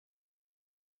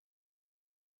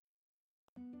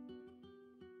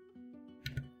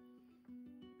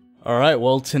Alright,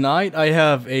 well tonight I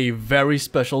have a very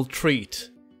special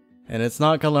treat. And it's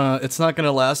not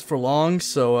gonna last for long,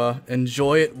 so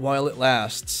enjoy it while it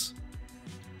lasts.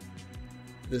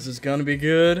 This is gonna be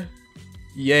good.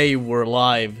 Yay, we're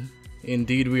live.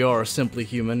 Indeed we are, Simply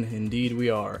Human. Indeed we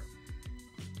are.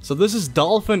 So this is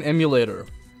Dolphin Emulator.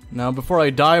 Now before I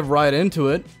dive right into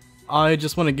it, I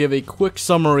just want to give a quick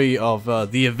summary of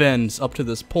the events up to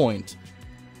this point.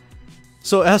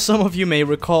 So as some of you may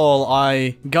recall,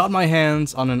 I got my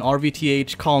hands on an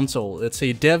RVTH console. It's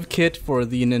a dev kit for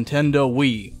the Nintendo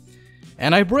Wii.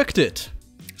 And I bricked it.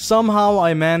 Somehow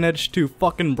I managed to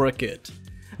fucking brick it.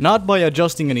 Not by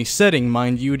adjusting any setting,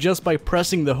 mind you, just by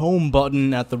pressing the home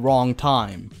button at the wrong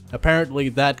time. Apparently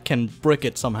that can brick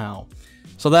it somehow.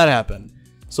 So that happened.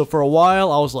 So for a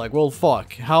while I was like, well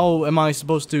fuck, how am I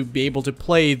supposed to be able to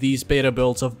play these beta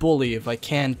builds of Bully if I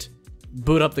can't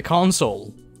boot up the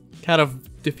console? Kind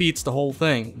of defeats the whole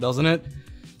thing, doesn't it?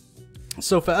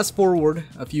 So fast forward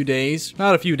a few days,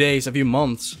 not a few days, a few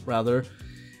months rather,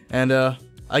 and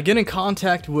I get in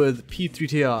contact with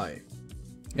P3TI,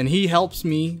 and he helps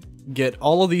me get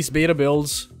all of these beta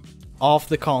builds off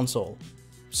the console.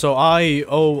 So I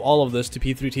owe all of this to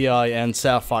P3TI and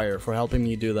Sapphire for helping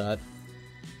me do that.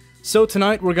 So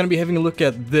tonight we're gonna be having a look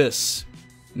at this.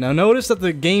 Now notice that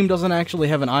the game doesn't actually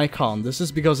have an icon. This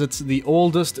is because it's the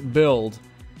oldest build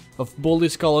of Bully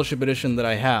Scholarship Edition that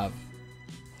I have.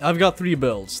 I've got 3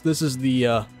 builds. This is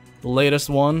the latest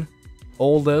one,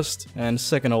 oldest, and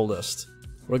second oldest.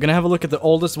 We're gonna have a look at the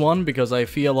oldest one because I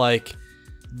feel like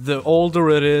the older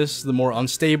it is, the more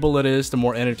unstable it is, the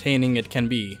more entertaining it can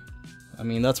be. I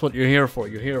mean, that's what you're here for.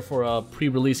 You're here for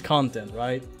pre-release content,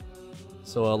 right?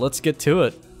 So let's get to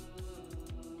it.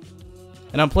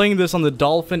 And I'm playing this on the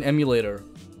Dolphin Emulator.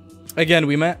 Again,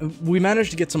 we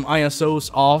managed to get some ISOs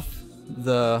off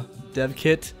the dev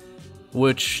kit,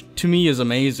 which to me is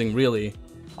amazing, really.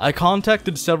 I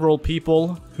contacted several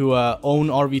people who own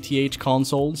RVTH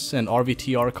consoles and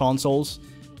RVTR consoles,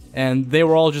 and they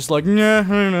were all just like, nah, I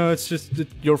don't know, it's just,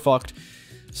 you're fucked.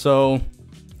 So,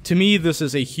 to me this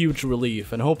is a huge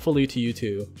relief, and hopefully to you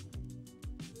too.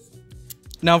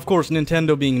 Now of course,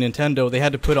 Nintendo being Nintendo, they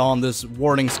had to put on this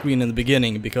warning screen in the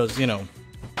beginning because, you know,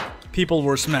 people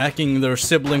were smacking their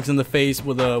siblings in the face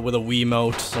with a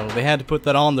Wiimote, so they had to put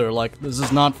that on there, like, this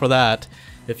is not for that.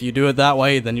 If you do it that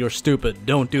way, then you're stupid.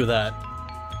 Don't do that.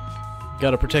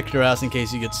 Gotta protect your ass in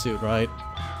case you get sued, right?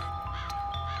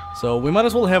 So we might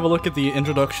as well have a look at the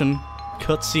introduction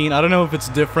cutscene. I don't know if it's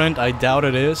different, I doubt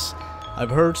it is. I've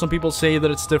heard some people say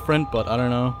that it's different, but I don't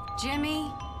know.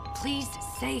 Jimmy, please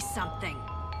say something.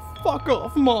 Fuck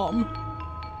off, Mom!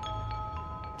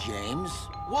 James?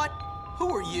 What?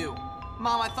 Who are you?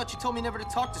 Mom, I thought you told me never to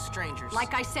talk to strangers.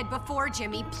 Like I said before,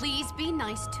 Jimmy, please be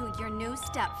nice to your new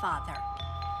stepfather.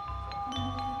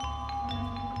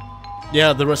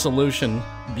 Yeah, the resolution.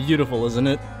 Beautiful, isn't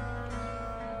it?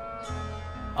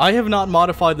 I have not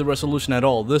modified the resolution at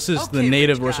all. This is the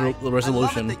native resolution. I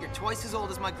love it that you're twice as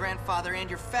old as my grandfather and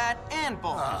you're fat and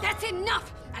bald. That's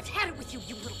enough! I've had it with you,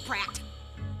 you little brat!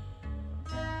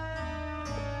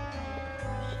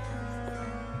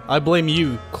 I blame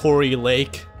you, Corey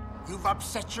Lake. You've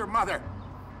upset your mother.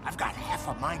 I've got half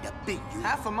a mind to beat you.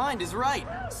 Half a mind is right.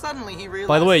 Suddenly he realized.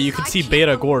 By the way, you can see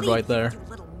Beta Gord right there. You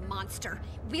little monster.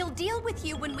 We'll deal with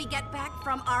you when we get back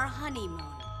from our honeymoon.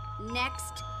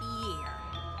 Next year.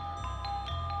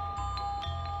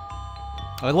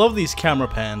 I love these camera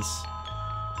pans.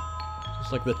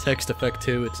 Just like the text effect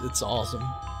too, it's awesome.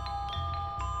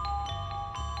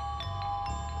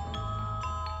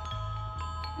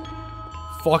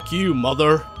 Fuck you,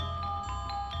 mother.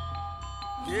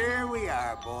 Here we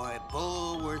are, boy.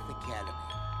 Bullworth-Academy.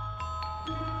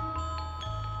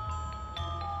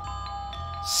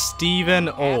 Stephen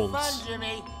Olds. Have fun,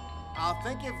 Jimmy. I'll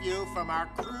think of you from our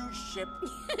cruise ship.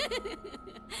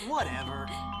 Whatever.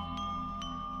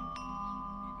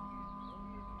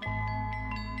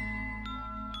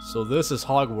 So this is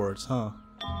Hogwarts, huh?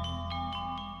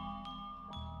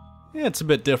 Yeah, it's a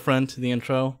bit different, the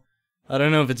intro. I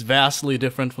don't know if it's vastly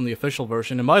different from the official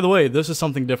version. And by the way, this is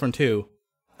something different too.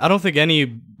 I don't think any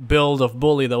build of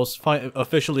Bully that was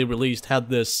officially released had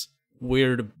this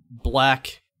weird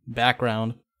black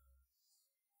background.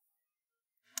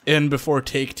 And before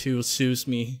Take-Two sues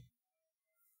me.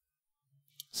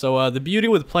 So the beauty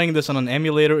with playing this on an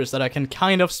emulator is that I can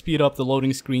kind of speed up the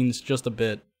loading screens just a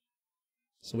bit.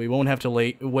 So we won't have to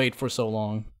wait for so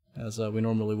long as we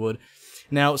normally would.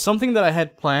 Now, something that I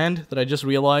had planned that I just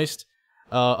realized,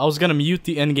 I was gonna mute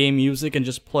the endgame music and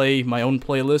just play my own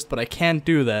playlist, but I can't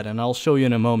do that, and I'll show you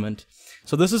in a moment.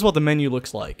 So this is what the menu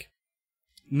looks like.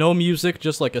 No music,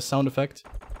 just like a sound effect.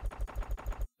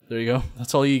 There you go.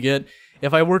 That's all you get.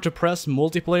 If I were to press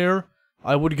multiplayer,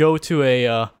 I would go to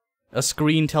a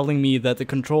screen telling me that the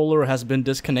controller has been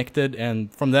disconnected,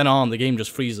 and from then on, the game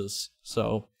just freezes.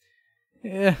 So,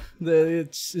 yeah,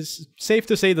 it's safe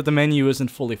to say that the menu isn't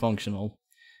fully functional.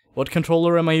 What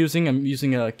controller am I using? I'm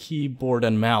using a keyboard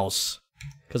and mouse,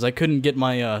 because I couldn't get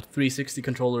my 360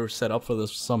 controller set up for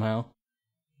this somehow.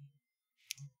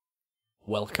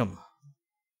 Welcome.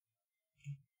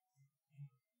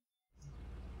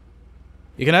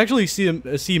 You can actually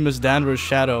see Miss Danvers'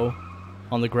 shadow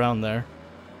on the ground there.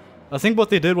 I think what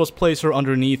they did was place her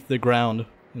underneath the ground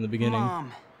in the beginning.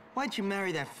 Mom, why'd you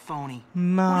marry that phony?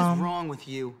 Mom. What is wrong with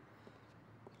you?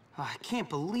 Oh, I can't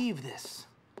believe this.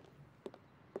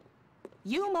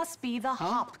 You must be the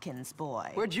Hopkins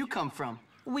boy. Where'd you come from?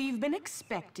 We've been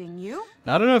expecting you.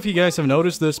 I don't know if you guys have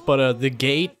noticed this, but the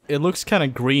gate, it looks kind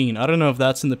of green. I don't know if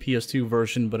that's in the PS2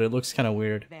 version, but it looks kind of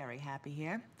weird. Very happy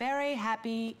here. Very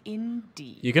happy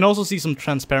indeed. You can also see some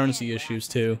transparency issues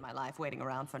too. My life waiting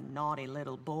around for naughty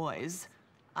little boys.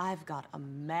 I've got a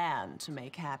man to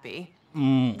make happy.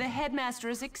 The headmaster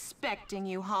is expecting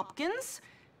you, Hopkins,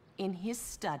 in his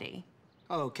study.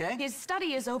 Okay. His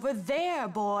study is over there,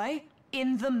 boy,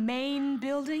 in the main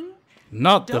building.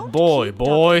 Not the Don't boy, keep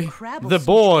boy. Dr. Crabble The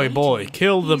boy, such boy. waiting.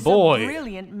 Kill the He's boy. A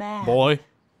brilliant man. Boy.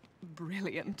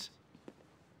 Brilliant.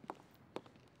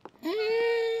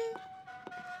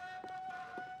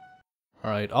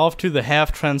 Alright, off to the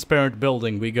half-transparent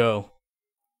building we go.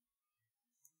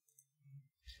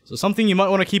 So something you might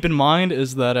want to keep in mind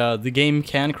is that the game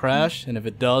can crash, and if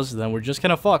it does, then we're just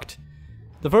kind of fucked.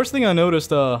 The first thing I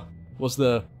noticed was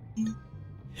the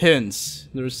hints.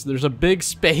 There's a big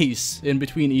space in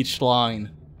between each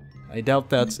line. I doubt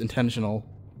that's intentional.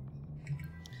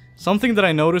 Something that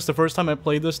I noticed the first time I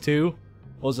played this too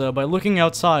was by looking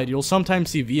outside, you'll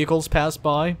sometimes see vehicles pass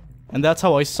by, and that's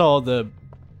how I saw the...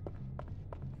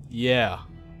 Yeah.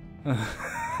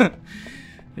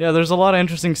 Yeah, there's a lot of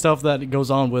interesting stuff that goes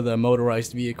on with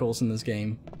motorized vehicles in this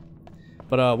game.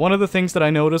 But one of the things that I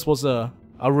noticed was a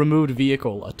removed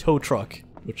vehicle, a tow truck,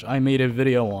 which I made a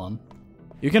video on.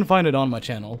 You can find it on my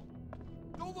channel.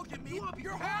 Don't look at me. Up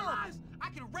your hands. I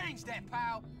can arrange that,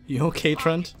 pal. You okay,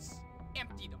 Trent?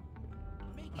 Empty them.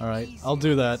 Alright, I'll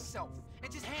do that.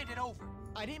 And just hand it over.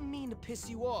 I didn't mean to piss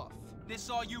you off. This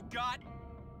all you got?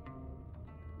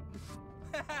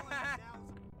 I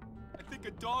think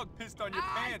a dog pissed on your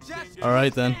pants.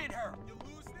 Alright then.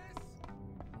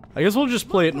 I guess we'll just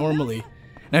play it normally.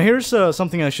 Now here's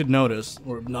something I should notice,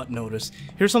 or not notice.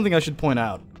 Here's something I should point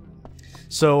out.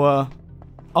 So,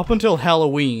 up until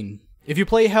Halloween, if you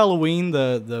play Halloween,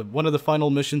 the one of the final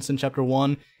missions in Chapter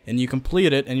 1, and you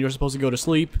complete it, and you're supposed to go to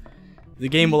sleep, the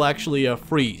game will actually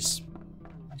freeze.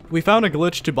 We found a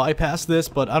glitch to bypass this,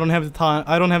 but I don't have the time.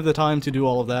 I don't have the time to do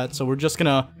all of that, so we're just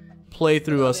gonna play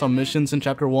through some missions in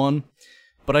Chapter 1.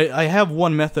 But I have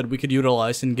one method we could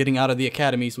utilize in getting out of the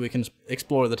academy so we can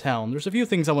explore the town. There's a few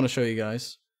things I want to show you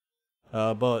guys.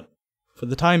 But for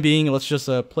the time being, let's just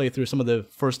play through some of the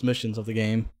first missions of the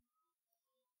game.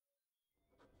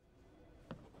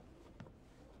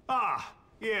 Ah,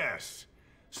 yes.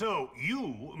 So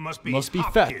you must be fat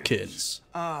Hopkins. kids.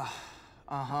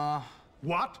 Uh-huh.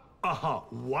 What? Uh-huh.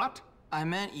 What? I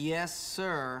meant yes,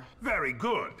 sir. Very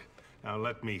good. Now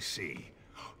let me see.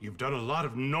 You've done a lot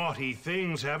of naughty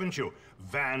things, haven't you?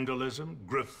 Vandalism,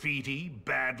 graffiti,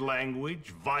 bad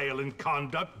language, violent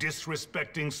conduct,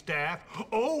 disrespecting staff.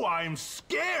 Oh, I'm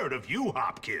scared of you,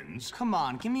 Hopkins. Come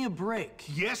on, give me a break.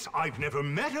 Yes, I've never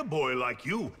met a boy like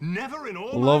you. Never in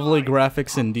all Lovely my life.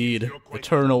 graphics indeed. You're quite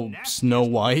Eternal the nastiest Snow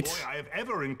little White. boy I have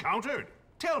ever encountered.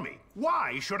 Tell me,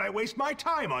 why should I waste my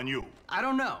time on you? I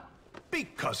don't know.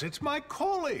 Because it's my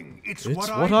calling. It's It's what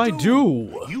I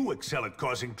do. You excel at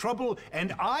causing trouble,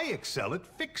 and I excel at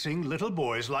fixing little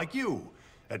boys like you.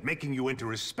 At making you into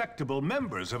respectable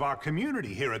members of our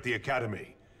community here at the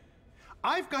Academy.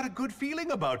 I've got a good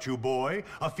feeling about you, boy.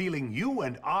 A feeling you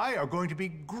and I are going to be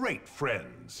great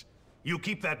friends. You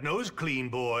keep that nose clean,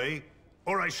 boy,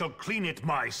 or I shall clean it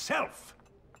myself.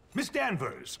 Miss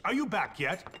Danvers, are you back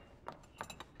yet?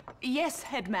 Yes,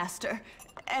 Headmaster.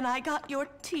 And I got your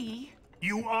tea.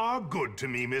 You are good to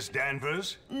me, Miss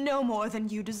Danvers. No more than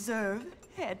you deserve,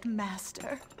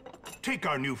 Headmaster. Take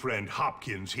our new friend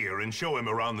Hopkins here and show him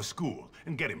around the school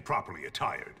and get him properly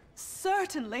attired.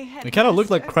 Certainly, Headmaster. It kind of looked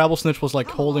like Crabblesnitch was like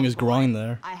holding his groin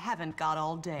there. I haven't got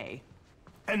all day.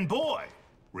 And boy,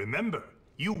 remember,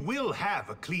 you will have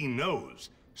a clean nose.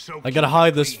 So I gotta keep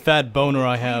hide it this clean. fat boner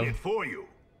I Clean have. it for you.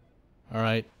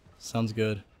 Alright, sounds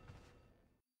good.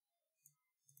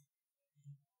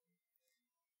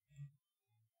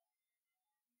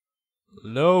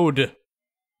 Load.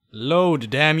 Load,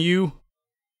 damn you.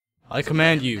 I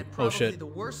command you. At Oh shit. probably the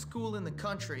worst school in the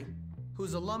country,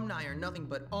 whose alumni are nothing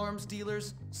but arms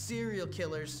dealers, serial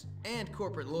killers, and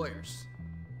corporate lawyers.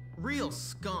 Real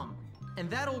scum. And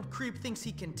that old creep thinks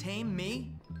he can tame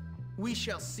me? We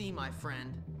shall see, my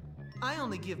friend. I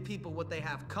only give people what they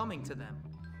have coming to them.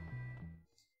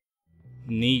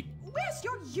 Neat. Where's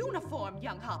your uniform,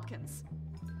 young Hopkins?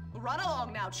 Run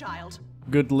along now, child.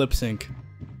 Good lip sync.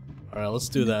 Alright, let's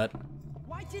do that.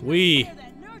 We.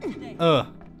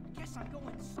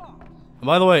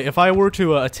 By the way, if I were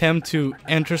to attempt to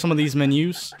enter some of these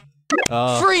menus,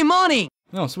 Free money!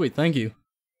 oh sweet, thank you,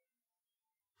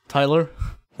 Tyler.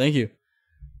 Thank you.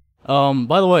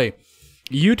 By the way,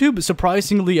 YouTube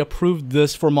surprisingly approved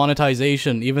this for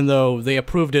monetization, even though they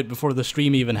approved it before the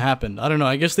stream even happened. I don't know,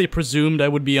 I guess they presumed I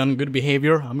would be on good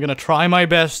behavior. I'm gonna try my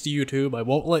best, YouTube. I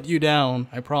won't let you down,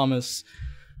 I promise.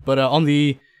 But on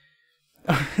the...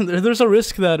 there's a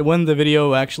risk that when the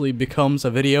video actually becomes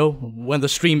a video, when the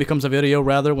stream becomes a video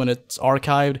rather, when it's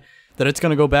archived, that it's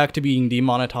gonna go back to being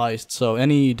demonetized. So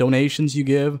any donations you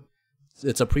give,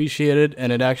 it's appreciated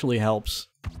and it actually helps.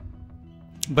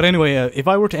 But anyway, if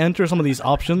I were to enter some of these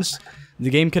options,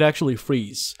 the game could actually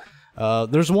freeze.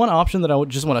 There's one option that I would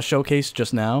just want to showcase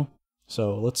just now.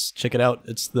 So let's check it out.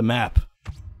 It's the map.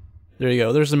 There you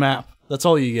go. There's the map. That's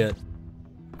all you get.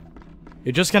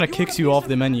 It just kind of kicks you off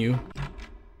the menu.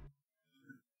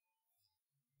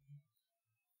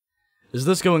 Is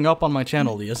this going up on my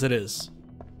channel? Yes, it is.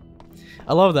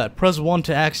 I love that. Press 1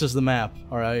 to access the map.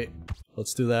 Alright.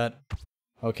 Let's do that.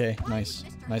 Okay, nice.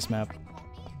 Nice map.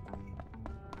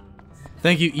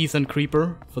 Thank you, Ethan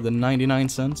Creeper, for the 99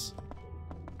 cents.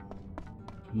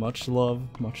 Much love,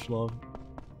 much love.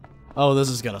 Oh, this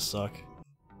is gonna suck.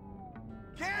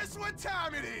 Guess what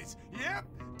time it is? Yep,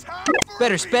 time for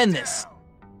Better a spend beatdown. this.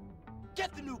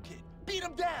 Get the new kid. Beat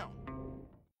him down.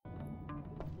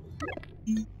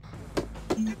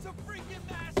 It's a freaking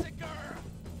massacre.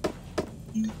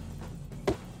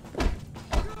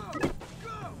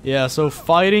 Yeah, so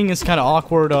fighting is kind of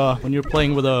awkward when you're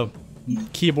playing with a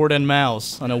keyboard and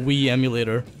mouse on a Wii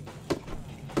emulator.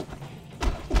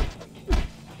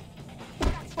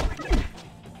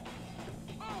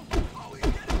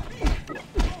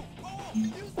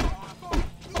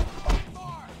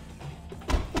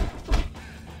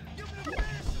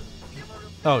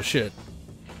 Oh shit.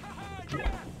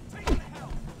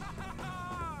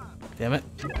 Damn it.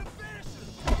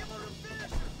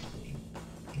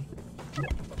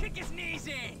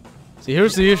 See,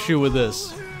 here's the issue with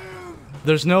this.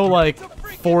 There's no, like,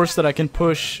 force that I can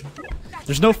push.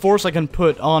 There's no force I can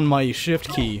put on my shift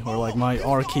key, or like my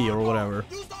R key, or whatever.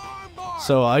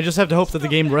 So I just have to hope that the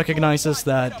game recognizes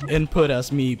that input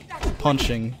as me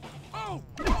punching.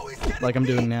 Like I'm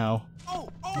doing now.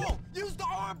 Use the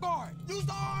arm bar. Use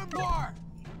the arm bar.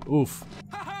 Oof.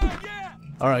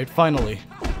 Alright, finally.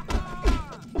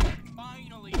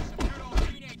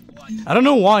 I don't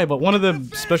know why, but one of the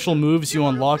special moves you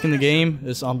unlock in the game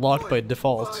is unlocked by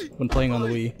default when playing on the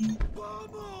Wii.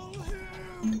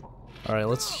 Alright,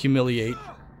 let's humiliate.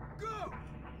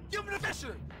 Give him the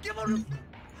Fisher. Give him the...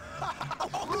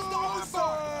 Use the arm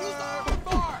bar. Use the arm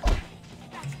bar.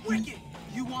 That's wicked.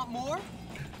 You want more?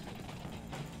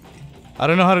 I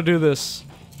don't know how to do this.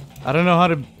 I don't know how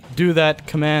to do that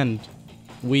command.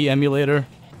 Wii emulator.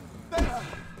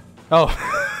 Oh,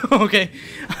 okay.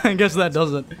 I guess that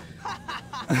does it.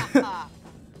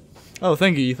 Oh,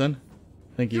 thank you, Ethan.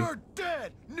 Thank you. You're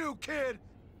dead, new kid.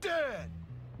 Dead.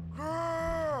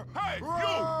 Hey,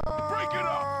 you! Break it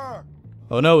up!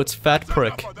 Oh no, it's Fat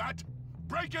Prick. Enough of that.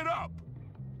 Break it up!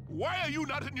 Why are you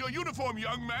not in your uniform,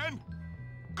 young man?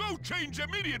 Go change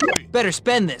immediately! Better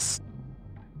spend this.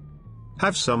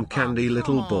 Have some candy,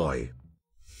 little boy.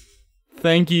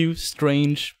 Thank you,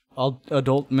 strange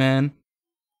adult man.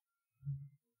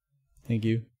 Thank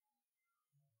you.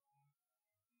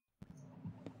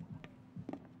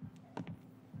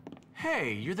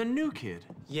 Hey, you're the new kid.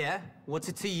 Yeah? What's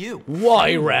it to you?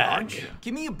 Why, Rag?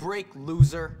 Give me a break,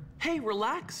 loser. Hey,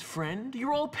 relax, friend.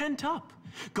 You're all pent up.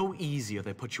 Go easy or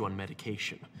they put you on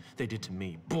medication. They did to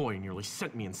me. Boy, nearly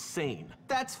sent me insane.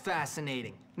 That's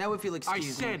fascinating. Now if you'll I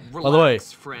excuse me. said By the way-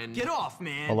 relax, friend. Get off,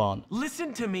 man. Hold on.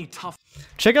 Listen to me, tough.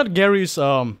 Check out Gary's,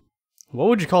 what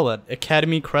would you call that?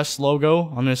 Academy crest logo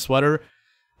on his sweater.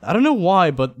 I don't know why,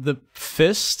 but the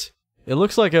fist, it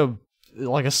looks like a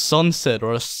sunset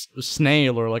or a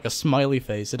snail or like a smiley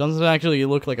face. It doesn't actually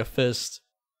look like a fist.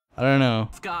 I don't know.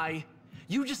 Guy,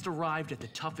 you just arrived at the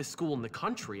toughest school in the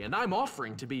country, and I'm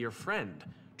offering to be your friend.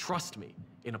 Trust me,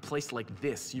 in a place like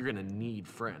this, you're gonna need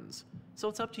friends. So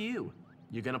it's up to you.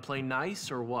 You gonna play nice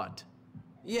or what?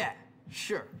 Yeah,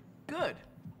 sure. Good.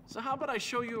 So how about I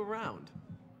show you around?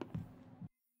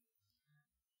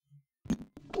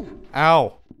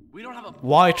 Ow. We don't have a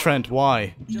Why, bar, Trent?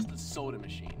 Why? just a soda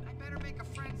machine. I better make a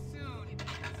friend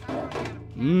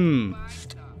soon.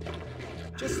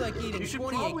 Just like eating You should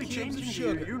 28 probably cubes change of into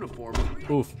your sugar. uniform.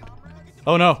 Oof.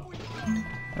 Oh no.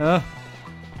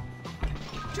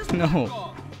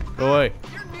 No. Go away.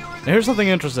 Now here's something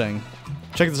interesting.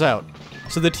 Check this out.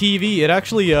 So the TV, it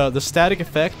actually the static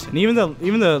effect and even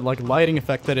the like lighting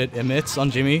effect that it emits on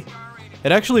Jimmy,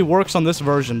 it actually works on this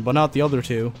version, but not the other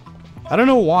two. I don't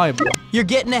know why, but You're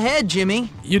getting ahead, Jimmy.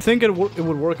 you'd think it would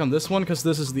work on this one because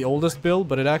this is the oldest build,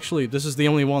 but this is the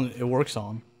only one it works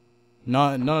on.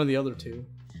 None of the other two.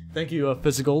 Thank you,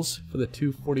 Physicals, for the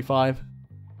 245.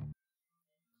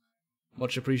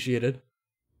 Much appreciated.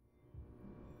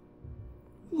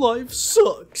 Life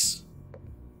sucks.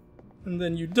 And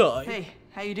then you die. Hey,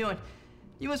 how you doing?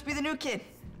 You must be the new kid.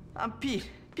 I'm Pete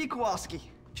Kowalski.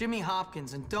 Jimmy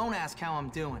Hopkins, and don't ask how I'm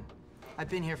doing. I've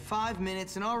been here 5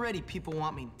 minutes and already people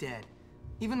want me dead.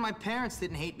 Even my parents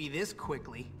didn't hate me this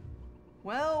quickly.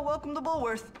 Well, welcome to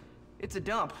Bullworth. It's a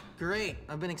dump. Great,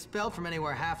 I've been expelled from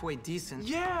anywhere halfway decent.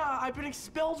 Yeah, I've been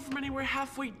expelled from anywhere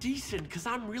halfway decent because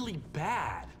I'm really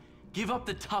bad. Give up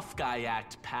the tough guy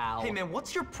act, pal. Hey man,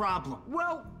 what's your problem?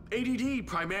 Well, ADD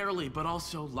primarily, but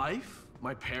also life,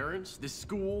 my parents, this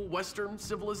school, Western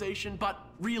civilization, but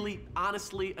really,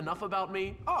 honestly, enough about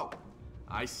me. Oh,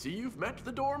 I see you've met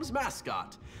the dorm's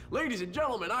mascot. Ladies and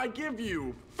gentlemen, I give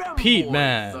you Pete, Femboy,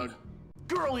 man. the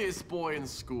girliest boy in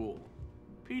school.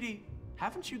 Petey,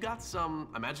 haven't you got some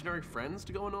imaginary friends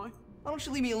to go annoy? Why don't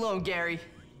you leave me alone, Gary?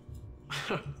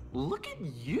 Look at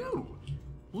you.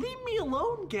 Leave me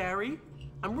alone, Gary.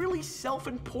 I'm really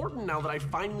self-important now that I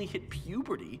finally hit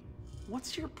puberty.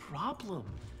 What's your problem?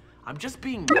 I'm just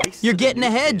being nice. You're to the getting new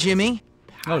ahead, kid. Jimmy.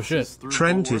 Oh, shit. Passes through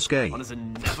Trent is Bullworth gay. On his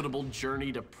inevitable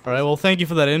journey to Alright, well, thank you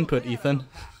for that input, Ethan.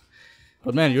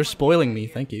 But man, you're spoiling me,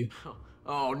 thank you.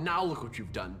 Oh, now look what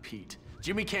you've done, Pete.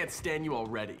 Jimmy can't stand you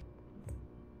already.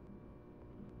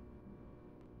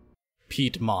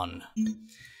 Pete Mon.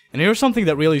 And here's something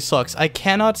that really sucks. I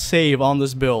cannot save on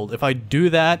this build. If I do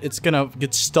that, it's gonna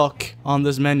get stuck on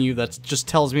this menu that just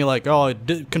tells me like, oh,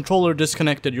 controller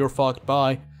disconnected, you're fucked,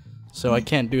 bye. So I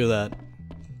can't do that.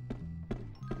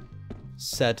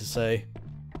 Sad to say.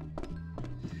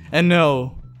 And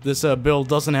no, this build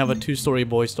doesn't have a 2-story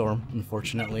boy storm,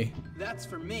 unfortunately. That's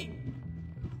for me.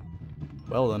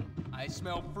 Well then. I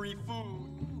smell free food.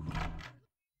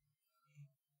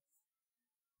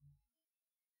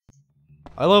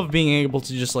 I love being able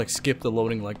to just like skip the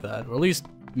loading like that, or at least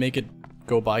make it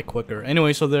go by quicker.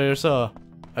 Anyway, so there's a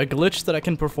glitch that I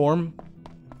can perform,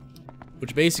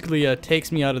 which basically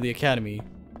takes me out of the academy.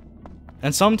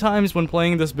 And sometimes when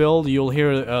playing this build, you'll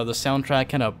hear the soundtrack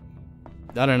kind of,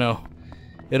 I don't know,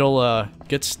 it'll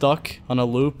get stuck on a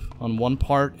loop on one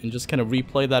part and just kind of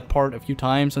replay that part a few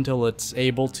times until it's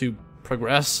able to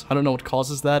progress. I don't know what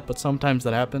causes that, but sometimes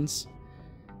that happens.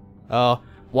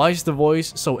 Why is the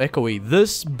voice so echoey?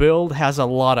 This build has a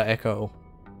lot of echo.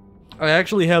 I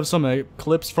actually have some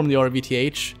clips from the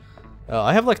RVTH.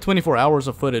 I have like 24 hours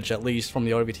of footage at least from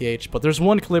the RVTH, but there's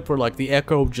one clip where like the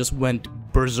echo just went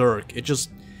berserk. It just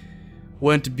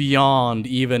went beyond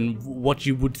even what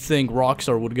you would think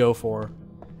Rockstar would go for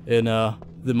in the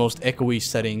most echoey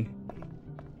setting.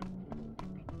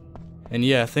 And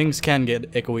yeah, things can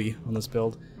get echoey on this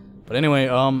build. But anyway,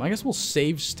 I guess we'll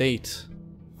save state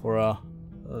for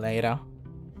later.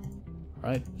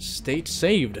 Alright, state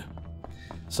saved.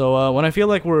 So when I feel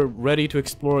like we're ready to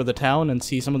explore the town and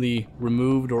see some of the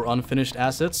removed or unfinished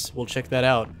assets, we'll check that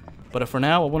out. But for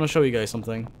now, I want to show you guys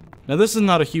something. Now this is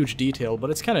not a huge detail, but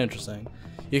it's kind of interesting.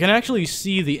 You can actually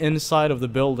see the inside of the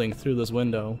building through this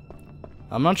window.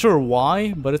 I'm not sure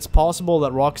why, but it's possible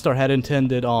that Rockstar had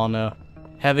intended on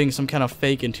having some kind of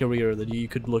fake interior that you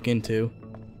could look into.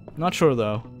 Not sure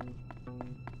though.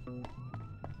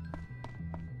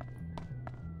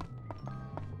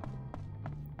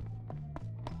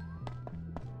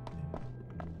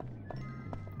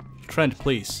 Trent,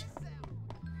 please.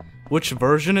 Which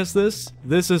version is this?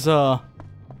 This is, the...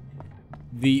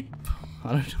 I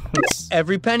don't know.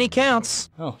 Every penny counts.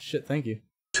 Oh, shit, thank you.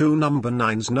 2 number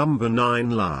 9s, number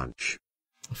 9 large.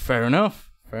 Fair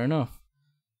enough, fair enough.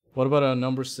 What about a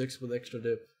number 6 with extra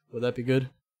dip? Would that be good?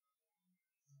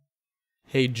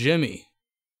 Hey, Jimmy.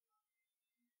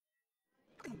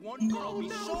 One girl be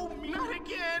so mean. Not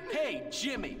again! Hey,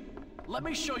 Jimmy, let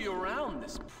me show you around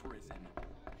this prison.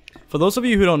 For those of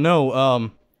you who don't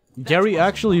know, Gary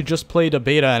actually just played a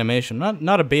beta animation.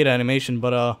 Not a beta animation,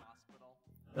 but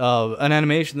an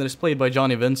animation that is played by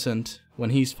Johnny Vincent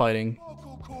when he's fighting.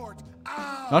 Vocal cords.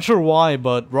 Ow! Not sure why,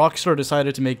 but Rockstar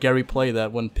decided to make Gary play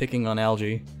that when picking on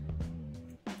Algie.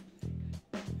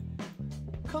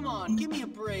 Come on, give me a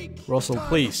break. Russell,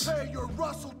 please. Pay your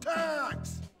Russell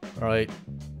tax. Alright.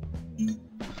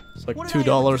 It's like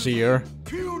 $2 a year.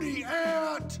 Puny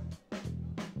ant.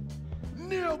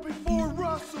 Kneel before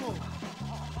Russell.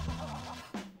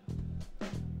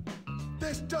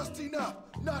 This dust enough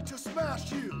not to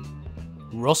smash you.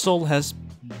 Russell has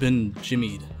been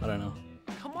jimmied. I don't know.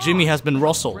 Jimmy has been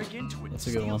rustled. That's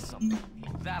a good one.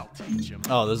 That'll teach him.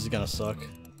 Oh, this is gonna suck.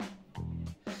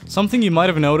 Something you might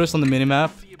have noticed on the minimap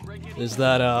is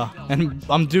that, and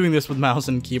I'm doing this with mouse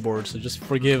and keyboard, so just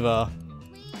forgive,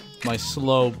 my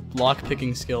slow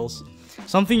lock-picking skills.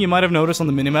 Something you might have noticed on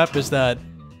the minimap is that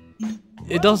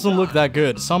it doesn't look that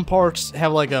good. Some parts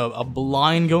have like a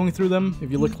line going through them,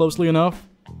 if you look closely enough.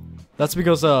 That's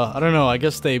because, I don't know, I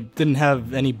guess they didn't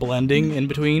have any blending in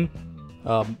between.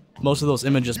 Most of those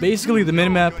images. Basically, the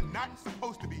minimap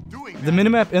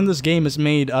in this game is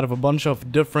made out of a bunch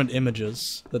of different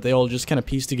images that they all just kind of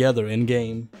piece together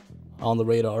in-game on the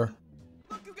radar.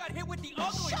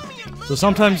 So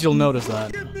sometimes you'll notice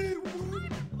that.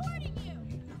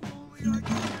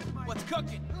 What's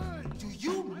cooking? Do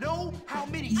you know how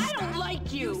many? I don't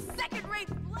like you. Second-rate.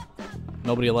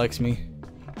 Nobody likes me.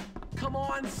 Come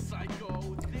on,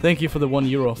 psycho. Thank you for the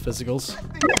 €1 physicals.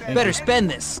 Better spend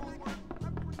this.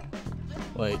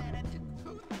 Wait.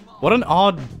 What an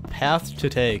odd path to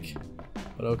take.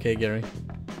 But okay, Gary.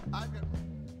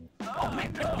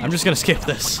 I'm just gonna skip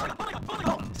this.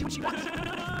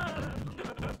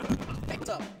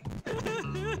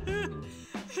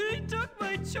 He took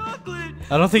my chocolate.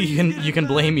 I don't think you can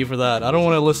blame me for that. I don't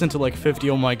want to listen to like 50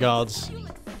 oh my gods.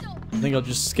 I think I'll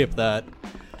just skip that.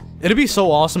 It'd be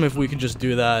so awesome if we could just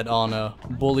do that on a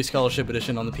Bully Scholarship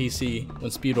Edition on the PC when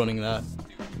speedrunning that.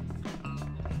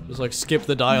 Just like skip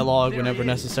the dialogue whenever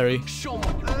necessary. So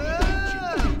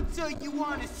you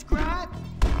want to scrap?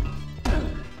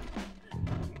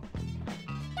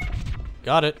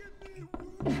 Got it.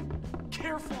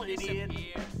 Careful, idiot.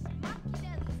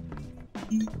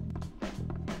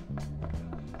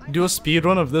 Do a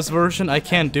speedrun of this version? I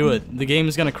can't do it. The game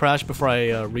is gonna crash before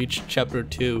I reach chapter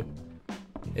 2.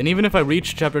 And even if I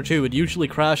reach chapter 2, it usually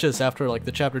crashes after like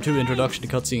the chapter 2 introduction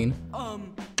cutscene.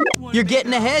 You're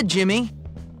getting ahead, Jimmy.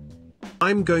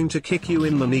 I'm going to kick you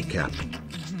in the kneecap.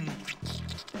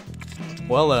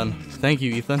 Well then, thank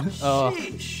you, Ethan.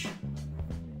 Sheesh.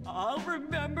 I'll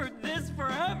remember this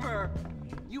forever.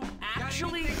 You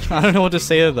actually. I don't know what to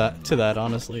say to that,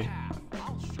 honestly.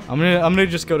 I'm gonna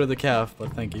just go to the calf,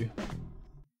 but thank you.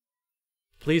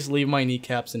 Please leave my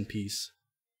kneecaps in peace.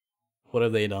 What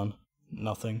have they done?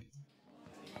 Nothing.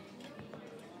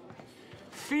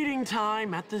 Feeding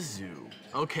time at the zoo.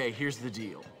 Okay, here's the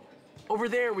deal. Over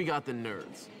there, we got the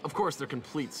nerds. Of course, they're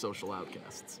complete social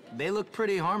outcasts. They look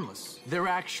pretty harmless. They're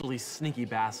actually sneaky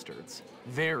bastards.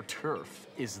 Their turf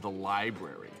is the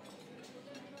library.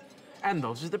 And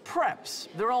those are the preps.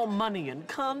 They're all money and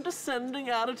condescending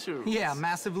attitudes. Yeah,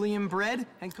 massively inbred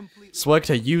and complete.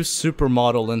 SWEGTA, use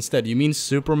supermodel instead. You mean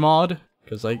supermod?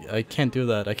 Because I can't do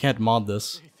that. I can't mod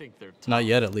this. They think they're Not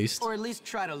yet, at least. Or at least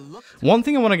try to look. One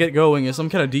thing I want to get going is some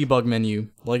kind of debug menu.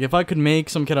 Like, if I could make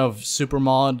some kind of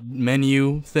supermod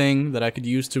menu thing that I could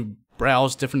use to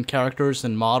browse different characters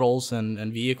and models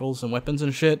and vehicles and weapons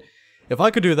and shit, if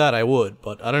I could do that, I would,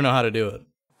 but I don't know how to do it.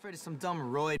 Afraid of some dumb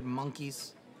roid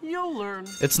monkeys. You'll learn.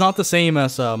 It's not the same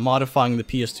as modifying the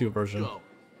PS2 version. Go.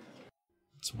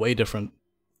 It's way different.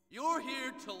 You're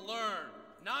here to learn,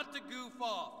 not to goof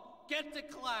off. Get to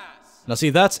class. Now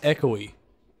see, that's echoey.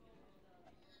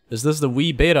 Is this the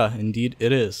Wii beta? Indeed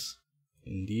it is.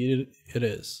 Indeed it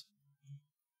is.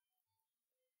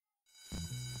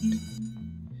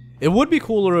 It would be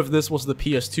cooler if this was the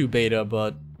PS2 beta,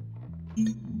 but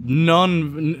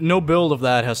no build of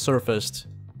that has surfaced,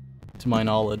 to my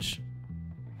knowledge.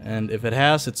 And if it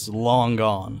has, it's long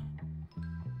gone.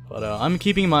 But I'm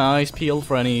keeping my eyes peeled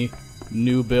for any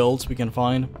new builds we can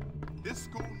find.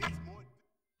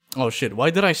 Oh shit,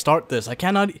 why did I start this? I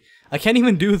can't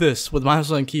even do this with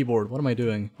mouse and keyboard. What am I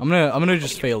doing? I'm gonna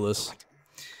just fail this.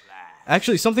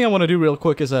 Actually, something I want to do real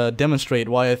quick is demonstrate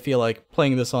why I feel like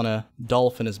playing this on a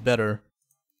Dolphin is better.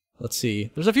 Let's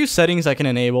see. There's a few settings I can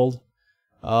enable.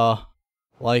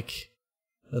 Like,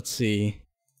 let's see.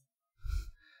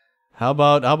 How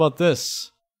about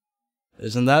this?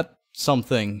 Isn't that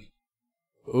something?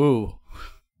 Ooh.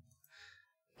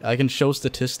 I can show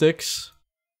statistics.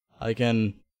 I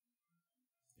can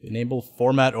enable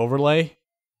format overlay.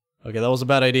 Okay, that was a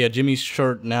bad idea. Jimmy's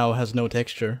shirt now has no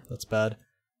texture. That's bad.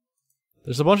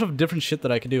 There's a bunch of different shit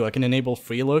that I can do. I can enable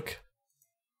free look.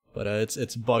 but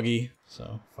it's buggy,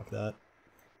 so fuck that.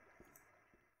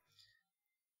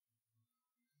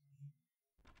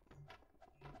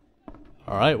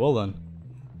 Alright, well then.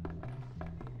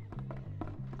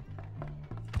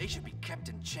 They should be kept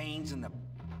in chains in the...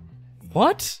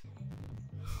 What?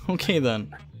 Okay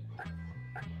then.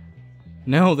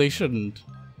 No, they shouldn't.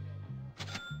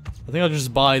 I think I'll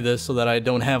just buy this so that I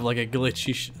don't have like a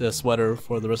glitchy sweater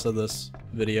for the rest of this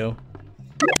video.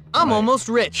 I'm almost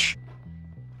rich.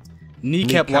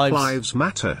 Kneecap lives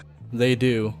matter. They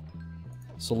do.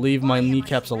 So leave my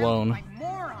kneecaps alone.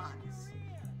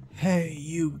 Hey,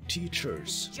 you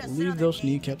teachers. Leave those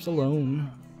kneecaps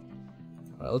alone.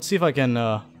 Alright, let's see if I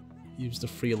can use the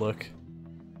free look.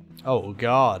 Oh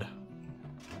god.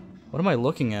 What am I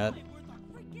looking at?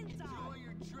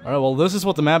 Alright, well this is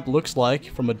what the map looks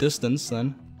like from a distance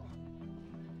then.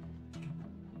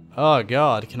 Oh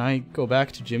god, can I go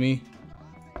back to Jimmy?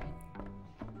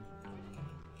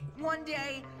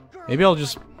 Maybe I'll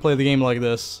just play the game like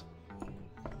this.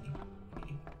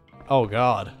 Oh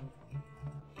god.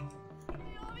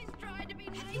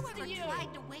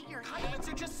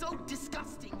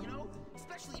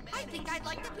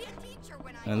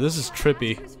 And this is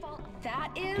trippy.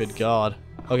 Good god.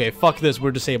 Okay, fuck this,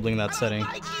 we're disabling that setting.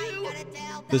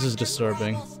 This is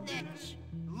disturbing.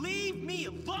 Leave me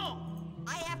alone!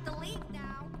 I have to leave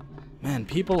now. Man,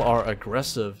 people are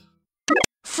aggressive.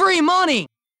 Free money!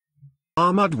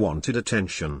 Ahmad wanted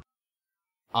attention.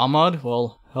 Ahmad?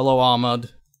 Well, hello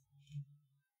Ahmad.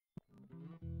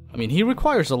 I mean, he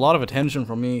requires a lot of attention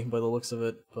from me by the looks of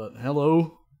it, but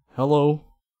hello. Hello.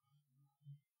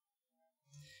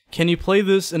 Can you play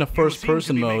this in a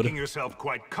first-person mode? Making yourself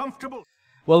quite comfortable.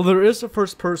 Well, there is a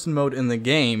first-person mode in the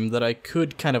game that I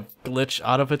could kind of glitch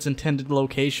out of its intended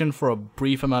location for a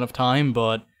brief amount of time,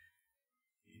 but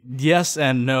yes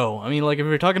and no. I mean, like, if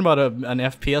you're talking about an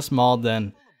FPS mod,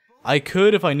 then I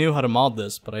could if I knew how to mod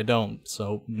this, but I don't,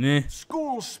 so meh.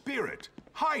 School spirit,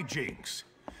 hijinks.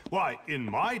 Why, in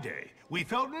my day, we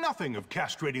felt nothing of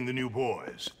castrating the new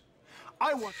boys.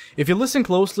 If you listen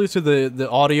closely to the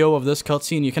audio of this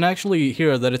cutscene, you can actually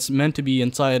hear that it's meant to be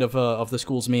inside of the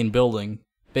school's main building,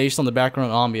 based on the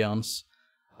background ambiance.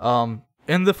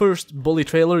 In the first Bully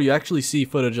trailer, you actually see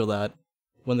footage of that,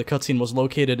 when the cutscene was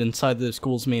located inside the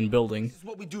school's main building. This is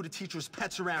what we do to teachers'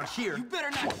 pets around here. You better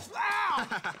not... Ow!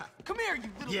 Come here, you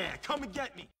little... Yeah, come and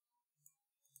get me.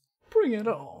 Bring it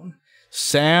on.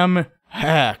 Sam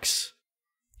hacks.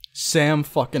 Sam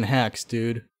fucking hacks,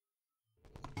 dude.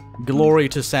 Glory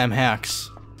to Sam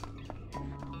Hacks.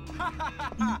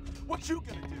 What you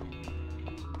gonna do?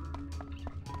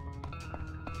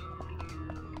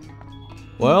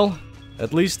 Well,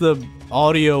 at least the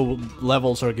audio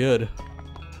levels are good.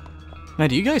 Man,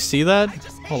 do you guys see that?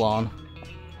 Hold on.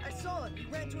 I saw it. He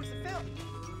ran towards the fountain.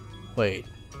 Wait.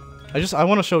 I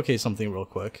want to showcase something real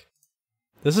quick.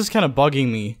 This is kind of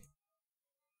bugging me.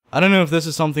 I don't know if this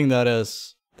is something that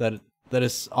is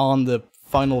on the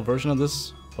final version of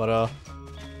this. But,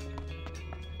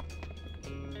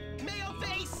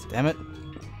 damn it.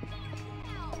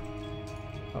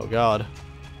 Oh god.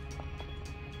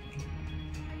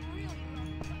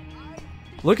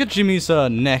 Look at Jimmy's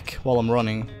neck while I'm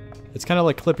running. It's kind of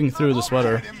like clipping through the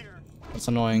sweater. That's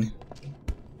annoying.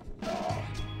 I'm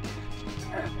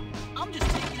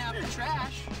just taking out the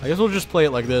trash. I guess we'll just play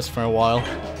it like this for a while.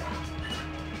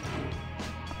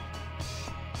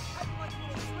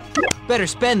 Better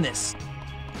spend this.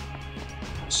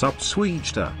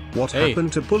 SWEGTA, what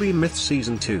happened to Bully Myth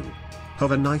Season 2?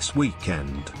 Have a nice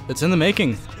weekend. It's in the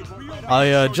making.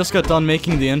 I just got done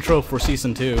making the intro for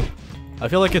Season 2. I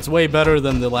feel like it's way better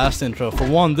than the last intro. For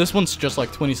one, this one's just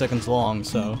like 20 seconds long,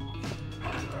 so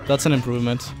that's an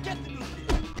improvement.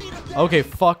 Okay,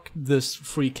 fuck this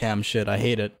free cam shit. I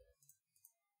hate it.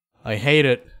 I hate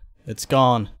it. It's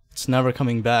gone. It's never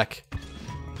coming back.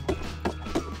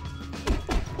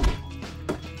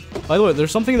 By the way,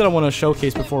 there's something that I want to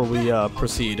showcase before we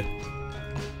proceed.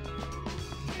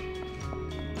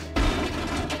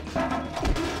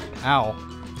 Ow.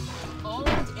 Old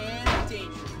and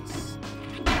dangerous.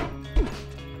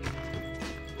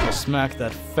 I'll smack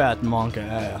that fat monka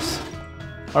ass.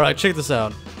 Alright, check this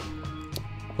out.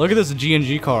 Look at this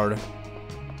G&G card.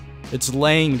 It's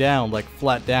laying down, like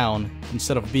flat down,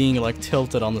 instead of being like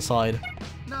tilted on the side.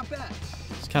 Not bad.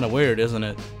 It's kind of weird, isn't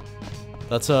it?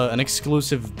 That's an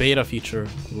exclusive beta feature.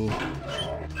 Ooh.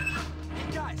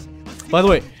 By the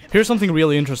way, here's something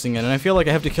really interesting, and I feel like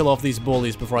I have to kill off these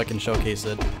bullies before I can showcase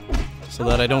it, so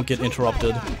that I don't get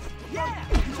interrupted.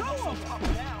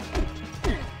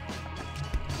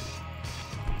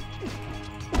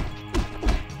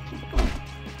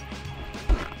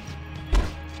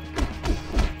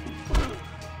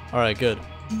 Alright, good.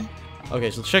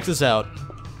 Okay, so check this out.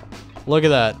 Look at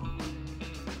that.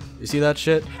 You see that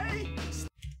shit?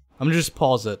 I'm gonna just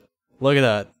pause it. Look at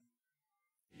that.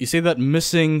 You see that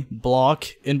missing block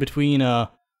in between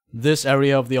this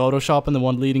area of the auto shop and the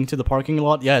one leading to the parking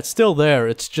lot? Yeah, it's still there,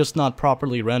 it's just not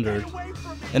properly rendered.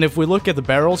 And if we look at the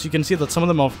barrels, you can see that some of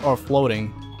them are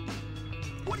floating.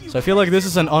 So I feel like this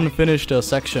is an unfinished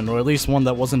section, or at least one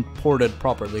that wasn't ported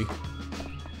properly.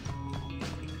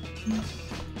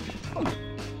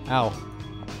 Ow.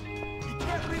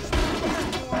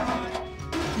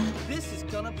 This is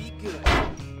gonna be good.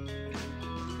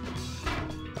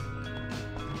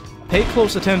 Pay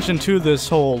close attention to this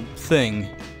whole thing,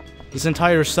 this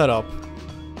entire setup,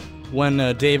 when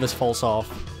Davis falls off.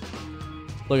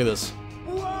 Look at this.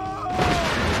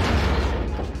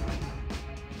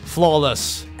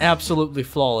 Flawless. Absolutely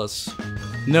flawless.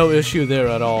 No issue there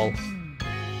at all.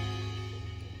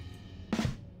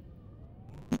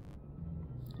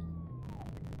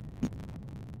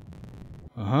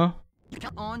 Uh-huh.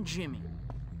 On Jimmy.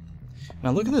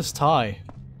 Now look at this tie.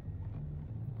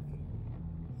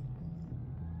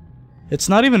 It's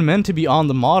not even meant to be on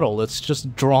the model, it's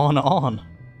just drawn on.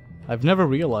 I've never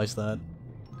realized that.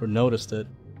 Or noticed it.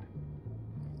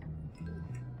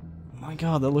 My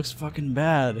god, that looks fucking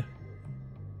bad.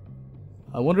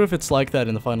 I wonder if it's like that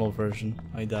in the final version.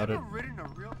 I doubt it.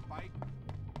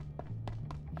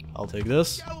 I'll take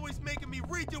this.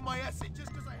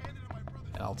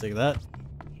 I'll take that.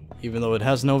 Even though it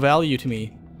has no value to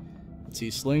me. Let's see,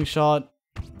 slingshot.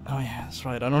 Oh yeah, that's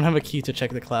right. I don't have a key to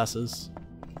check the classes.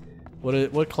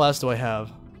 What class do I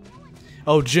have?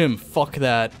 Oh, gym. Fuck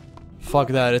that. Fuck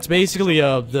that. It's basically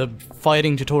the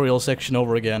fighting tutorial section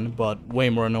over again, but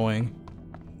way more annoying.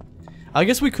 I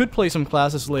guess we could play some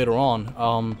classes later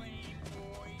on.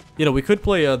 You know, we could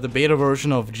play the beta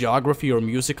version of geography or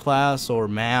music class or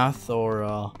math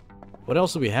or what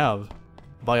else do we have?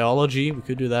 Biology. We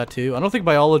could do that too. I don't think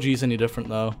biology is any different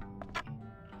though.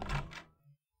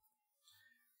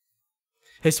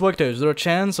 Hey SWEGTA, is there a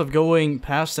chance of going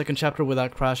past second chapter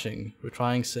without crashing? We're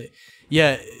trying to say...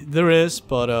 Yeah, there is,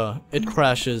 but it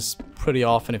crashes pretty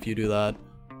often if you do that.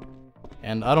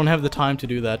 And I don't have the time to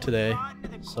do that today.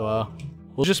 So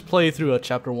we'll just play through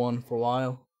chapter 1 for a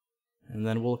while. And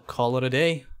then we'll call it a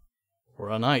day.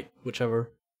 Or a night,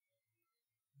 whichever.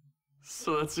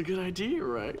 So that's a good idea,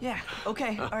 right? Yeah,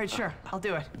 okay, alright, sure, I'll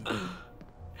do it.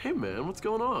 Hey man, what's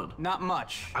going on? Not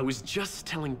much. I was just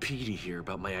telling Petey here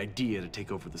about my idea to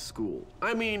take over the school.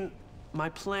 I mean, my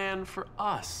plan for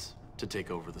us to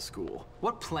take over the school.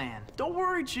 What plan? Don't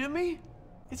worry, Jimmy.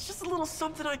 It's just a little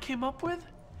something I came up with.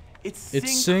 It's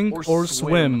sink or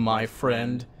swim, my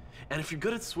friend. And if you're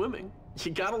good at swimming,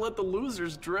 you gotta let the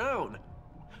losers drown.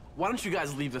 Why don't you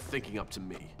guys leave the thinking up to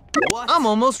me? What? I'm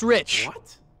almost rich.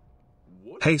 What?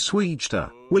 Hey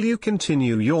SWEGTA, will you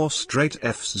continue your straight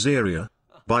F's Zeria?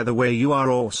 By the way, you are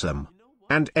awesome.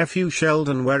 And F you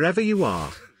Sheldon wherever you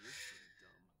are.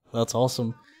 That's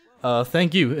awesome.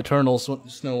 Thank you, Eternal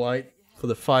Snow White, for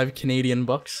the 5 Canadian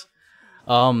bucks.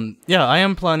 Yeah, I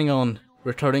am planning on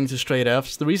returning to straight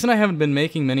F's. The reason I haven't been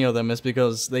making many of them is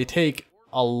because they take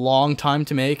a long time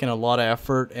to make and a lot of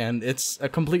effort, and it's a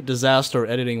complete disaster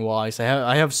editing-wise.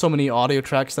 I have so many audio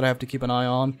tracks that I have to keep an eye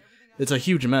on. It's a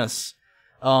huge mess.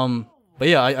 But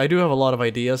yeah, I do have a lot of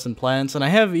ideas and plans, and I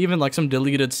have even like some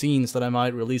deleted scenes that I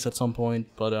might release at some point,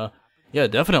 but yeah,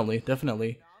 definitely.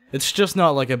 It's just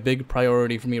not like a big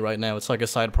priority for me right now, it's like a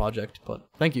side project, but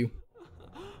thank you.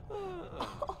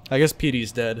 I guess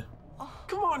Petey's dead.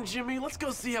 Come on, Jimmy, let's go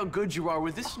see how good you are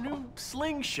with this new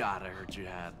slingshot I heard you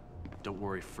had. Don't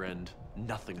worry, friend,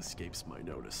 nothing escapes my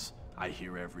notice. I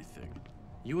hear everything.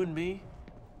 You and me,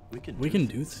 we can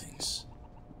do things.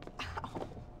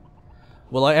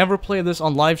 Will I ever play this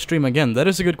on live stream again? That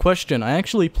is a good question. I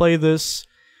actually play this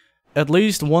at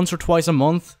least once or twice a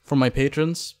month for my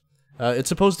patrons. It's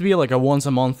supposed to be like a once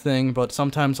a month thing, but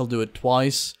sometimes I'll do it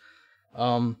twice.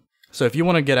 So if you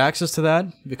want to get access to that,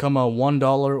 become a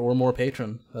 $1 or more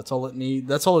patron. That's all it needs.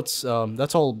 That's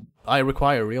all I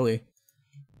require, really.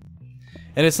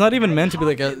 And it's not even meant to be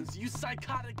like a...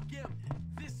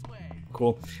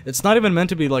 Cool. It's not even meant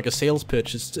to be like a sales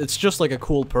pitch. It's just like a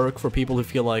cool perk for people who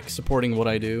feel like supporting what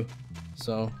I do.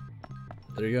 So,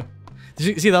 there you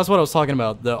go. See, that's what I was talking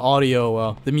about. The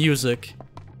audio, the music,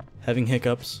 having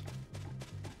hiccups.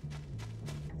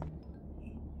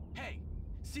 Hey,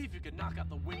 see if you can knock out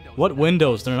the windows. What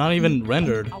windows? They're not even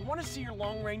rendered. I want to see your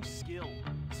long-range skill.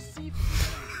 See if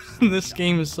you can This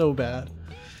game is so bad.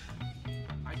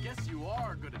 I guess you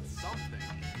are good at something.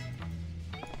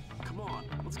 Come on,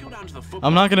 let's go down to the football.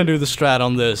 I'm not gonna do the strat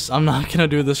on this. I'm not gonna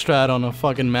do the strat on a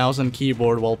fucking mouse and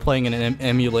keyboard while playing in an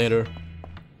emulator.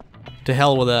 To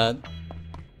hell with that.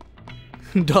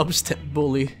 Dubstep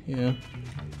bully, yeah.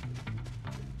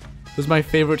 Who's my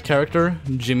favorite character?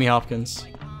 Jimmy Hopkins.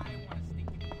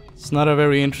 It's not a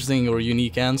very interesting or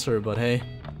unique answer, but hey.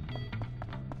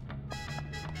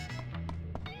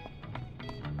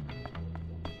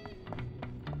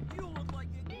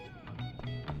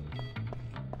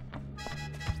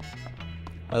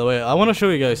 By the way, I want to show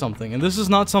you guys something, and this is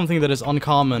not something that is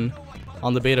uncommon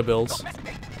on the beta builds.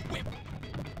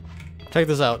 Check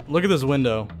this out. Look at this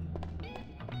window.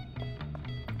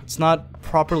 It's not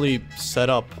properly set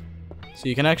up, so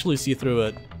you can actually see through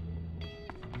it.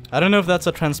 I don't know if that's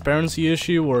a transparency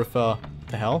issue or if, the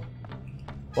hell?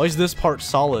 Why is this part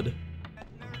solid?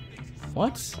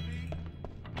 What?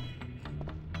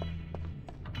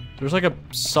 There's like a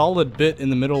solid bit in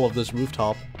the middle of this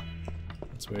rooftop.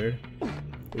 That's weird.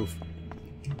 Oof.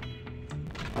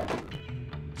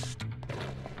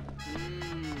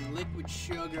 Liquid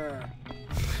sugar.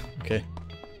 Okay.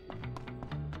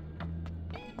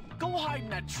 Go hide in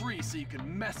that tree so you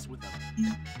can mess with them.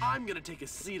 I'm gonna take a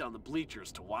seat on the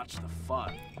bleachers to watch the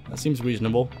fun. That seems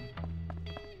reasonable.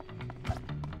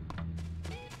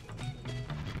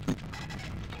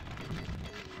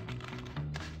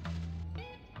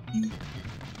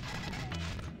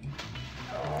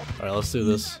 Alright, let's do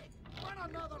this.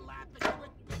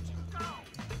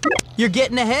 You're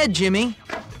getting ahead, Jimmy.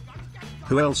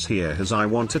 Who else here has I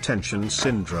want attention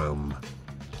syndrome?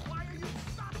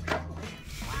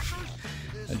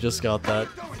 I just got that.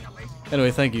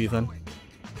 Anyway, thank you, Ethan.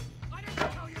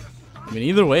 I mean,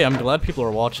 either way, I'm glad people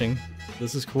are watching.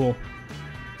 This is cool.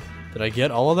 Did I get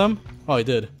all of them? Oh, I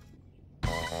did.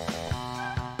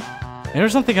 And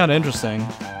here's something kind of interesting.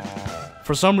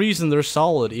 For some reason, they're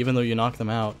solid even though you knock them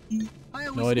out.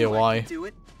 No idea why.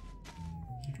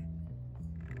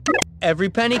 Every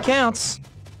penny counts.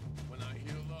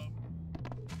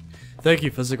 Thank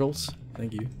you, Physicals.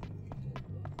 Thank you.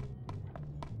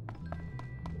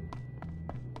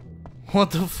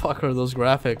 What the fuck are those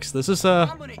graphics? This is, the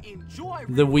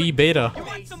Wii beta.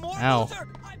 Ow.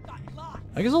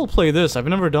 I guess I'll play this. I've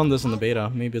never done this in the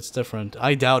beta. Maybe it's different.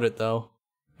 I doubt it, though.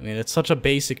 I mean, it's such a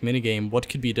basic minigame. What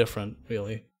could be different,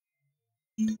 really?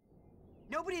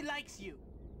 Nobody likes you.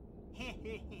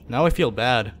 Now I feel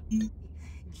bad.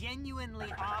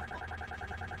 Genuinely awful.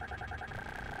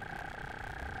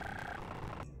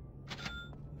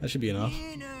 That should be enough.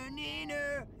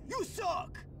 Neener, you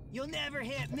suck. You'll never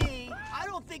hit me. I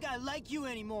don't think I like you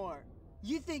anymore.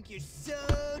 You think you're so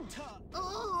tough.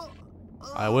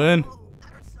 I win.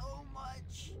 So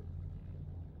much.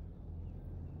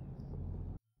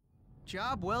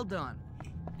 Job well done.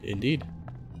 Indeed.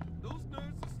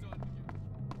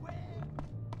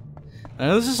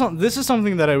 And this is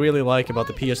something that I really like about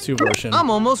the PS2 version.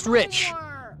 I'm almost rich.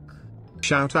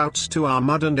 Shoutouts to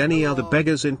Ahmad and any other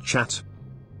beggars in chat.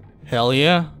 Hell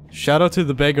yeah! Shout out to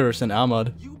the beggars and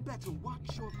Ahmad.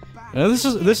 And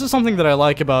this is something that I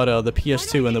like about the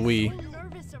PS2 and the Wii.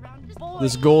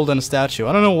 This golden statue.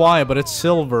 I don't know why, but it's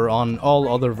silver on all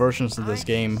other versions of this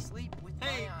game.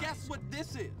 Hey, guess what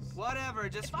this is? Whatever,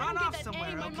 just run off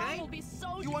somewhere, okay?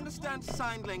 You understand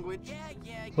sign language?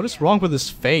 What is wrong with his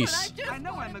face? I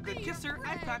know I'm a good kisser.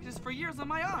 I practiced for years on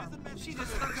my arm. She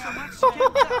just stuck so much she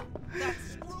can't tell.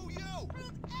 That's screw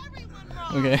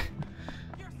you. Okay.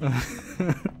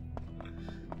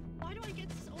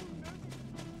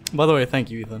 By the way, thank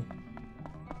you, Ethan.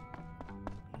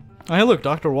 Oh, hey, look,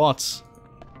 Dr. Watts.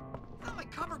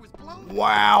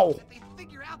 Wow!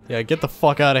 Yeah, get the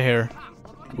fuck out of here.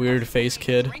 Weird face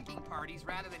kid.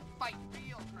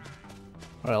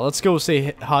 Alright, let's go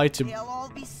say hi to... They'll all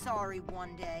be sorry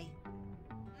one day.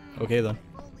 Okay, then.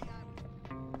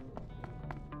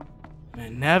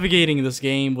 Man, navigating this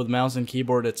game with mouse and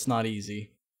keyboard, it's not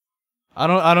easy. I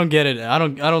don't get it. I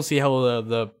don't see how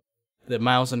the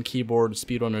mouse and keyboard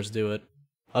speedrunners do it.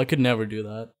 I could never do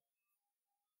that.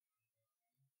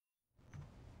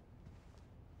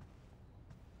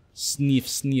 Sniff,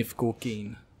 sniff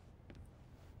cocaine.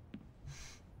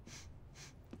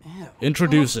 Ew.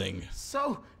 Introducing.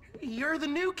 So, you're the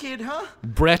new kid, huh?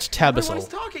 Brett Everyone's Tabisel.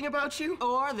 talking about you.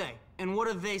 Oh, are they? And what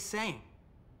are they saying?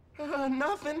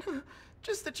 Nothing.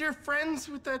 Just that you're friends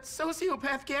with that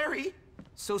sociopath Gary.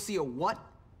 Socio what?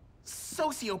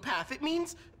 Sociopath. It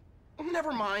means...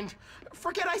 Never mind.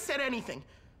 Forget I said anything.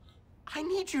 I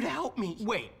need you to help me.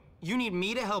 Wait, you need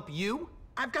me to help you?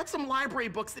 I've got some library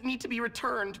books that need to be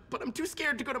returned, but I'm too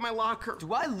scared to go to my locker.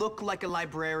 Do I look like a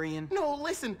librarian? No,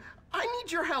 listen. I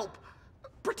need your help.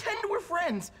 Pretend we're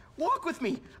friends. Walk with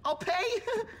me. I'll pay.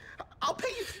 I'll pay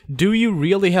you. Do you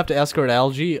really have to escort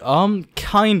Algie?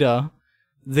 Kinda.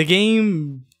 The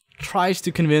game tries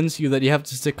to convince you that you have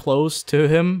to stick close to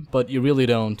him, but you really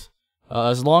don't.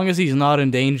 As long as he's not in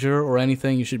danger or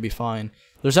anything, you should be fine.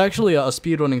 There's actually a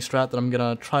speedrunning strat that I'm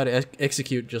gonna try to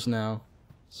execute just now.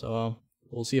 So,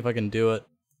 we'll see if I can do it.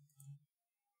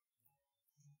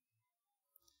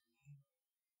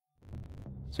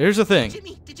 So here's the thing.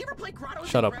 Jimmy, did you ever play Grotto?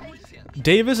 Shut up.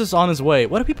 Davis is on his way.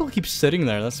 Why do people keep sitting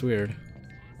there? That's weird.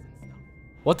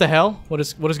 What the hell? What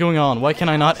is going on? Why can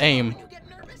I not aim? You get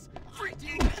nervous?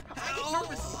 Freaking I get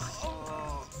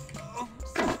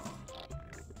nervous.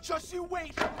 Just you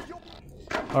wait.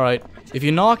 Alright, if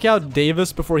you knock out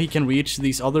Davis before he can reach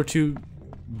these other two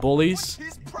bullies,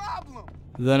 His problem.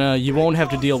 then you won't have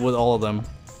to deal with all of them.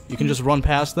 You can just run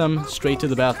past them straight to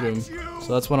the bathroom.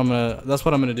 So that's what I'm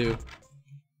gonna do.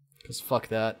 Cause fuck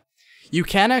that. You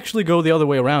can actually go the other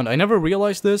way around. I never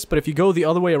realized this, but if you go the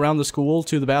other way around the school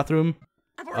to the bathroom,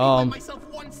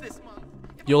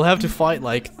 you'll have to fight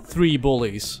like 3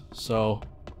 bullies. So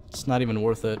it's not even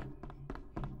worth it.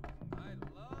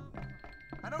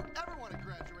 I don't ever want to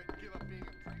graduate and give up being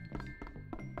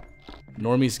a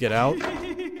Normies get out.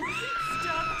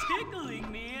 Stop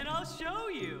tickling me and I'll show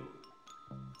you.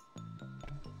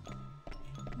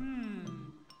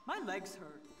 My legs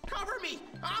hurt. Cover me!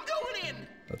 I'm going in!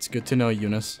 That's good to know,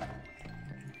 Eunice.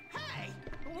 Hey!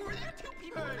 Were there 2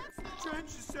 people in that Jen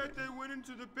said they went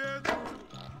into the bathroom.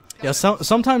 Yeah,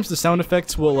 sometimes the sound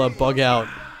effects will bug out.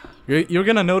 You're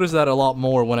gonna notice that a lot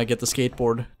more when I get the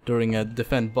skateboard during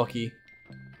Defend Bucky.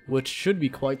 Which should be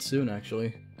quite soon,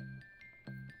 actually.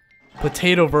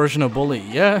 Potato version of Bully.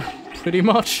 Yeah, pretty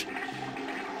much.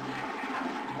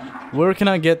 Where can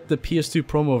I get the PS2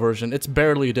 promo version? It's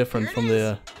barely different from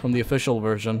the official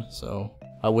version, so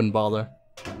I wouldn't bother.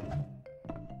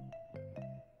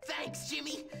 Thanks,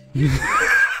 Jimmy.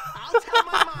 I'll tell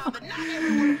my mom that not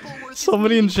everyone at Bullworth.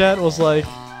 Somebody in chat was like,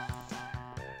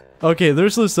 okay,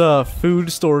 there's this food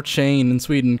store chain in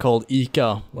Sweden called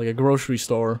ICA, like a grocery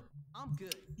store.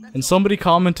 And somebody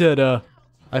commented,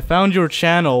 I found your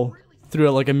channel through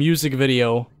like a music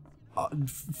video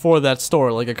for that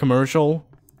store, like a commercial.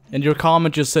 And your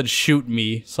comment just said, shoot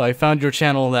me, so I found your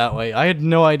channel that way. I had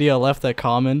no idea I left that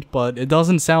comment, but it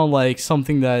doesn't sound like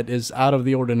something that is out of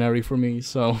the ordinary for me,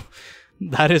 so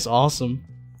that is awesome.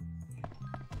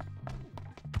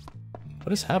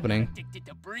 What is happening?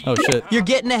 Oh shit. You're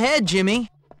getting ahead, Jimmy.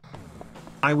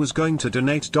 I was going to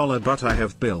donate $, but I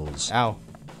have bills. Ow.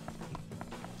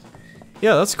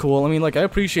 Yeah, that's cool. I mean, like, I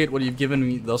appreciate what you've given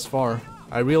me thus far.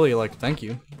 I really, like, thank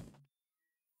you.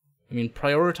 I mean,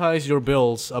 prioritize your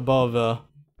bills above,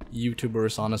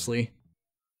 YouTubers, honestly.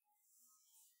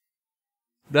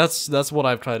 That's what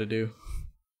I've tried to do.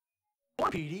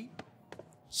 Petey?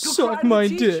 Suck my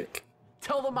dick.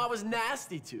 Tell them I was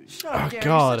nasty to you. Oh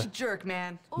god. Such a jerk,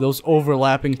 man. Those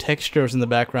overlapping textures in the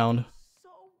background.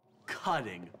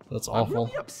 Cutting. That's awful. I'm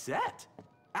really upset.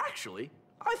 Actually,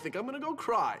 I think I'm gonna go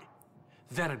cry.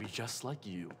 Then I'd be just like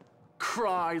you.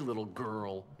 Cry, little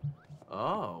girl.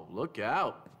 Oh, look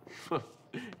out.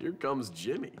 Here comes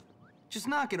Jimmy. Just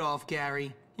knock it off,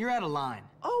 Gary. You're out of line.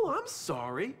 Oh, I'm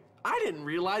sorry. I didn't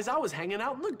realize I was hanging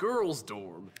out in the girls'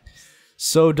 dorm.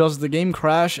 So does the game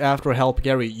crash after Help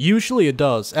Gary? Usually it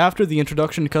does. After the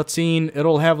introduction cutscene,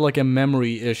 it'll have like a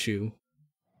memory issue.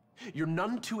 You're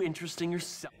none too interesting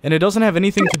yourself. And it doesn't have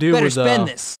anything to do Better with spend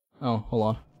this. Oh, hold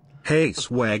on. Hey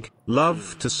Sweg,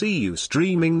 love to see you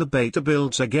streaming the beta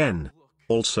builds again.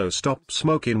 Also stop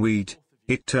smoking weed.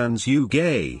 It turns you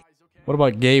gay. What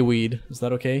about gay weed? Is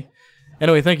that okay?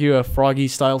 Anyway, thank you, Froggy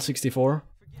Style 64.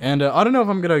 And I don't know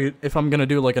if I'm gonna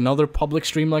do like another public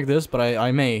stream like this, but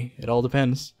I may. It all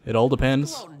depends. It all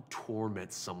depends. Go out and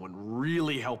torment someone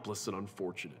really helpless and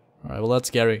unfortunate. All right, well that's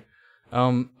scary.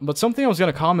 But something I was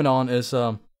gonna comment on is,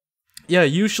 yeah,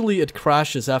 usually it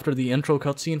crashes after the intro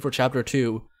cutscene for Chapter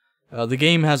 2. The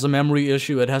game has a memory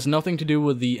issue. It has nothing to do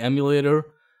with the emulator.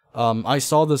 I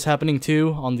saw this happening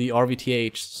too on the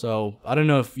RVTH, so I don't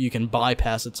know if you can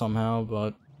bypass it somehow,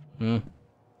 but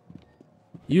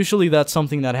usually that's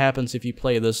something that happens if you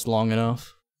play this long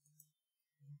enough.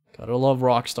 Gotta love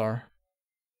Rockstar.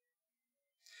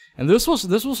 And this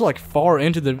was like far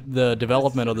into the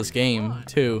development of this game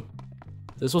too.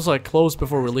 This was like close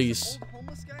before release.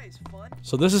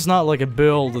 So this is not like a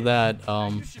build that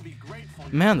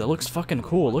man, that looks fucking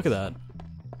cool. Look at that.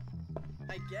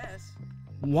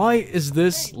 Why is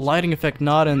this lighting effect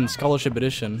not in Scholarship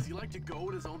Edition?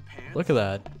 Look at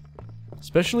that.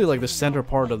 Especially like the center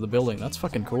part of the building. That's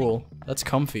fucking cool. That's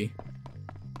comfy.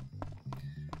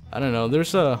 I don't know,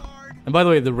 there's a... And by the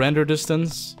way, the render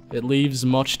distance, it leaves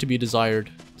much to be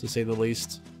desired, to say the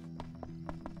least.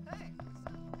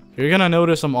 You're gonna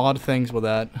notice some odd things with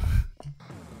that.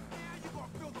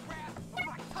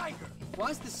 Why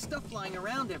is this stuff lying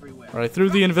around everywhere? Alright, through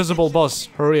the invisible bus.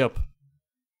 Hurry up.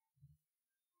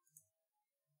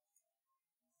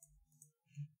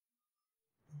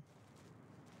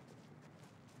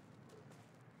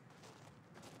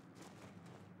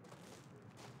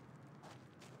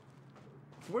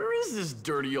 Where is this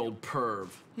dirty old perv?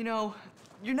 You know,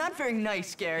 you're not very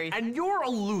nice, Gary. And you're a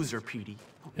loser, Petey.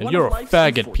 And you're a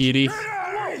faggot, Petey.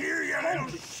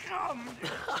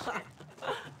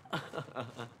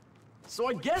 So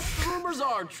I guess the rumors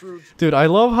are true. Dude, I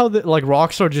love how like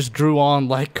Rockstar just drew on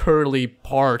like curly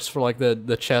parts for like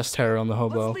the chest hair on the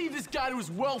hobo. Let's leave this guy to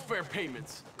his welfare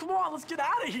payments. Come on, let's get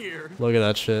out of here. Look at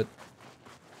that shit.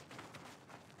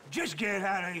 Just get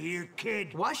out of here,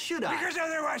 kid. Why should I? Because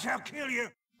otherwise I'll kill you.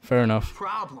 Fair enough.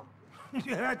 Problem.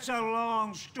 That's a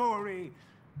long story.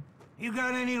 You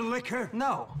got any liquor?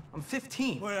 No, I'm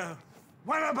 15. Well,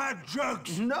 what about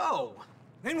drugs? No.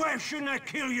 Then why shouldn't I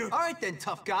kill you? All right then,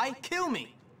 tough guy, kill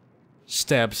me.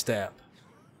 Stab, stab.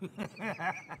 You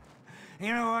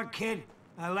know what, kid?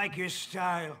 I like your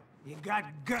style. You got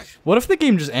guts. What if the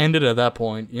game just ended at that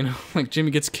point? You know, like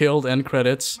Jimmy gets killed, end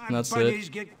credits, and that's buddies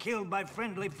it. get killed by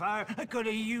friendly fire. I could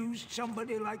have used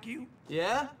somebody like you.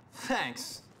 Yeah?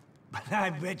 Thanks. But I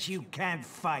bet you can't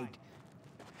fight.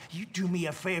 You do me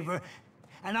a favor,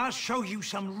 and I'll show you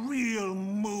some real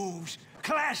moves.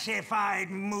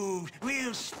 Classified moves.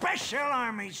 Real special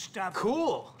army stuff.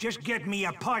 Cool. Just get me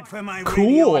a part for my Cool.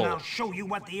 radio, and I'll show you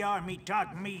what the army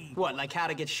taught me. What, like how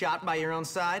to get shot by your own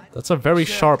side? That's a very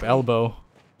sharp elbow.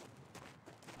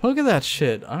 Look at that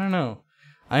shit. I don't know.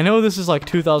 I know this is like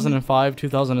 2005,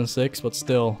 2006, but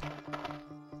still.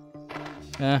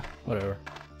 Whatever.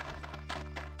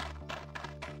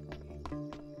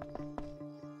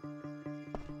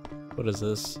 What is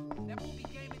this?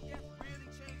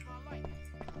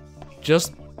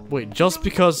 Just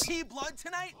because.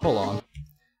 Hold on.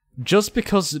 Just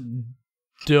because.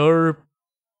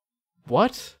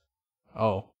 What?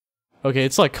 Oh. Okay,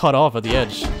 it's like cut off at the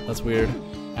edge. That's weird.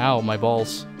 Ow, my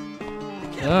balls.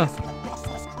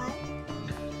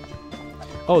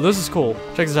 Oh, this is cool.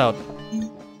 Check this out.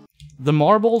 The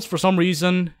marbles, for some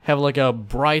reason, have like a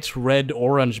bright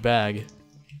red-orange bag.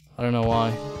 I don't know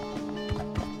why.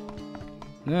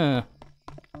 Yeah.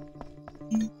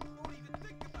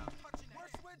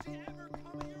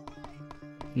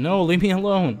 No, leave me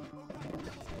alone.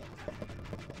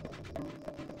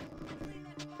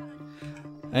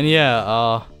 And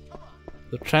yeah,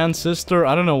 the transistor,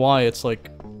 I don't know why it's like...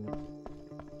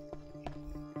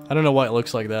 I don't know why it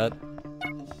looks like that.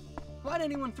 Why'd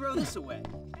anyone throw this away?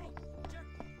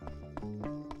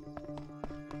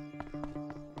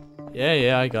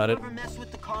 Yeah, I got it. Ever mess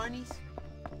with the carnies?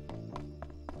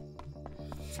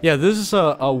 Yeah, this is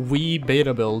a Wii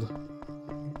beta build.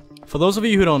 For those of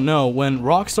you who don't know, when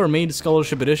Rockstar made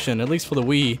Scholarship Edition, at least for the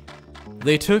Wii,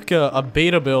 they took a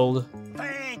beta build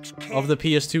of the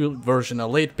PS2 version, a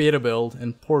late beta build,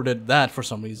 and ported that for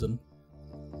some reason.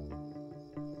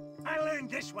 I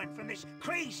learned this one from this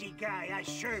crazy guy I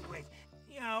served with.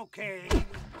 Yeah, okay.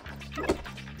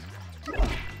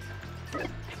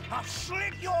 I'll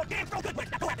slit your damn throat.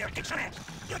 Go out there and kick some ass.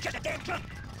 You're just a damn drunk.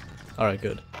 Alright,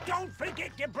 good. Don't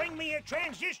forget to bring me a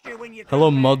transistor when you Hello,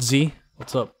 come back. Mudsy.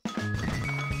 What's up?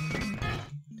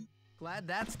 Glad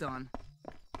that's done.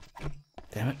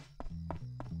 Damn it.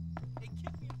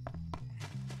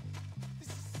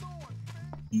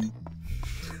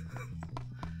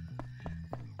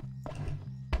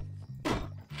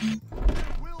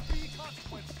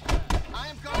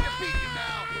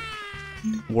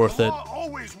 Worth it.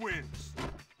 Always wins.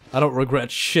 I don't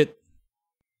regret shit.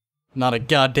 Not a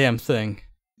goddamn thing.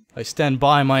 I stand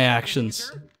by my actions.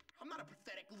 I'm not a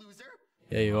pathetic loser.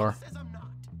 Yeah, you are. Says I'm not.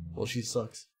 Well, she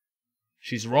sucks.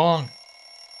 She's wrong.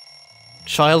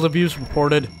 Child abuse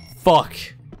reported. Fuck.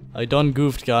 I done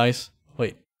goofed, guys.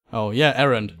 Wait. Oh, yeah,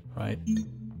 errand. Right.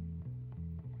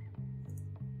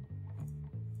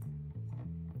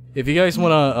 If you guys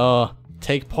wanna,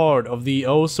 take part of the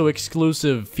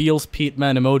oh-so-exclusive Feels Pete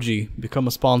Man emoji, become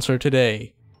a sponsor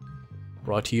today.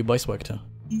 Brought to you by SWEGTA.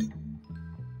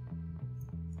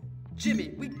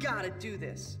 Jimmy, we gotta do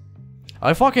this.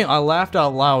 I laughed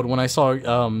out loud when I saw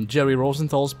Jerry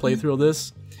Rosenthal's playthrough of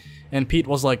this, and Pete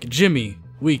was like, "Jimmy,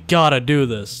 we gotta do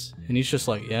this," and he's just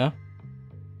like, "Yeah."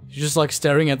 He's just like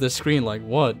staring at the screen, like,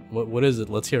 "What? What is it?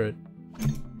 Let's hear it."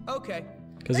 Okay.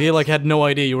 Because he like had no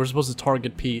idea you were supposed to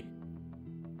target Pete.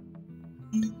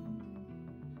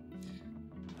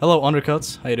 Hello,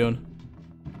 Undercuts. How you doing?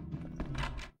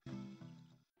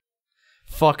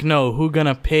 fuck no, who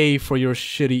gonna pay for your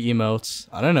shitty emotes?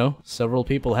 I don't know, several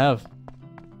people have.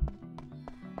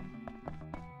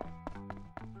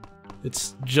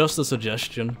 It's just a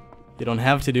suggestion. You don't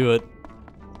have to do it.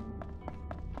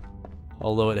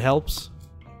 Although it helps.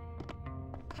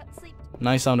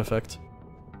 Nice sound effect.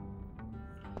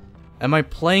 Am I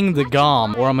playing the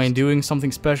GOM, or am I doing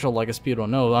something special like a speedrun?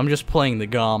 No, I'm just playing the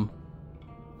GOM.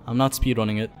 I'm not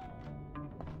speedrunning it.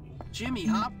 Jimmy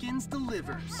Hopkins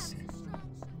delivers.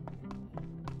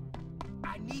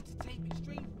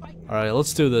 Alright,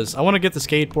 let's do this. I want to get the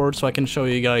skateboard so I can show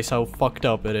you guys how fucked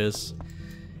up it is.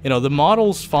 You know, the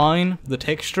model's fine. The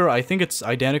texture, I think it's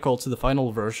identical to the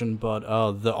final version, but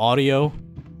the audio,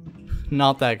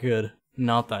 not that good.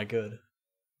 Not that good.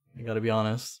 I gotta be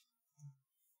honest.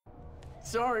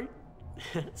 Sorry.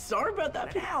 Sorry about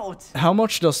that. Out. How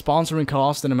much does sponsoring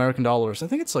cost in American dollars? I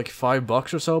think it's like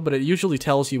 $5 or so, but it usually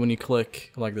tells you when you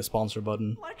click like the sponsor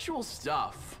button. Intellectual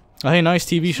stuff. Oh, hey, nice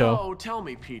TV show. So, tell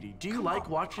me, Petey, do you like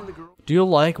watching the girl Do you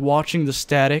like watching the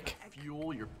static?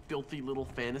 fuel your filthy little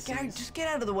fantasies? Gary, just get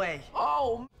out of the way.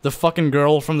 Oh. The fucking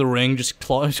girl from the ring just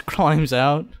climbs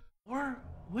out. Or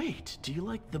wait, do you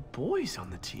like the boys on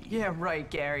the team? Yeah, right,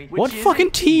 Gary. What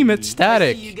fucking team? It's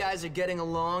static. You guys are getting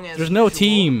along as There's no usual.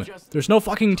 team. There's no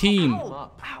fucking team.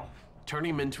 Ow. Turn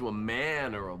him into a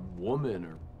man or a woman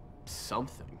or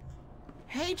something.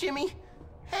 Hey, Jimmy.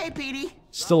 Hey, Petey.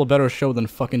 Still a better show than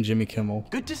fucking Jimmy Kimmel.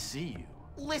 Good to see you.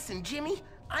 Listen, Jimmy,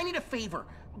 I need a favor.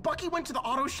 Bucky went to the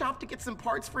auto shop to get some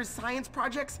parts for his science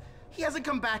projects. He hasn't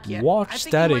come back yet. I Watch think he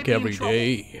Static might be in every trouble.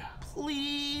 day.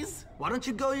 Please? Why don't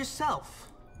you go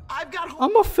yourself? I've got...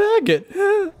 I'm a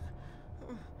faggot.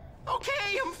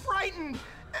 Okay, I'm frightened.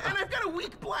 And I've got a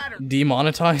weak bladder.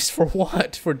 Demonetized for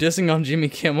what? For dissing on Jimmy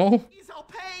Kimmel? Please, I'll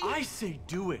pay. I say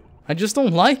do it. I just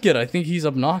don't like it. I think he's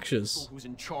obnoxious. Who's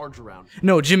in charge around?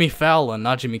 No, Jimmy Fallon,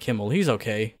 not Jimmy Kimmel. He's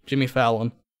okay. Jimmy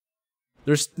Fallon.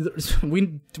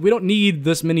 We don't need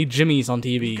this many Jimmys on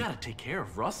TV. You gotta take care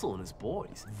of Russell and his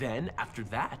boys. Then, after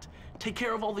that, take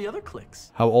care of all the other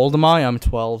cliques. How old am I? I'm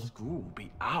 12. School will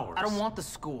be ours. I don't want the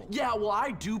school. Yeah, well,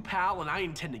 I do, pal, and I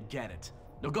intend to get it.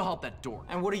 Now go help that door.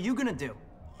 And what are you gonna do?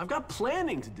 I've got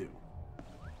planning to do.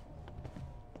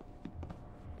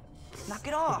 Knock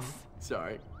it off.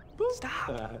 Sorry.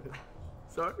 Stop.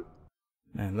 Sorry.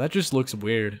 Man, that just looks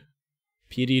weird.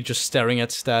 PD just staring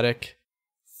at static,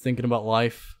 thinking about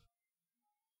life.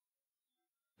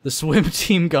 The swim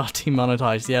team got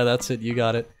demonetized. Yeah, that's it. You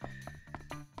got it.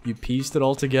 You pieced it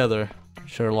all together,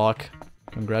 Sherlock.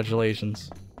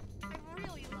 Congratulations.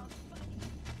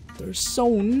 They're so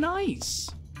nice.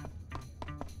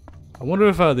 I wonder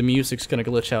if the music's gonna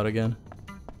glitch out again.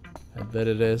 I bet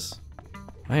it is.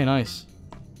 Hey, nice.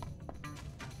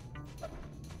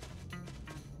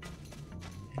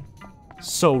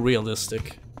 So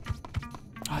realistic.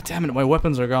 Ah, damn it, my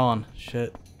weapons are gone.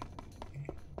 Shit.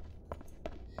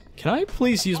 Can I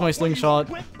please use my slingshot?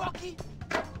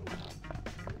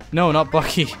 No, not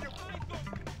Bucky.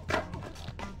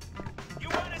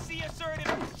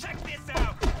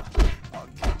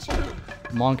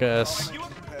 Monka S.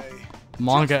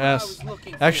 Monka S.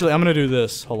 Actually, I'm gonna do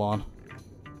this. Hold on.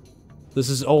 This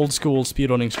is old school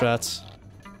speedrunning strats.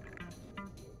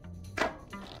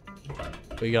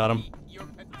 We got him.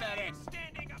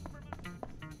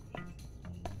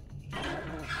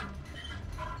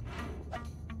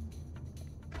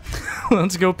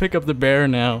 Let's go pick up the bear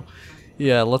now.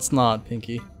 Yeah, let's not,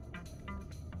 Pinky.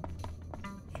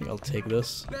 I think I'll take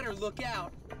this. Better look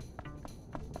out.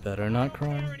 Better not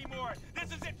cry.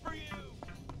 This is it for you.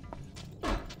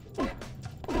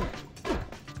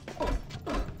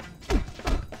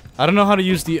 I don't know how to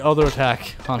use the other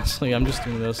attack, honestly. I'm just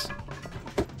doing this.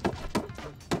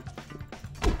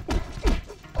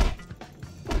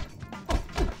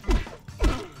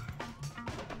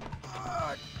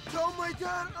 Tell my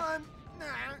dad I'm... Nah,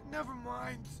 never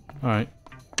mind. Alright.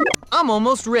 I'm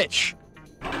almost rich.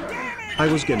 I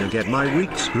was gonna get my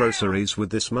week's groceries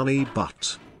with this money,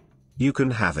 but you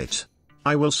can have it.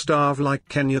 I will starve like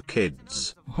Kenya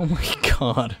kids. Oh my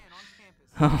god.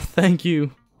 Oh, thank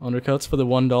you. Undercuts for the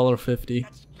 $1.50.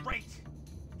 Great.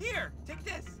 Here, take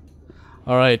this.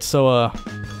 Alright, so,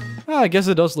 I guess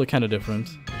it does look kind of different.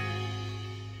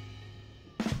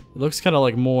 It looks kind of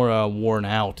like more, worn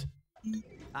out.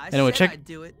 Anyway,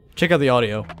 check out the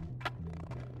audio.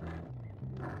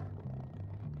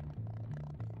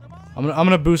 I'm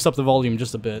gonna boost up the volume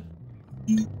just a bit.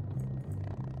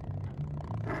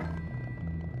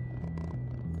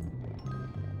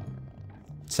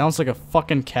 Sounds like a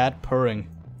fucking cat purring.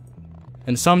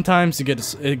 And sometimes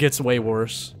it gets way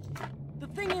worse. The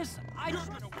thing is, I don't...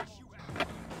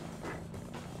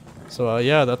 So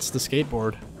yeah, that's the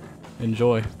skateboard.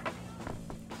 Enjoy.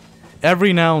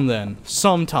 Every now and then,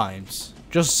 sometimes,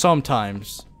 just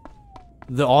sometimes,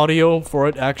 the audio for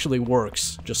it actually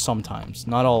works. Just sometimes,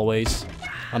 not always.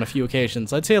 On a few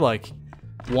occasions, I'd say like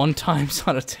 1 times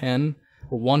out of 10,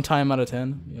 or 1 time out of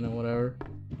 10, you know, whatever.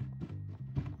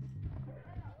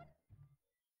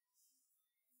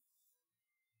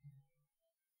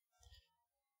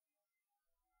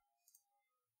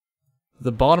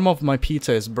 The bottom of my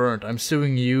pizza is burnt. I'm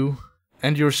suing you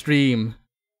and your stream.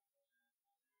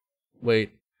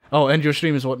 Wait. Oh, and your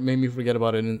stream is what made me forget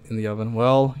about it in the oven.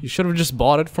 Well, you should have just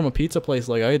bought it from a pizza place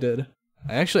like I did.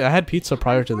 I had pizza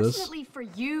prior to this. Unfortunately for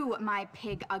you, my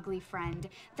pig ugly friend,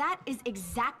 that is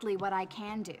exactly what I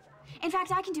can do. In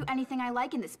fact, I can do anything I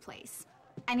like in this place.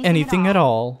 Anything at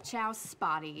all. Ciao,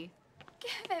 Spotty.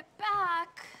 Give it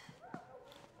back.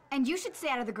 And you should stay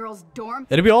out of the girls' dorm.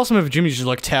 It'd be awesome if Jimmy just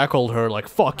like tackled her like,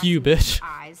 fuck you, bitch.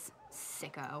 Eyes,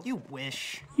 sicko. You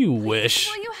wish. You wish.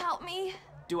 Will you help me?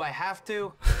 Do I have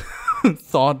to?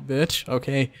 Thought, bitch.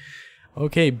 Okay.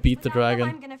 Okay, beat the dragon.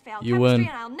 I'm gonna fail You chemistry win.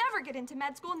 and I'll never get into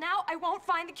med school. Now I won't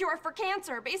find the cure for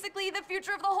cancer. Basically, the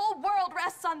future of the whole world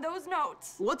rests on those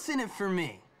notes. What's in it for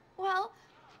me? Well,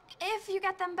 if you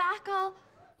get them back,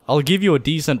 I'll give you a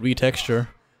decent retexture.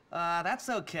 That's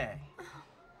okay.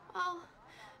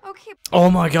 Okay.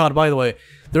 Oh my god, by the way,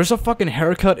 there's a fucking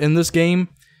haircut in this game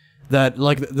that,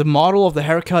 like, the model of the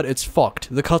haircut, it's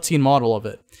fucked. The cutscene model of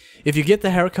it. If you get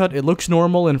the haircut, it looks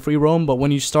normal in free roam, but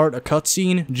when you start a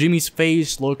cutscene, Jimmy's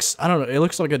face looks, I don't know, it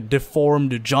looks like a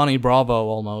deformed Johnny Bravo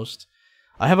almost.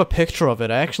 I have a picture of it.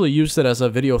 I actually used it as a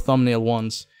video thumbnail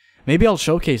once. Maybe I'll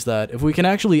showcase that. If we can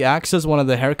actually access one of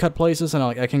the haircut places and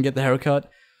I can get the haircut,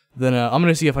 then I'm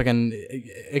gonna see if I can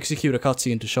execute a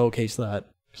cutscene to showcase that.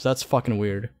 Because that's fucking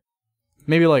weird.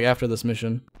 Maybe like after this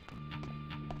mission.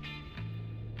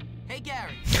 Hey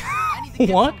Gary.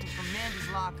 What?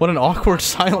 What an awkward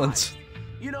silence.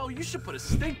 You know, you should put a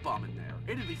stink bomb in there.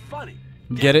 It'd be funny.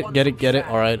 Get it.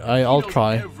 Alright, I'll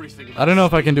try. I don't know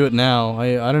if I can do it now.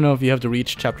 I don't know if you have to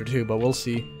reach chapter 2, but we'll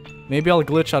see. Maybe I'll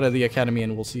glitch out of the academy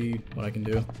and we'll see what I can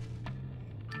do.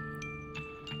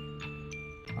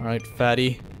 Alright,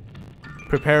 fatty.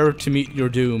 Prepare to meet your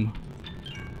doom.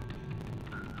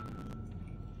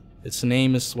 Its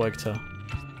name is SWEGTA.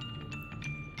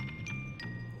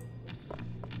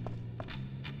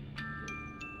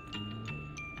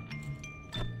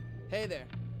 Hey there.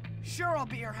 Sure, I'll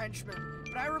be your henchman,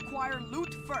 but I require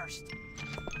loot first.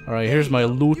 Alright, here's my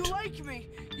loot. You like me.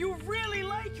 You really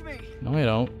like me. No, I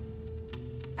don't.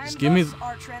 And Just give me.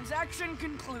 our transaction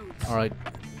concludes. Alright.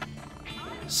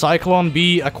 Cyclone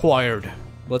B acquired.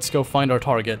 Let's go find our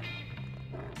target.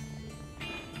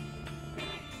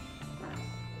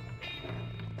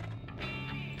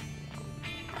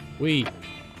 Wait.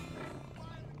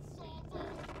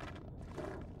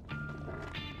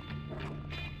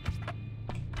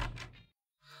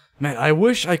 Man, I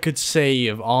wish I could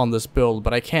save on this build,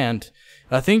 but I can't.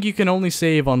 I think you can only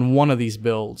save on one of these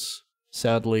builds,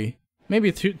 sadly.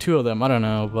 Maybe two of them, I don't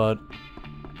know, but...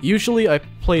 Usually I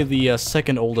play the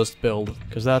second oldest build,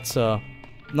 because that's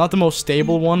not the most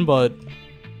stable one, but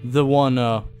the one,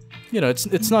 you know,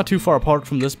 it's not too far apart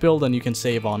from this build and you can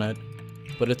save on it.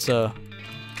 But it's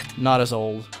not as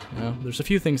old, you know? There's a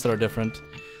few things that are different.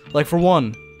 Like for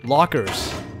one,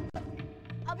 lockers.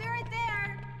 I'll be right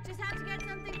there. Just have to get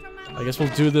something from my I guess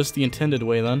we'll do this the intended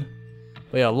way then.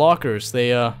 But yeah, lockers,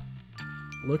 they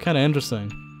look kinda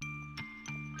interesting.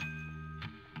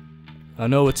 I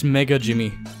know it's mega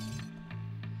Jimmy.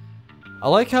 I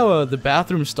like how the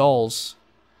bathroom stalls,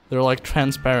 they're like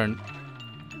transparent.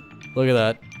 Look at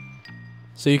that.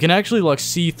 So you can actually like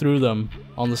see through them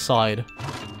on the side.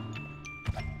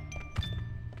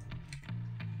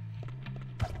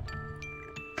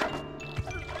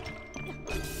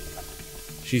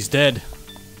 She's dead.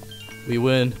 We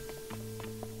win.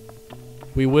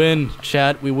 We win,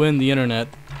 chat. We win the internet.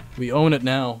 We own it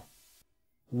now.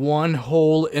 One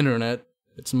whole internet.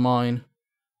 It's mine.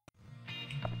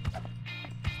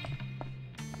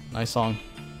 Nice song.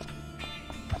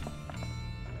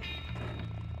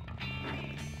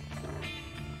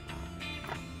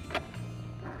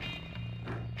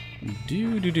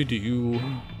 Do.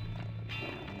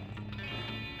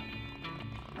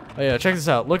 Oh yeah, check this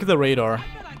out. Look at the radar.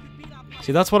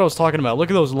 See, that's what I was talking about.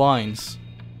 Look at those lines.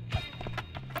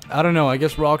 I don't know, I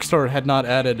guess Rockstar had not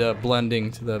added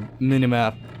blending to the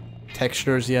minimap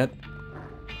textures yet.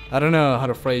 I don't know how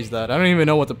to phrase that. I don't even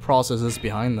know what the process is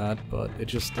behind that, but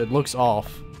it looks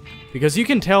off. Because you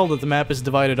can tell that the map is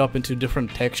divided up into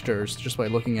different textures just by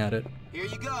looking at it. Here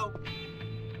you go.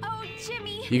 Oh,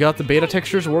 Jimmy. You got the beta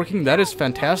textures working? That is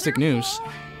fantastic news.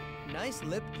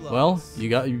 lip gloss. Well,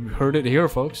 you heard it here,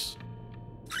 folks.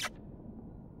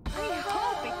 I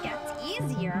hope it gets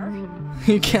easier.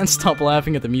 You can't stop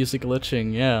laughing at the music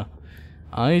glitching, yeah.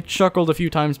 I chuckled a few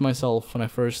times myself when I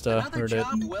first heard it.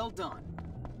 Well done.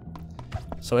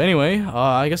 So anyway,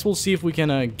 I guess we'll see if we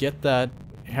can get that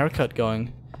haircut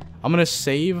going. I'm gonna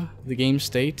save the game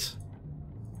state.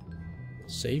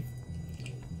 Save.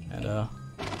 And I'm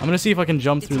gonna see if I can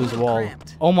jump through this wall.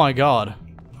 Cramped. Oh my god.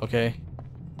 Okay.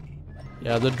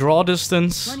 Yeah, the draw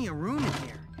distance. Plenty of room in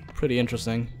here. Pretty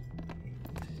interesting.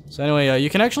 So anyway, you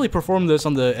can actually perform this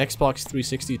on the Xbox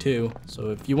 360 too. So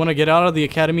if you want to get out of the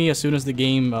academy as soon as the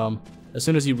game, as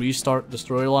soon as you restart the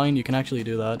storyline, you can actually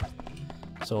do that.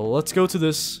 So let's go to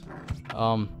this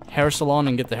hair salon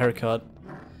and get the haircut.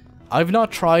 I've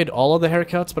not tried all of the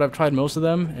haircuts, but I've tried most of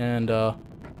them, and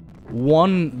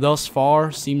one thus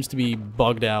far seems to be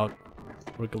bugged out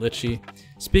or glitchy.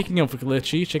 Speaking of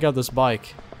glitchy, check out this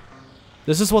bike.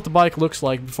 This is what the bike looks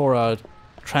like before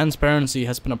transparency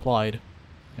has been applied.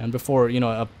 And before, you know,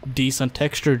 a decent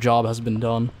texture job has been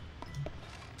done.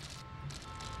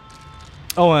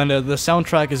 Oh, and the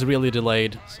soundtrack is really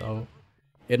delayed, so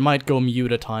it might go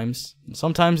mute at times.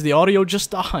 Sometimes the audio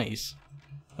just dies.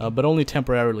 But only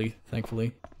temporarily,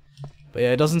 thankfully. But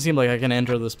yeah, it doesn't seem like I can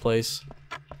enter this place.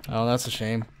 Oh, that's a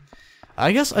shame.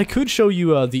 I guess I could show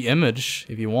you the image,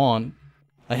 if you want.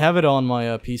 I have it on my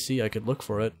PC, I could look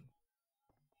for it.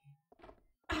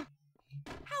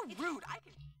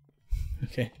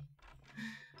 Okay.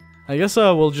 I guess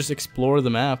we'll just explore the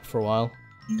map for a while.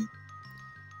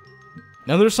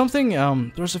 Now there's something,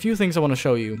 there's a few things I want to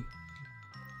show you.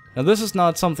 Now this is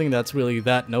not something that's really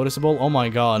that noticeable. Oh my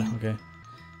god, okay.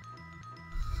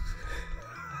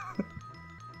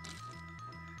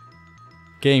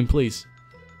 Game, please.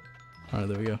 Alright,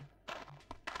 there we go.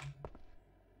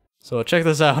 So check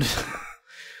this out.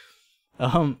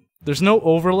 There's no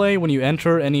overlay when you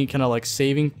enter any kind of like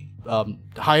saving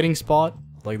hiding spot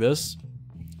like this,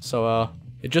 so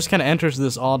it just kind of enters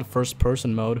this odd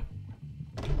first-person mode.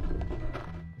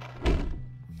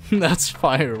 That's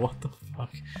fire. What the fuck?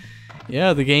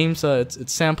 Yeah, the game's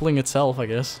it's sampling itself, I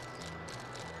guess.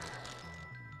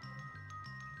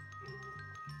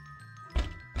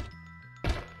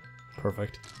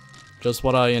 Perfect. Just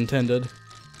what I intended.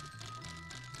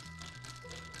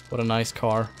 What a nice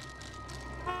car.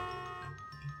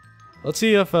 Let's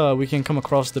see if we can come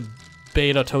across the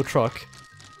beta tow truck.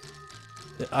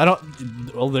 I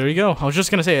don't... Well, there you go. I was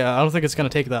just gonna say, I don't think it's gonna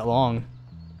take that long.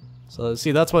 So,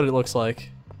 see, that's what it looks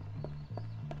like.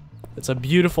 It's a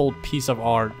beautiful piece of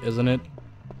art, isn't it?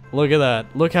 Look at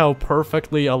that. Look how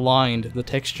perfectly aligned the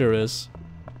texture is.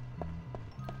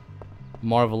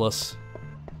 Marvelous.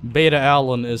 Beta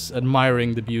Alan is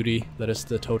admiring the beauty that is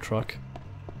the tow truck.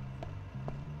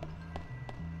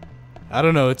 I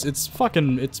don't know, it's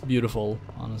fucking, it's beautiful,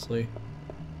 honestly.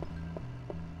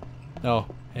 Oh,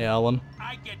 hey Alan.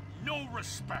 I get no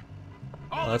respect.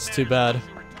 Oh, that's too bad.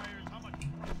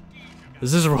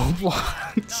 Is this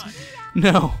Roblox?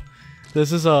 No,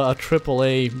 this is a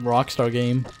AAA Rockstar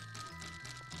game.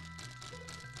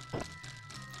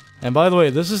 And by the way,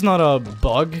 this is not a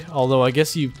bug, although I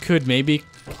guess you could maybe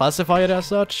classify it as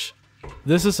such.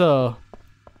 This is a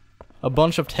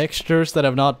bunch of textures that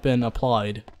have not been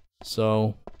applied.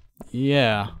 So,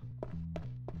 yeah.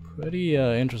 Pretty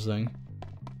interesting.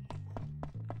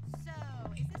 So,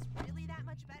 is this really that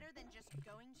much better than just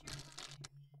going to...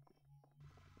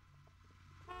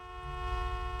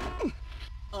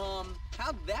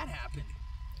 how'd that happen?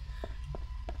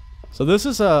 So this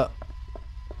is a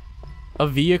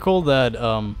vehicle that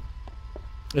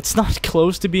it's not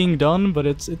close to being done, but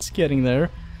it's getting there.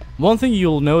 One thing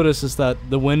you'll notice is that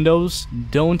the windows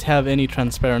don't have any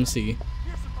transparency.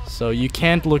 So you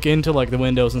can't look into like the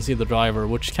windows and see the driver,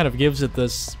 which kind of gives it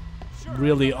this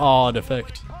really odd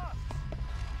effect.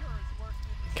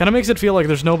 Kind of makes it feel like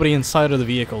there's nobody inside of the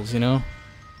vehicles, you know?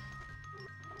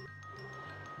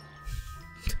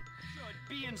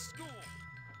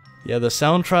 Yeah, the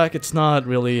soundtrack, it's not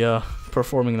really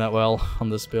performing that well on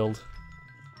this build.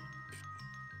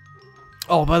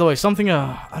 Oh, by the way, something,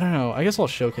 I don't know, I guess I'll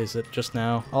showcase it just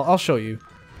now. I'll show you.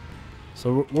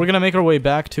 So we're gonna make our way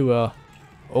back to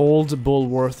Old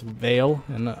Bullworth Vale,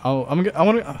 and I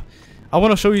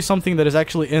want to show you something that is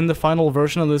actually in the final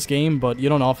version of this game, but you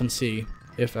don't often see,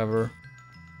 if ever.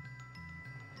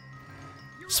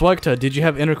 SWEGTA, did you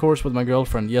have intercourse with my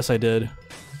girlfriend? Yes, I did.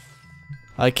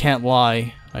 I can't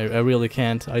lie. I really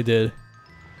can't. I did.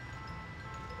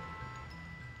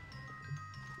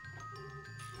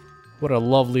 What a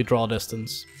lovely draw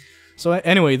distance. So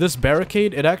anyway, this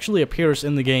barricade, it actually appears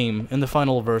in the game, in the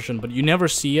final version, but you never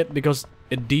see it because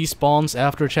it despawns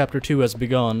after Chapter 2 has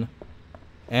begun.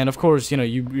 And of course, you know,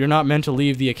 you're not meant to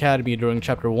leave the academy during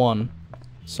Chapter 1.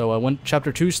 So when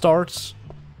Chapter 2 starts,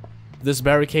 this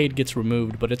barricade gets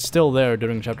removed, but it's still there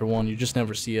during Chapter 1, you just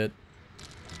never see it.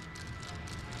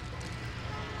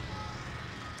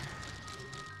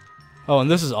 Oh, and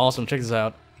this is awesome, check this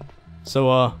out.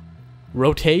 So,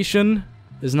 rotation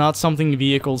is not something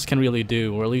vehicles can really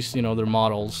do, or at least, you know, their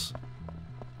models.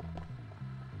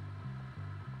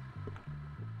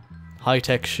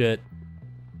 High-tech shit.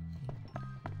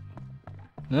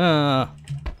 Why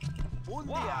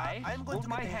would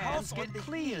my hands get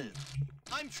clean?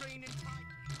 I'm trained in time.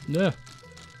 Yeah.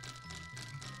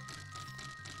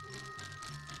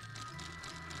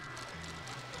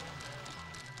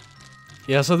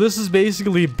 Yeah, so this is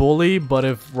basically Bully, but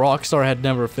if Rockstar had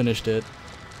never finished it.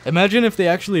 Imagine if they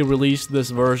actually released this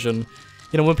version.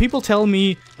 You know, when people tell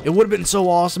me it would have been so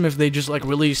awesome if they just, like,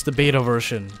 released the beta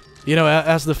version, you know,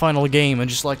 as the final game, and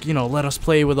just, like, you know, let us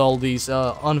play with all these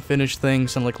unfinished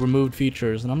things and, like, removed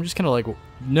features, and I'm just kind of like,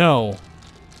 no.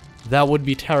 That would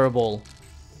be terrible.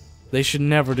 They should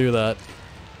never do that.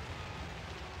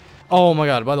 Oh my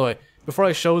god, by the way, before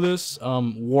I show this,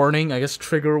 warning, I guess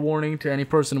trigger warning to any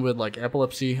person with, like,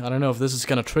 epilepsy. I don't know if this is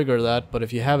gonna trigger that, but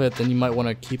if you have it, then you might want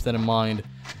to keep that in mind.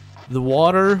 The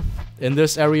water in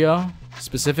this area,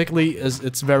 specifically,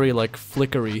 it's very, like,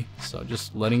 flickery, so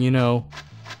just letting you know.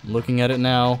 Looking at it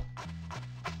now.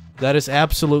 That is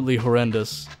absolutely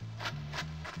horrendous.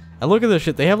 And look at this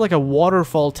shit, they have, like, a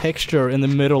waterfall texture in the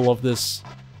middle of this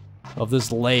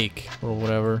lake, or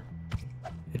whatever.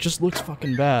 It just looks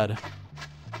fucking bad.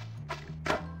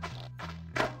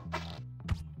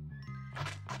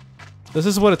 This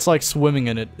is what it's like swimming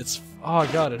in it. It's... oh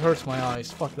god, it hurts my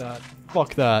eyes. Fuck that.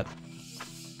 Fuck that.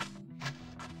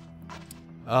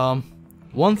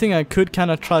 One thing I could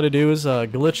kind of try to do is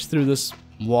glitch through this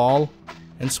wall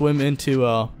and swim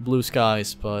into blue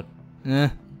skies, but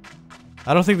I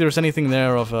don't think there's anything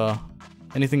there of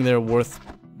anything there worth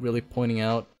really pointing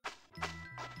out.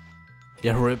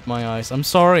 Yeah, rip my eyes. I'm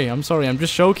sorry, I'm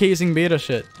just showcasing beta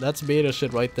shit. That's beta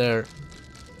shit right there.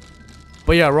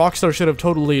 But yeah, Rockstar should have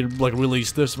totally, like,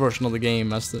 released this version of the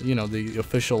game as the, you know, the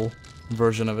official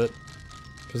version of it.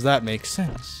 Because that makes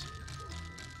sense.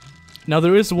 Now,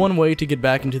 there is one way to get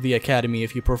back into the academy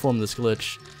if you perform this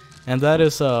glitch. And that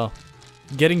is,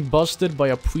 getting busted by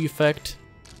a prefect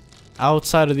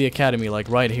outside of the academy, like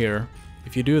right here.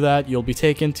 If you do that, you'll be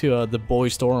taken to, the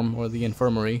boys' dorm, or the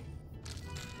infirmary.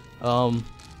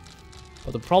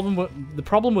 But the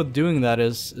problem with doing that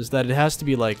is that it has to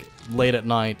be, like, late at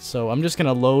night. So I'm just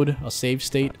gonna load a save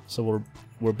state. So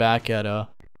we're back at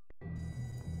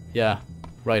yeah,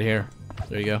 right here.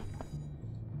 There you go.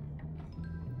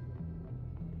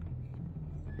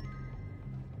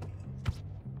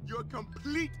 You're a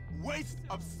complete waste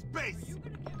of space.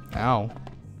 Ow.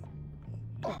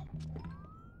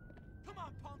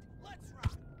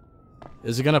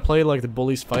 Is it gonna play like the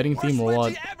Bully's fighting theme or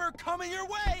what?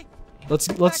 Let's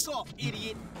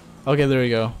okay, there you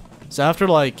go. So after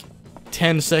like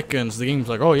 10 seconds, the game's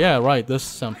like, oh yeah, right, this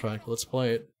soundtrack, let's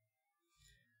play it.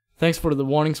 Thanks for the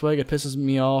warning, Swag. It pisses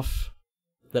me off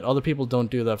that other people don't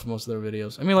do that for most of their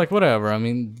videos. I mean, like, whatever. I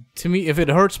mean, to me, if it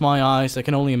hurts my eyes, I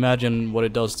can only imagine what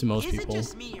it does to most people.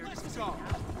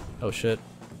 Oh shit.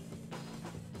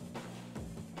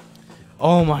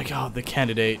 Oh my god, the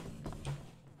candidate.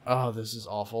 Oh, this is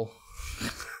awful.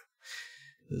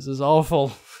 This is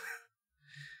awful.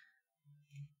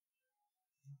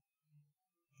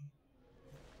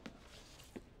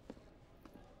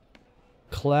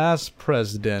 Class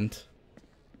president.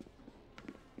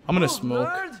 I'm gonna smoke.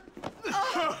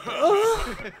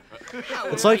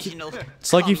 It's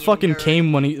like he fucking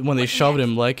came when they shoved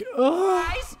him. Like,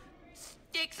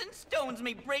 Sticks and stones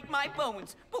may break my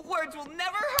bones, but words will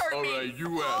never hurt me. Alright,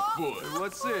 you have fun.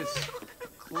 What's this?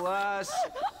 Class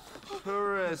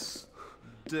president.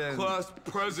 Class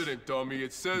president, dummy.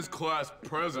 It says class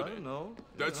president. I know.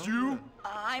 That's you?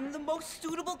 I'm the most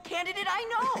suitable candidate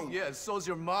I know. Yeah, so's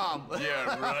your mom.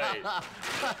 Yeah, right.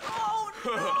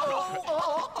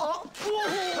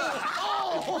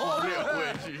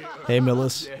 Hey,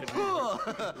 Millis.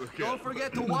 Don't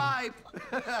forget to wipe.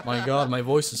 My god, my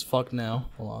voice is fucked now.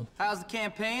 Hold on. How's the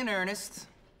campaign, Ernest?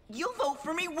 You'll vote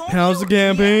for me, won't you? How's the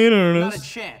campaign, Ernest? Not a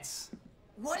chance.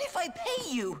 What if I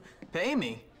pay you? Pay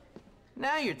me?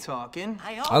 Now you're talking.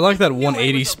 I like that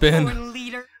 180 spin.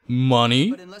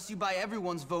 Money. But unless you buy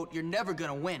everyone's vote, you're never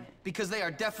gonna win. Because they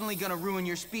are definitely gonna ruin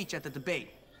your speech at the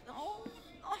debate.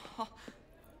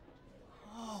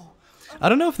 I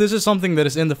don't know if this is something that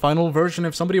is in the final version.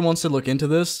 If somebody wants to look into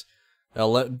this,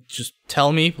 just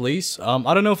tell me, please.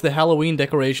 I don't know if the Halloween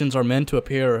decorations are meant to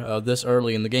appear this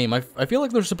early in the game. I feel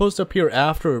like they're supposed to appear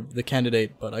after the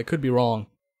candidate, but I could be wrong.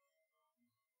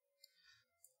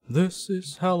 This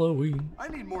is Halloween. I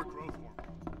need more growth hormone.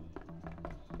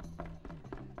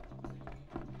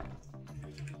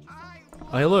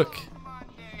 Hey, look.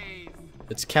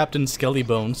 It's Captain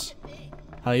Skellybones.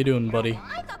 How you doing, buddy?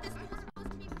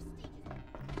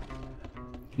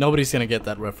 Nobody's gonna get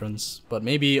that reference, but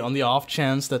maybe on the off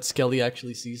chance that Skelly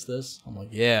actually sees this, I'm like,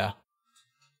 yeah.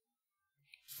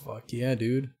 Fuck yeah,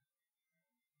 dude.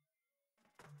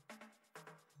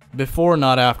 Before,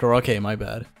 not after. Okay, my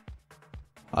bad.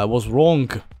 I was wrong.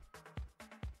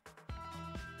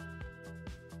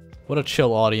 What a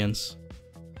chill audience.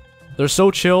 They're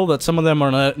so chill that some of them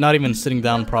are not even sitting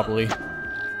down properly.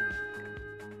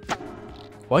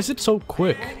 Why is it so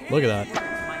quick? Look at that.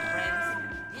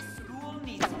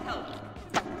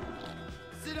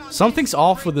 Something's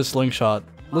off with this slingshot.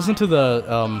 Listen to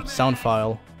the sound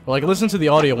file. Or, like, listen to the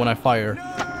audio when I fire.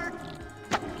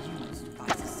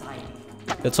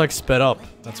 It's like sped up.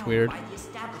 That's weird.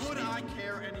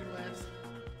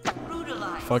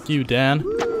 Fuck you, Dan.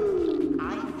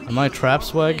 Am I trap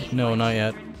swag? No, not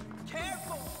yet.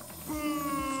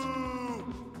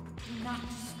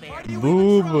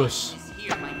 Boobus.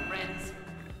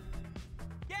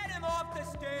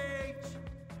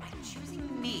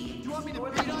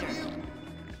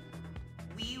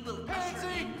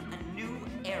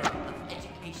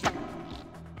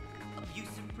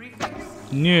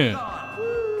 Yeah.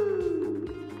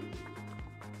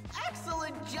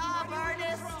 Excellent job,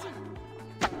 artist.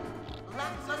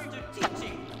 Lackluster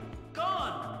teaching.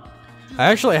 Gone.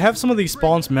 I have some of these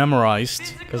spawns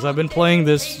memorized because I've been playing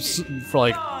this for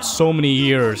like so many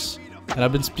years, and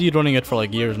I've been speedrunning it for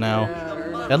like years now,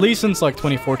 at least since like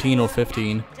 2014 or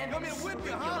 15.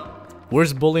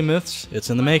 Where's Bully Myths? It's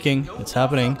in the making. It's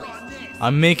happening.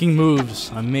 I'm making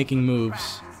moves. I'm making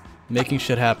moves. Making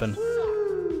shit happen.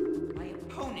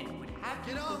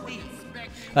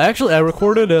 I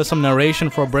recorded some narration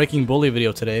for a Breaking Bully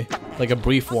video today, like a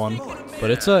brief one,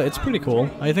 but it's pretty cool.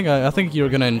 I think you're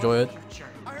gonna enjoy it.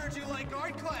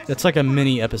 It's like a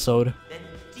mini episode.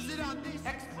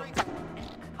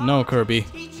 No, Kirby.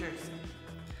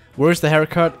 Where's the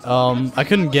haircut? I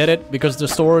couldn't get it because the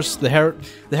stores, the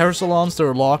hair salons,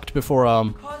 they're locked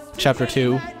before chapter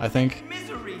 2, I think.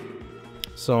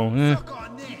 So, eh.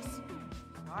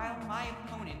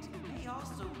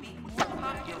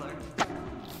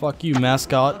 Fuck you,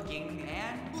 mascot.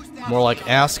 More like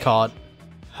ascot.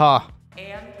 Ha.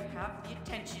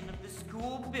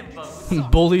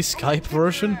 Bully Skype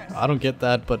version? I don't get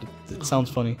that, but it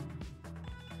sounds funny.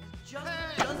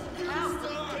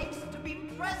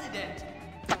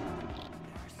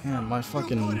 Man, my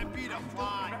fucking...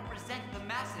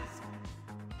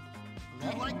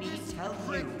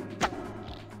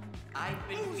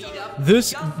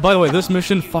 This, by the way, this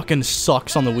mission fucking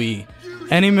sucks on the Wii.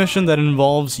 Any mission that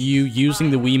involves you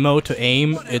using the Wiimote to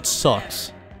aim, it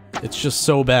sucks. It's just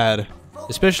so bad.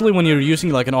 Especially when you're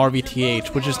using like an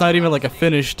RVTH, which is not even like a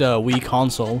finished Wii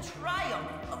console.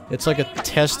 It's like a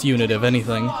test unit, if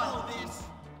anything.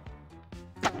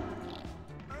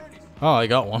 Oh, I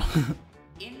got one.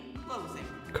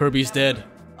 Kirby's dead.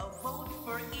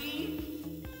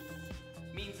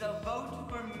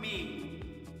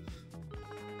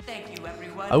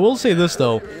 I will say this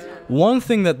though. One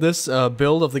thing that this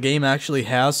build of the game actually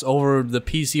has over the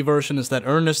PC version is that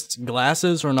Ernest's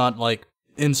glasses are not, like,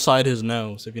 inside his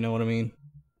nose, if you know what I mean.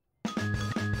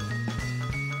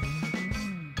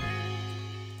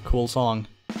 Cool song.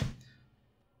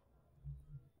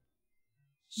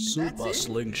 Super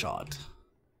Slingshot.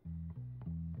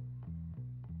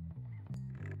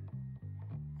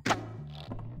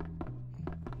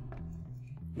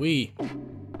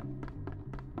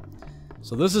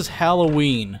 So this is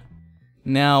Halloween.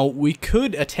 Now, we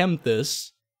could attempt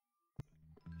this,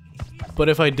 but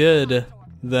if I did,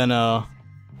 then, I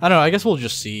don't know, I guess we'll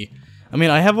just see. I mean,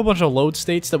 I have a bunch of load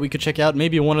states that we could check out.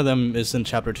 Maybe one of them is in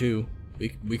Chapter 2.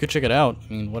 We could check it out.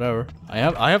 I mean, whatever. I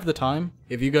have the time.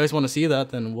 If you guys want to see that,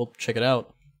 then we'll check it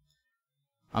out.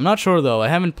 I'm not sure, though. I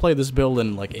haven't played this build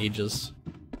in, like, ages.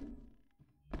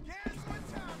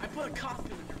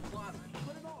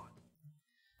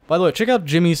 By the way, check out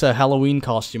Jimmy's Halloween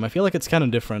costume. I feel like it's kind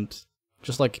of different.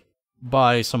 Just like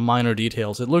by some minor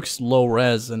details. It looks low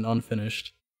res and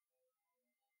unfinished.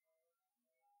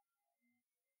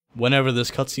 Whenever this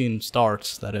cutscene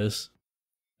starts, that is.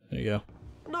 There you go.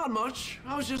 Not much.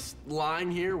 I was just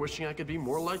lying here wishing I could be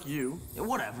more like you. Yeah,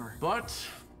 whatever. But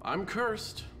I'm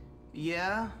cursed.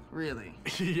 Yeah, really?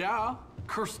 Yeah,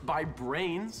 cursed by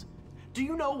brains. Do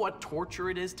you know what torture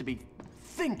it is to be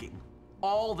thinking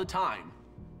all the time?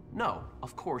 No,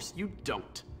 of course you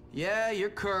don't. Yeah, you're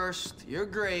cursed. You're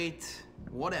great.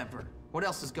 Whatever. What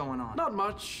else is going on? Not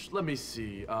much. Let me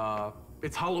see.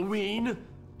 It's Halloween.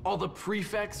 All the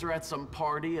prefects are at some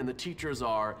party and the teachers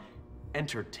are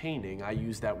entertaining. I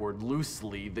use that word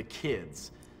loosely, the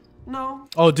kids. No.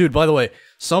 Oh, dude, by the way,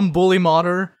 some bully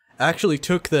modder actually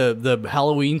took the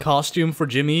Halloween costume for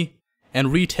Jimmy and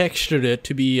retextured it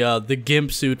to be the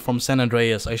gimp suit from San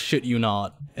Andreas. I shit you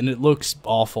not. And it looks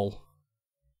awful.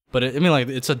 But I mean, like,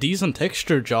 it's a decent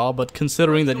texture job, but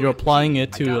considering that you're applying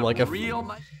it to like a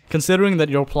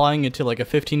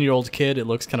 15-year-old kid, it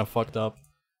looks kind of fucked up.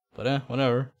 But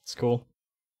whatever. It's cool.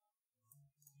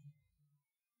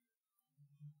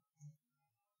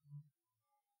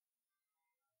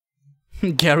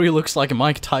 Gary looks like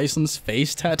Mike Tyson's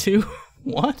face tattoo?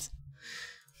 What?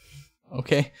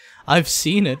 Okay, I've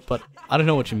seen it, but I don't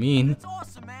know what you mean.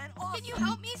 Can you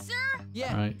help me, sir?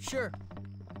 Yeah, Alright. sure.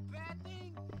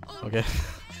 Okay.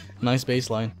 Nice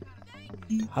baseline.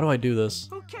 How do I do this?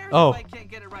 Oh.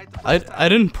 I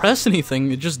didn't press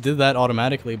anything, it just did that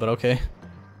automatically, but okay.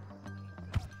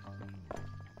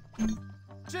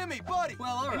 Jimmy, buddy,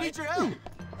 well, I need your help.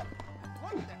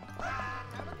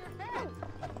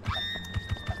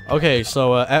 Okay,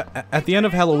 so at the end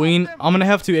of Halloween, I'm gonna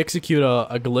have to execute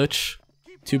a glitch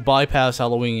to bypass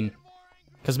Halloween.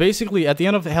 Because basically, at the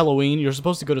end of Halloween, you're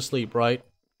supposed to go to sleep, right?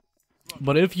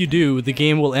 But if you do, the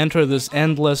game will enter this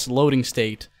endless loading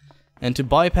state. And to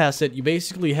bypass it, you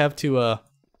basically have to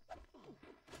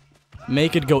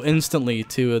make it go instantly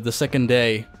to the second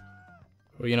day.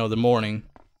 Or, you know, the morning.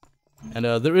 And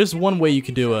there is one way you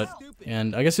can do it.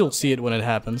 And I guess you'll see it when it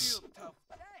happens.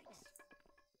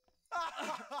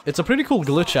 It's a pretty cool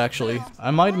glitch, actually. I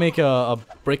might make a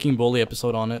Breaking Bully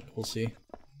episode on it. We'll see.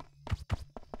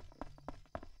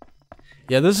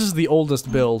 Yeah, this is the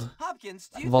oldest build. Hopkins,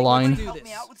 do you Valine. think you can help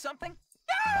me out with something?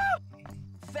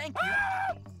 Thank you.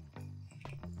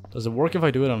 Does it work if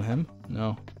I do it on him?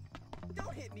 No.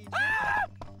 Don't hit me.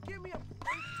 Give me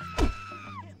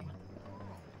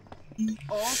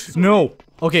a No!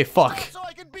 Okay, fuck.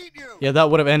 Yeah, that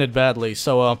would have ended badly.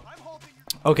 So,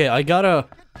 okay, I gotta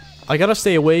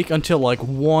stay awake until like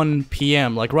 1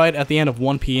 p.m. Like right at the end of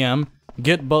 1 p.m.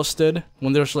 Get busted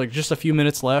when there's like just a few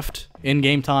minutes left in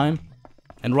game time,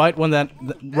 and right when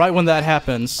that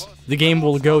happens, the game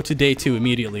will go to day 2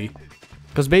 immediately.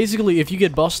 Because basically, if you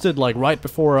get busted like right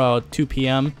before 2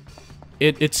 p.m.,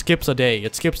 it skips a day.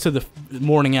 It skips to the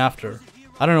morning after.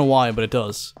 I don't know why, but it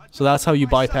does. So that's how you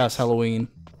bypass Halloween,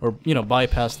 or you know,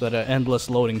 bypass that endless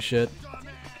loading shit.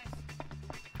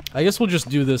 I guess we'll just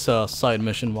do this side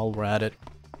mission while we're at it.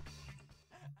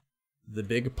 The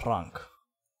big prank.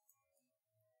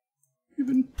 You've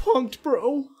been punked,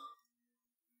 bro.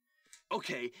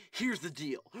 Okay, here's the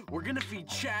deal. We're gonna feed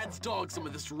Chad's dog some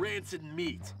of this rancid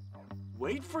meat.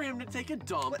 Wait for him to take a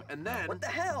dump, and then... What the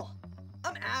hell?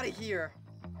 I'm out of here.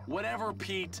 Whatever,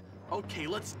 Pete. Okay,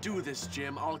 let's do this,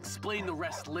 Jim. I'll explain the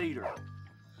rest later.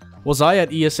 Was I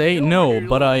at ESA? No,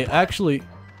 but I actually...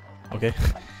 Okay.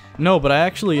 No, but I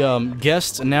actually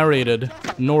guest narrated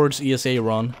Nord's ESA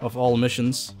run of all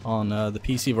missions on the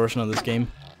PC version of this game.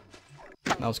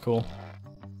 That was cool.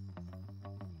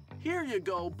 Here you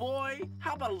go, boy.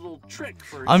 How about a little trick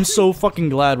for I'm so fucking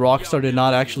glad Rockstar did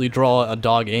not actually draw a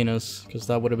dog anus, because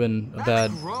that would have been a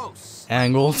bad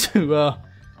angle to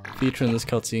feature in this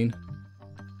cutscene.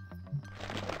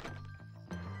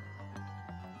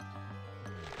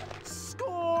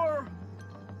 Score!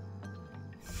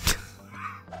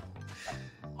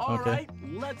 Alright,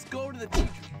 let's go to the teacher.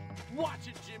 Watch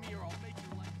it, Jimmy, or I'll make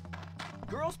you like...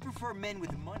 Girls prefer men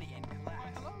with money and class.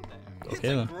 Okay, it's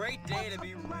then. a great day to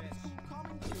be rich.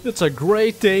 It's a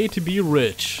great day to be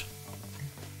rich.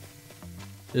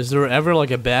 Is there ever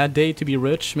like a bad day to be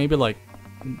rich? Maybe like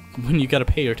when you gotta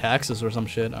pay your taxes or some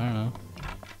shit. I don't know.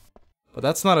 But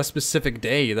that's not a specific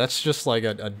day. That's just like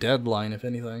a deadline, if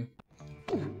anything.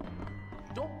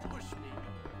 Don't push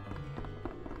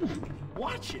me.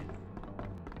 Watch it.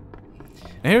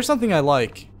 And here's something I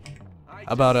like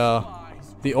about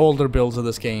the older builds of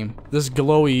this game. This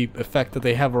glowy effect that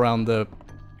they have around the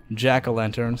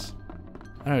jack-o'-lanterns.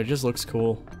 I don't know, it just looks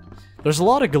cool. There's a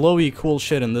lot of glowy, cool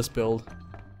shit in this build.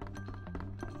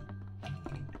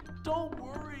 Don't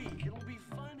worry, it'll be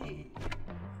funny.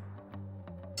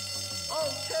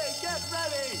 Okay, get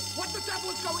ready. What the devil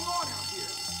is going on out here?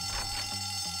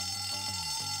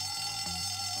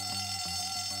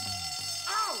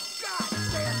 Oh, God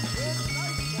damn it!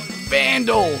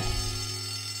 Vandal!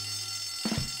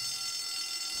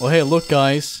 Well, hey, look,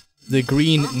 guys. the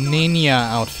green ninja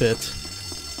outfit.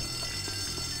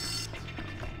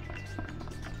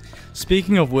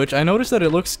 Speaking of which, I noticed that it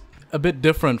looks a bit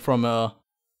different from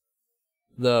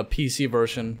the PC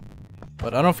version,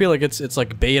 but I don't feel like it's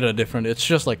like beta different. It's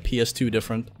just like PS2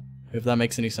 different, if that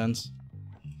makes any sense.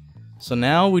 So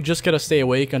now we just gotta stay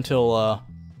awake until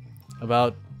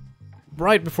about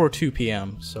right before 2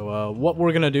 p.m. So what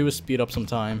we're gonna do is speed up some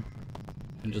time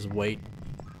and just wait.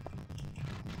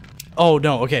 Oh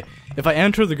no, okay. If I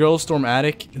enter the girls' dorm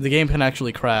attic, the game can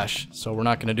actually crash, so we're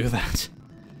not gonna do that.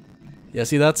 Yeah,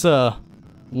 see, that's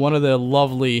one of the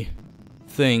lovely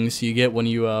things you get when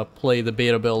you play the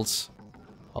beta builds.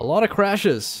 A lot of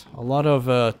crashes, a lot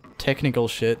of technical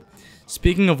shit.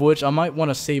 Speaking of which, I might want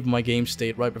to save my game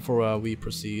state right before we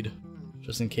proceed,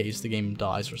 just in case the game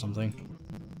dies or something.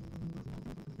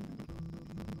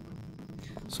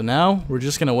 So now, we're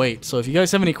just gonna wait. So if you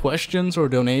guys have any questions or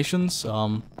donations,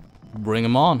 bring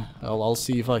them on. I'll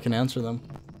see if I can answer them.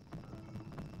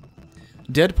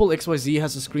 Deadpool XYZ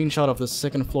has a screenshot of the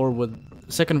second floor with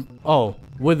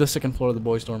the second floor of the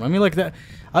boys' dorm. I mean, like that.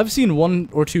 I've seen 1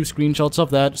 or 2 screenshots of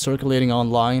that circulating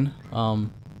online.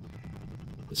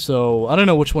 So I don't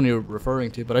know which one you're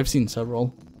referring to, but I've seen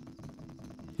several.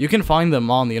 You can find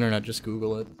them on the internet. Just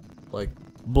Google it, like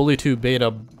Bully 2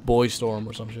 Beta Boys' Dorm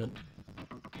or some shit.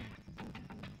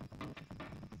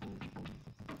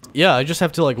 Yeah, I just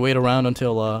have to like wait around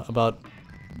until about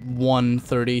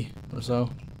 1:30 or so.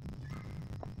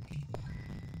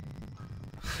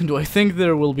 Do I think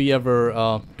there will be ever?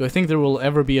 Do I think there will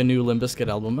ever be a new Limp Bizkit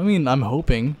album? I mean, I'm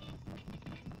hoping.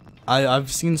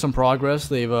 I've seen some progress.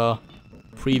 They've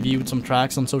previewed some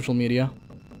tracks on social media.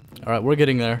 All right, we're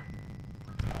getting there.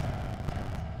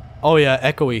 Oh yeah,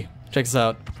 echoey. Check this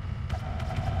out.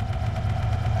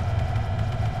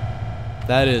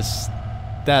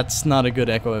 That's not a good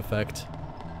echo effect.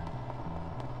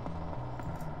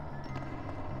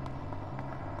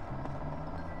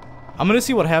 I'm gonna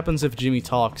see what happens if Jimmy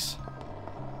talks.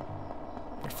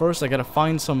 But first, I gotta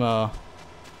find some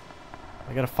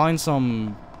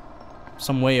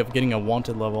some way of getting a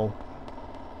wanted level,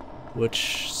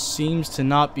 which seems to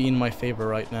not be in my favor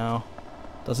right now.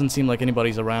 Doesn't seem like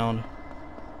anybody's around.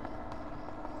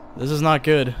 This is not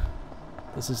good.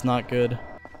 This is not good.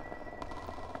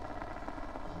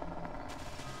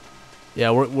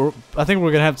 Yeah, I think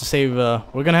we're gonna have to save.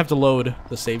 We're gonna have to load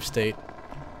the save state.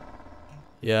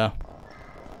 Yeah.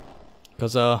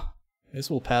 Because, I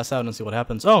guess we'll pass out and see what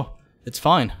happens. Oh! It's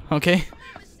fine. Okay.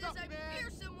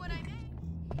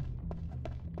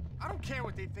 I don't care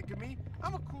what they think of me.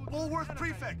 I'm a cool Bullworth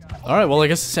prefect. Alright, well I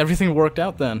guess everything worked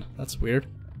out then. That's weird.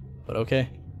 But okay.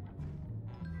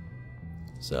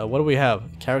 So, what do we have?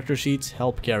 Character sheets,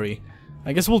 help Gary.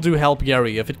 I guess we'll do help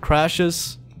Gary. If it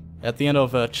crashes at the end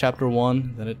of chapter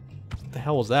 1, then it... What the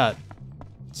hell was that?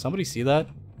 Did somebody see that?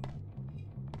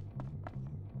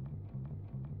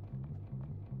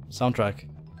 Soundtrack.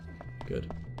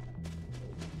 Good.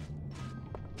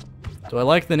 Do I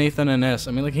like the Nathan NS?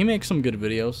 I mean, like, he makes some good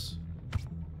videos.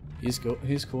 He's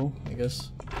cool, I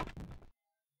guess.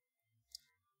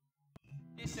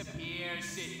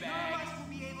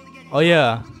 Oh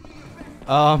yeah.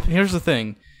 Here's the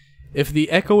thing. If the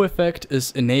echo effect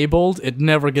is enabled, it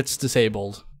never gets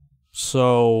disabled.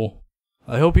 So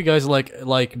I hope you guys like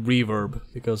reverb,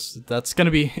 because that's gonna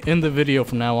be in the video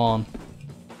from now on.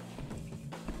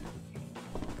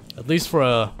 At least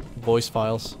for voice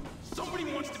files. Somebody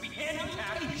wants to be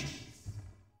handicapped.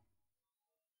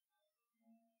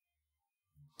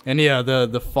 And yeah,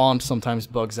 the font sometimes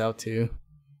bugs out too.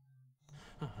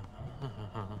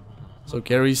 So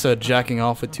Gary's jacking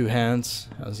off with 2 hands,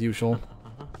 as usual.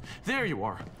 There you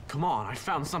are. Come on, I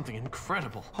found something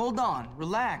incredible. Hold on,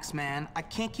 relax, man. I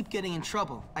can't keep getting in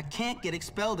trouble. I can't get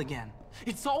expelled again.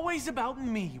 It's always about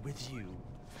me with you.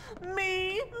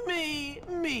 Me, me,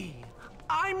 me.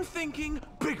 I'm thinking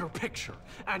bigger picture,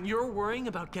 and you're worrying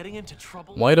about getting into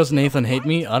trouble. Why does Nathan hate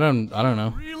me? I don't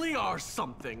know. Really are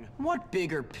something. What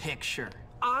bigger picture?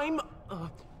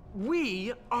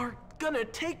 We are gonna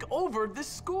take over this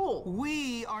school.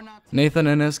 We are not. Nathan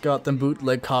NS got them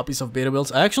bootleg copies of beta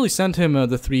builds. I actually sent him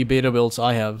the 3 beta builds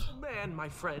I have. Man, my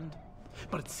friend.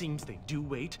 But it seems they do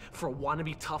wait for a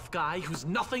wannabe tough guy who's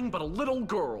nothing but a little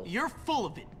girl. You're full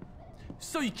of it.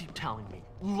 So you keep telling me,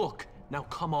 look, now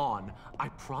come on. I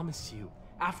promise you,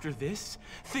 after this,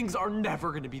 things are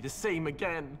never gonna be the same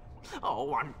again.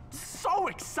 Oh, I'm so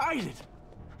excited.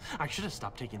 I should have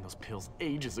stopped taking those pills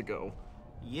ages ago.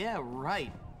 Yeah,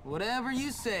 right. Whatever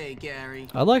you say, Gary.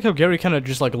 I like how Gary kind of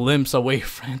just like limps away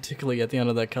frantically at the end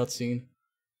of that cutscene.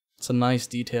 It's a nice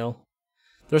detail.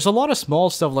 There's a lot of small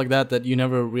stuff like that that you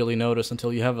never really notice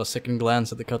until you have a second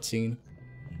glance at the cutscene.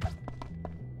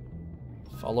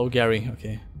 Follow Gary,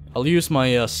 okay. I'll use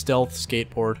my stealth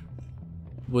skateboard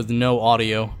with no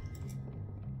audio.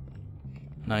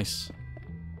 Nice.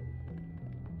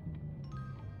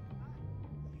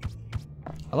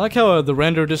 I like how the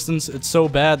render distance, it's so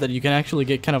bad that you can actually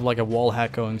get kind of like a wall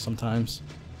hack going sometimes.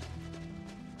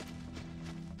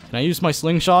 Can I use my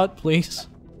slingshot, please?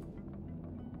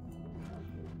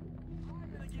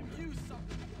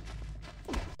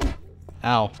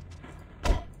 Ow.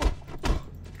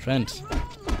 Trent.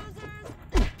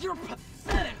 You're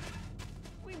pathetic.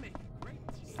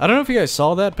 I don't know if you guys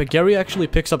saw that, but Gary actually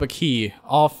picks up a key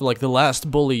off like the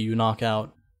last bully you knock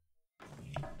out.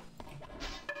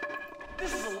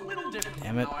 This is a little different.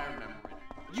 Damn it. Now I remember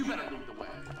it. You better lead the way.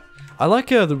 I like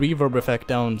the reverb effect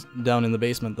down in the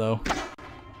basement though.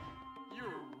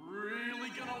 You're really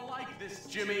gonna like this,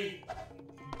 Jimmy.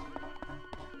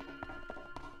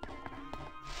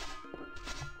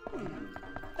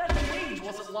 That cage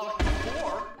wasn't locked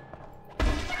before.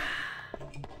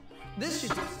 This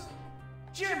should do.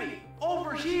 Jimmy,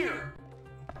 over here.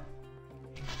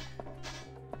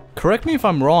 Correct me if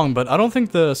I'm wrong, but I don't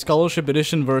think the Scholarship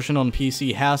Edition version on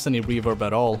PC has any reverb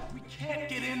at all. We can't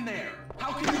get in there.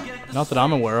 How can we get the Not that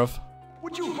I'm aware of.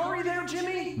 Would you hurry there,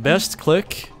 Jimmy? Best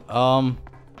click, Now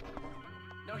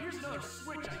here's another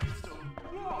switch I used to.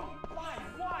 Whoa,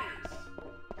 live wires.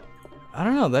 I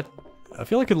don't know, that I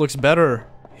feel like it looks better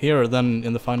here than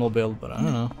in the final build, but I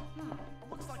don't know.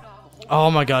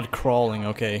 Oh my god, crawling,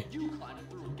 okay.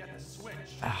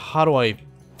 How do I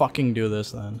fucking do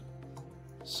this then?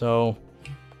 So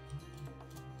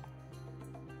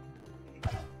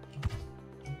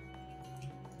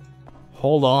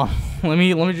hold on. let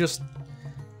me just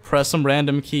press some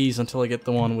random keys until I get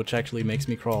the one which actually makes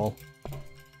me crawl.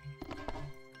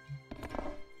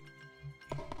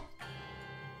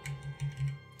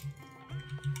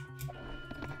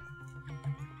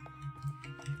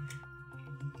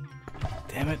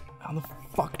 Damn it, how the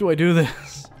fuck do I do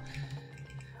this?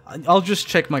 I'll just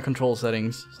check my control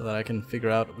settings so that I can figure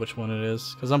out which one it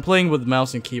is. Because I'm playing with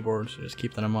mouse and keyboard, so just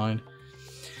keep that in mind.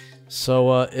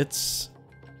 So, it's...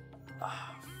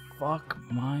 fuck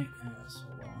my ass,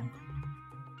 hold on.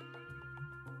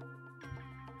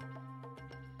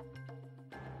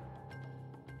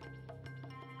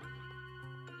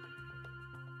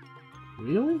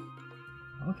 Really?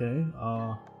 Okay,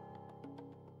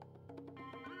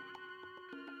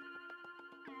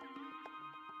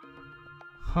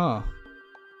 Huh.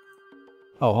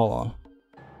 Oh, hold on.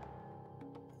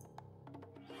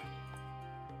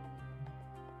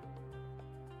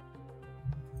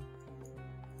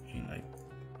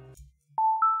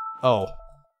 Oh.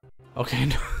 Okay,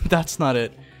 no, that's not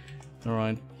it.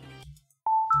 Alright.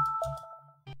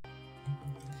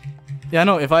 Yeah,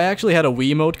 no, if I actually had a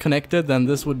Wiimote connected, then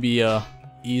this would be,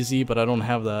 easy, but I don't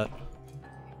have that.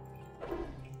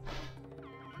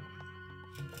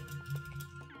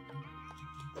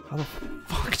 How the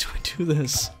fuck do I do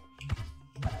this?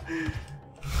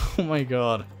 Oh my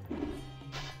god.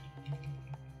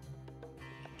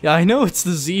 Yeah, I know it's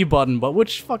the Z button, but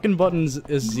which fucking button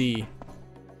is Z?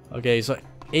 Okay, so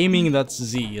aiming, that's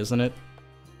Z, isn't it?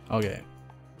 Okay.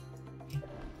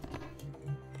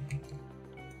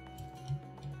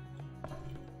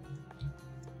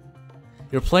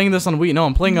 You're playing this on Wii? No,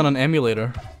 I'm playing on an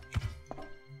emulator.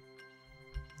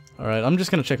 Alright, I'm just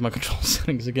gonna check my control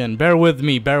settings again. Bear with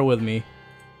me, bear with me.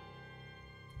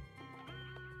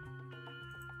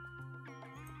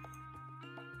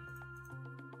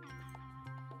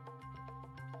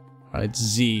 Alright,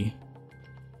 Z.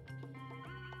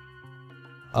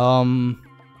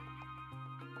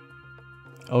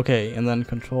 Okay, and then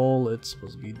control, it's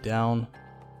supposed to be down.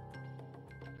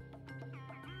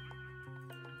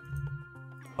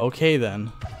 Okay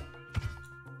then.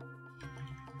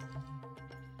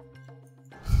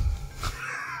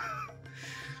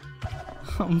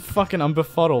 I'm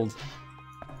befuddled.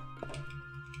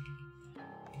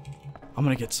 I'm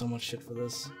gonna get so much shit for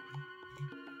this.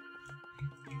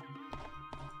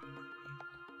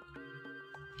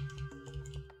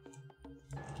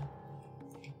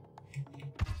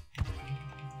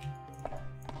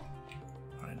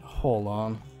 Alright, hold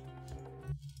on.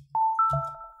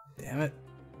 Damn it.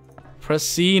 Press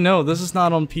C? No, this is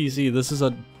not on PC. This is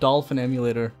a Dolphin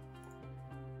emulator.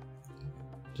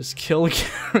 Just kill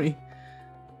Gary.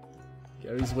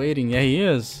 Gary's waiting. Yeah, he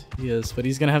is. He is. But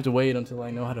he's gonna have to wait until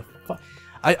I know how to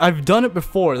I've done it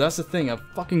before. That's the thing. I've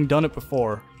fucking done it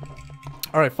before.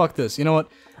 Alright, fuck this. You know what?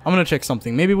 I'm gonna check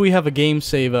something. Maybe we have a game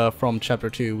save from Chapter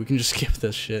 2. We can just skip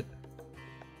this shit.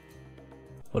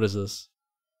 What is this?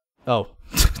 Oh,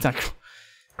 that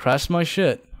crashed my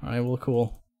shit. Alright, well,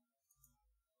 cool.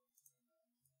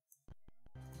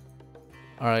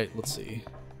 Alright, let's see.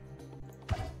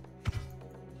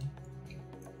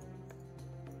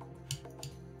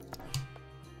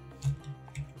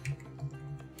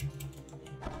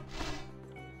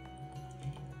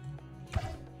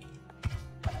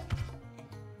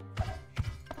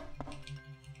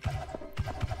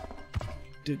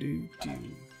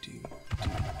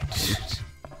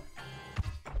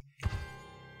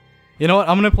 You know what?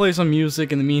 I'm gonna play some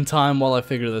music in the meantime while I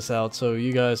figure this out. So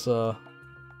you guys, let's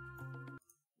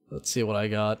see what I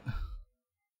got.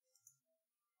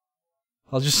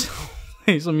 I'll just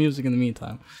play some music in the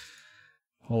meantime.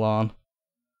 Hold on.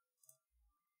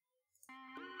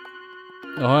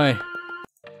 Oh, hi.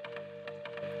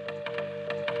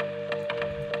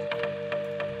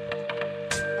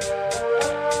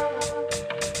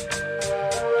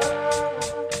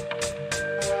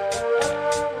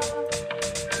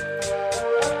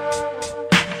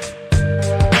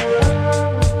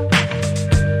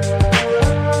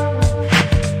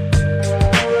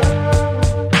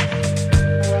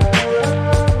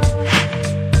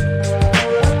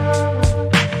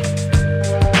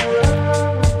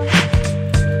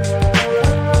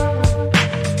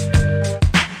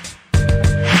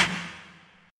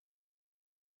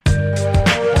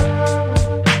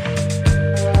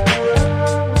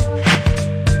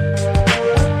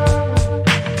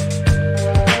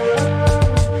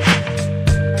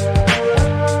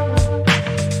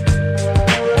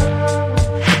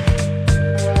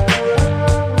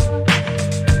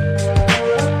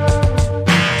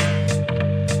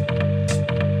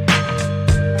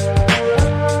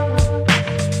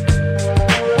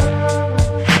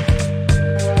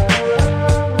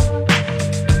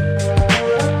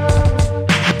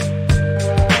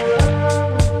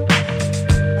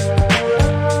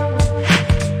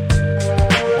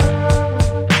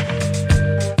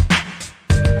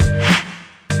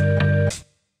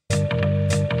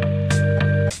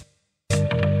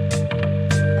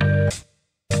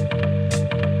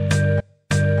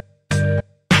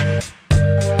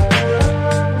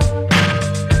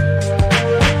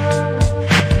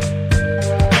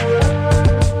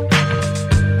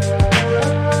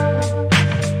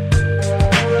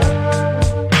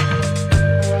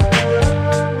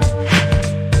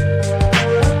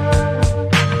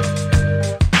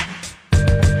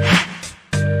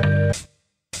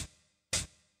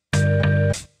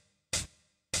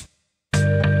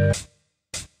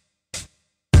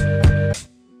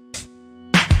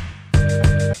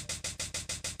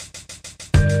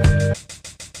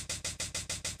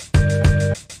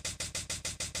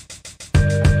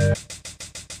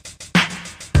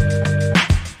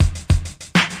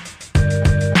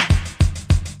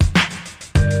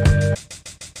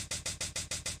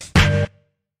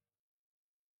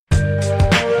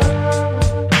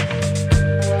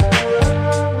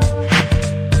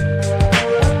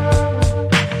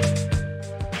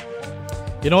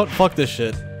 You know what? Fuck this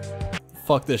shit.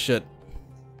 Fuck this shit.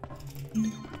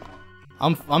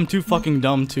 I'm too fucking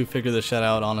dumb to figure this shit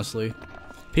out, honestly.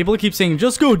 People keep saying,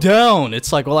 just go down!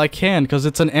 It's like, well, I can, because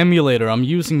it's an emulator. I'm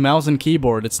using mouse and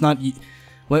keyboard. It's not...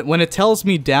 When it tells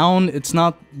me down, it's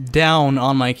not down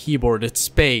on my keyboard. It's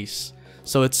space.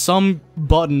 So it's some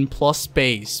button plus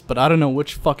space. But I don't know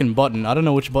which fucking button. I don't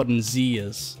know which button Z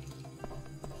is.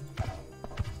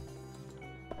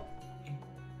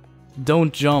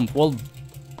 Don't jump. Well...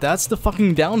 That's the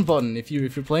fucking down button. If you're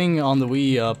playing on the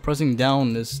Wii, pressing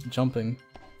down is jumping.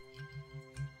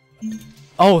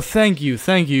 Oh, thank you,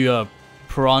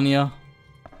 Piranha.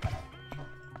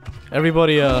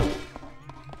 Everybody,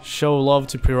 show love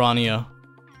to Piranha.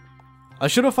 I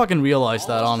should have fucking realized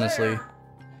that, honestly.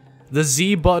 The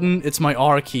Z button, it's my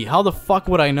R key. How the fuck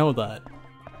would I know that?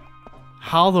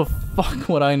 How the fuck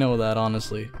would I know that,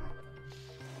 honestly?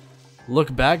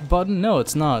 Look back button? No,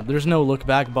 it's not. There's no look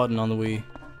back button on the Wii.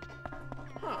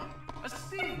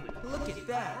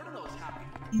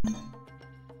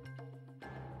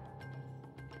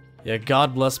 Yeah,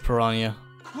 God bless Piranha.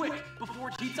 Quick, before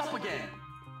it heats up again.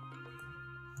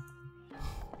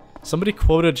 Somebody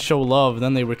quoted show love,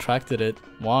 then they retracted it.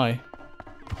 Why?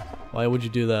 Why would you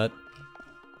do that?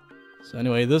 So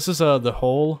anyway, this is the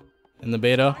hole in the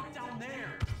beta.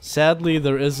 Sadly,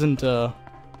 there isn't a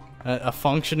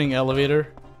functioning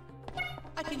elevator.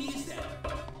 I can use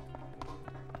that.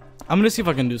 I'm gonna see if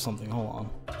I can do something. Hold on.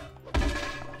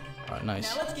 Alright,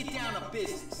 nice. Now let's get down to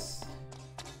business.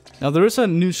 Now there is a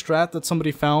new strat that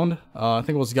somebody found. I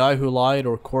think it was Guy Who Lied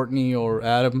or Courtney or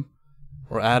Adam.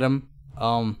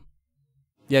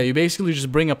 Yeah, you basically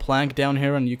just bring a plank down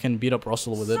here and you can beat up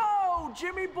Russell with it. So,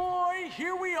 Jimmy boy,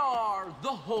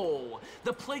 hole.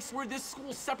 The place where this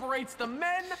school separates the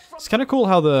men from... It's kind of cool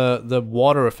how the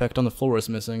water effect on the floor is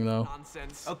missing, though.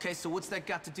 Nonsense. Okay, so what's that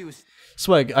got to do with...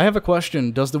 Swag, I have a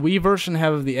question. Does the Wii version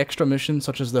have the extra missions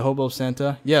such as the Hobo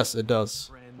Santa? Yes, it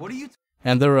does. What are you...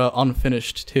 And they're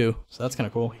unfinished, too. So that's kind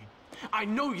of cool. I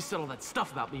know you said all that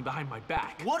stuff about me behind my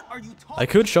back. What are you talking I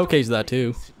could showcase that,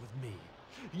 too.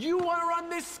 You want to run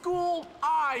this school?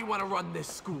 I want to run this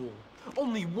school.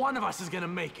 Only one of us is gonna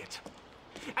make it.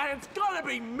 And it's gonna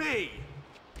be me!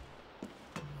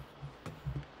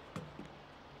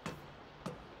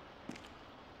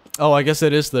 Oh, I guess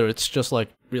it is there. It's just, like,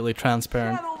 really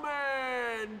transparent.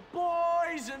 Gentlemen,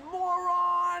 boys and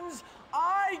morons,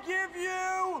 I give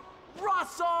you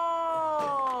Russell!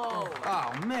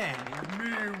 Oh, man.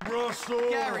 Me, Russell.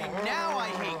 Gary, now I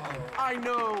hate you. I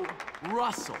know,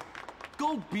 Russell.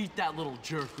 Go beat that little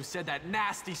jerk who said that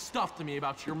nasty stuff to me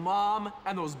about your mom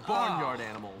and those barnyard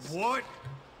animals. What?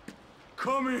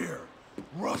 Come here.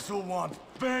 Russell wants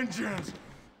vengeance.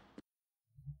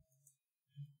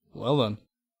 Well done.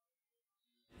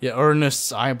 Yeah,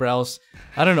 Ernest's eyebrows.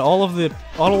 I don't know. All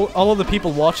of the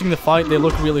people watching the fight, they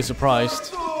look really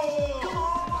surprised.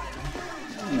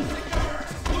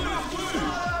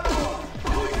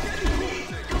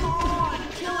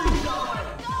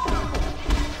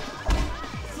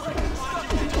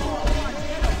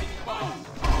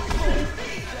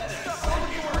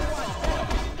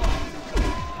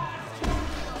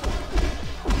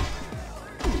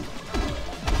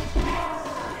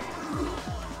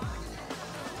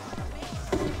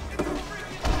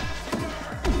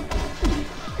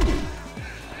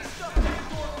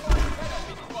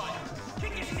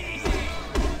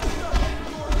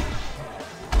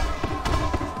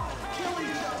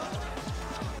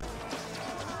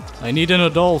 I need an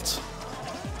adult.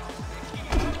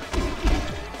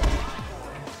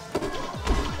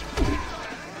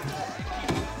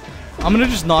 I'm gonna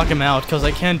just knock him out because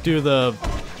I can't do the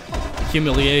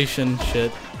humiliation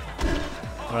shit.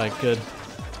 Alright, good.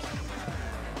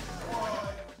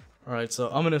 Alright, so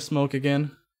I'm gonna smoke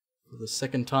again for the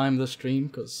second time this stream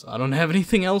because I don't have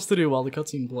anything else to do while the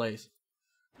cutscene plays.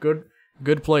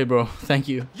 Good play, bro. Thank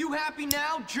you. You happy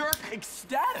now, jerk?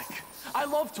 Ecstatic! I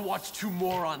love to watch two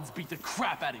morons beat the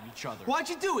crap out of each other. Why'd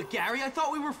you do it, Gary? I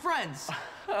thought we were friends.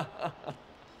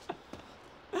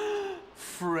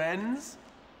 Friends?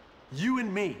 You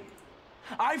and me.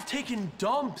 I've taken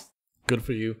dumps. Good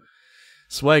for you.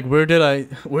 Swag, where did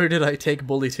I take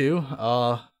Bully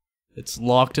to? It's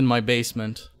locked in my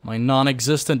basement. My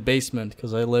non-existent basement,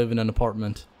 because I live in an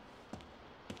apartment.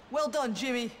 Well done,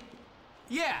 Jimmy.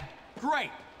 Yeah,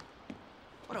 great.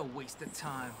 What a waste of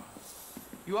time.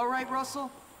 You alright,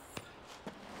 Russell?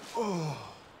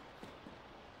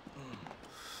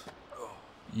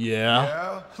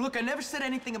 Yeah. Look, I never said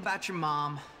anything about your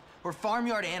mom or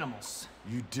farmyard animals.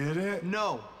 You did it?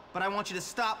 No, but I want you to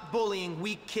stop bullying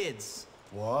weak kids.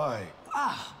 Why?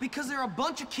 Because there are a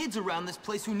bunch of kids around this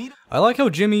place who need— I like how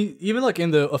Jimmy, even like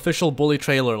in the official Bully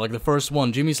trailer, like the first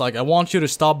one, Jimmy's like, I want you to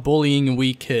stop bullying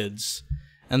weak kids.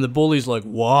 And the bully's like,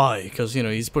 why? Because, you know,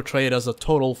 he's portrayed as a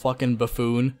total fucking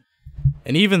buffoon.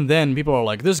 And even then, people are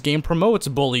like, this game promotes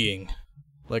bullying.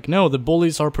 Like, no, the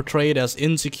bullies are portrayed as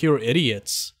insecure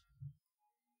idiots.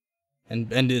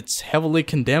 And it's heavily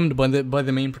condemned by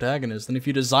the main protagonist. And if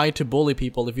you decide to bully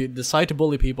people,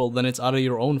 then it's out of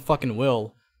your own fucking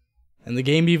will. And the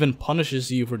game even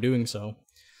punishes you for doing so.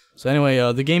 So anyway,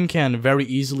 the game can very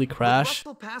easily crash. With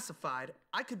Russell pacified,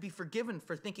 I could be forgiven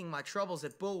for thinking my troubles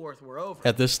at Bullworth were over.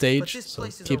 At this stage, but this so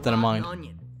place is keep that in mind.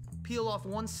 Onion. Peel off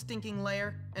one stinking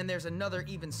layer, and there's another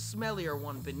even smellier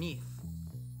one beneath.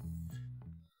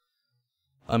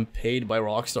 I'm paid by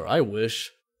Rockstar. I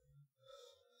wish.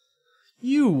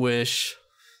 You wish.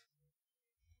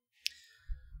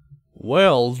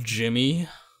 Well, Jimmy.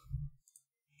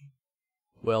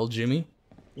 Well, Jimmy?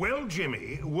 Well,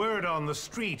 Jimmy, word on the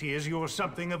street is you're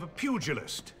something of a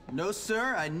pugilist. No,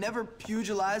 sir, I never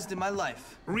pugilized in my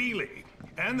life. Really?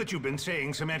 And that you've been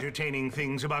saying some entertaining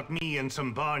things about me and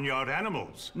some barnyard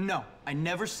animals. No, I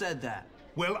never said that.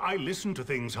 Well, I listen to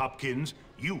things, Hopkins.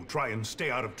 You try and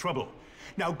stay out of trouble.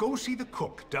 Now go see the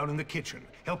cook down in the kitchen.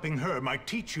 Helping her might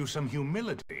teach you some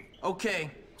humility.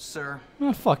 Okay, sir.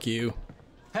 Oh, fuck you.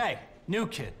 Hey, new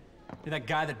kid. You're that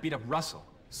guy that beat up Russell.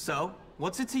 So,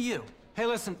 what's it to you? Hey,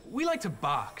 listen, we like to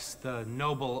box, the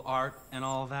noble art and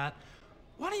all that.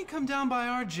 Why don't you come down by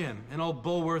our gym in old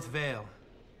Bullworth Vale?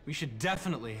 We should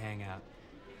definitely hang out.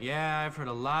 Yeah, I've heard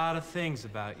a lot of things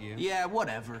about you. Yeah,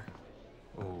 whatever.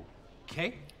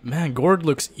 Okay. Man, Gord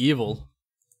looks evil.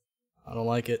 I don't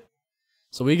like it.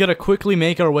 So we gotta quickly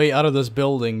make our way out of this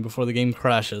building before the game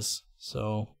crashes.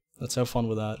 So, let's have fun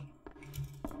with that.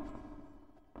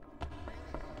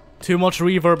 Too much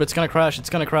reverb, it's gonna crash, it's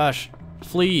gonna crash.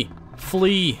 Flee.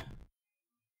 Flee.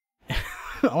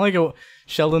 I like how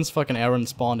Sheldon's fucking Aaron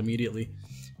spawned immediately.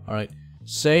 Alright.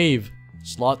 Save.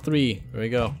 Slot 3. There we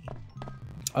go.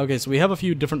 Okay, so we have a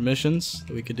few different missions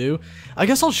that we could do. I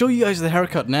guess I'll show you guys the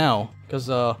haircut now, because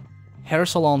hair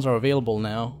salons are available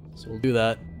now. So we'll do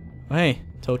that. Oh, hey,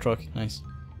 tow truck. Nice.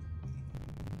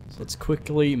 So let's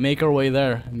quickly make our way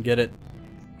there and get it.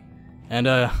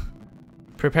 And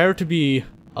prepare to be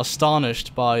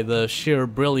astonished by the sheer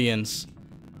brilliance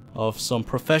of some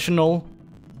professional,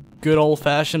 good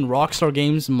old-fashioned Rockstar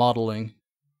Games modeling.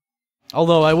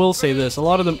 Although I will say this, a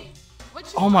lot of them...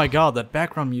 Oh my god, that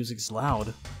background music is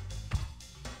loud.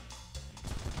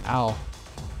 Ow.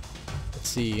 Let's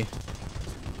see.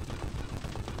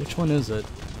 Which one is it?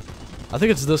 I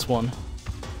think it's this one.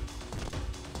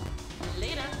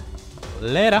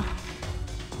 Later.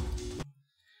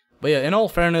 But yeah, in all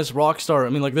fairness, Rockstar, I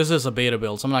mean, like, this is a beta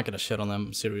build, so I'm not gonna shit on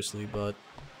them seriously, but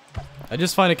I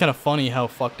just find it kind of funny how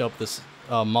fucked up this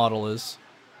model is.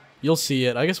 You'll see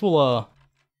it. I guess we'll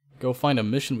go find a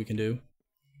mission we can do.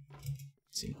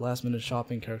 Let's see, last minute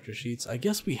shopping, character sheets. I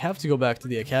guess we have to go back to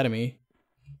the academy.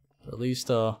 Or at least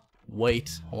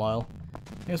wait a while.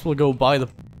 I guess we'll go buy the...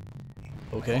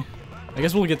 Okay. I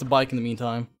guess we'll get the bike in the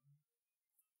meantime.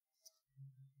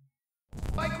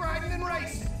 Bike riding and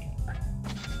racing.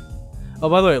 Oh,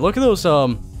 by the way, look at those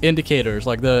indicators,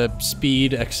 like the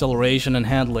speed, acceleration, and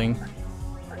handling.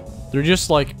 They're just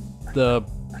like the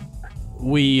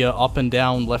Wii up and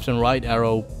down, left and right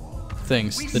arrow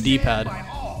things, the D-pad.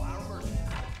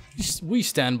 We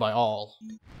stand by all.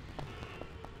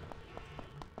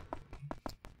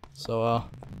 So,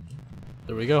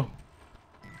 there we go.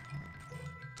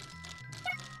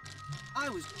 I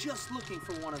was just looking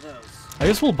for one of those. I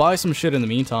guess we'll buy some shit in the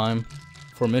meantime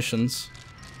for missions.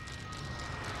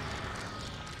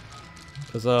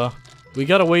 Because, we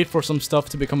gotta wait for some stuff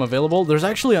to become available. There's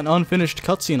actually an unfinished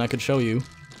cutscene I could show you.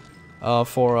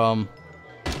 For,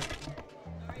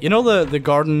 you know the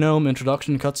Garden Gnome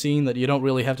introduction cutscene that you don't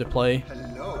really have to play?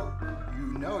 Hello.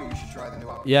 You know you should try the new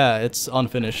option. Yeah, it's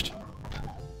unfinished.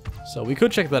 So we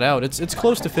could check that out. It's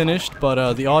close to finished,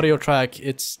 but the audio track,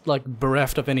 it's like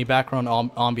bereft of any background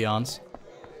ambiance.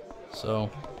 So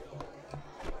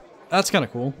that's kind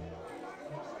of cool.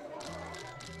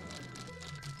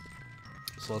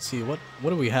 So let's see, what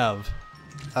do we have?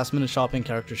 Last minute shopping,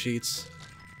 character sheets.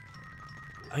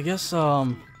 I guess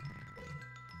what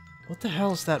the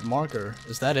hell is that marker?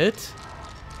 Is that it?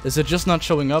 Is it just not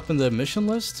showing up in the mission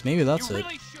list? Maybe that's it.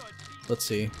 Let's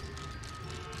see.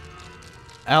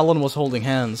 Alan was holding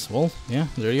hands. Well, yeah,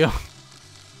 there you go.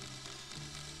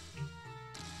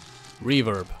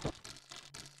 Reverb.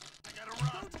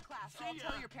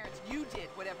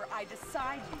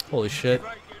 Holy shit.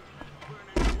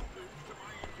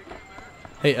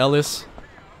 Hey, Ellis.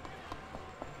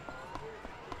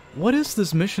 What is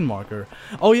this mission marker?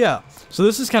 Oh yeah, so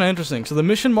this is kind of interesting. So the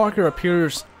mission marker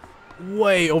appears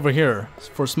way over here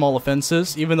for small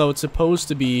offenses, even though it's supposed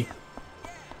to be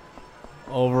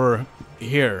over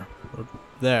here, or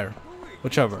there,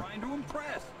 whichever.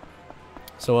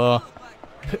 So,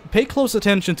 pay close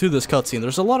attention to this cutscene.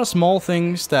 There's a lot of small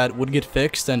things that would get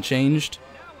fixed and changed,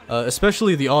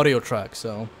 especially the audio track,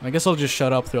 so I guess I'll just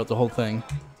shut up throughout the whole thing.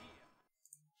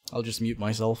 I'll just mute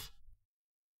myself.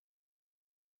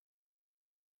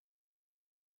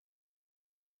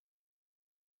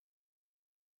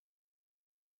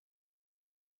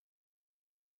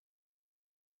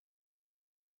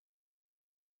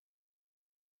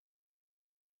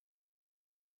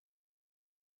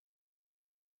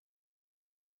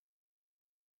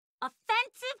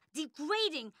 Offensive,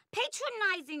 degrading,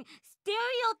 patronizing,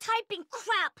 stereotyping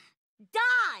crap.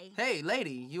 Die! Hey,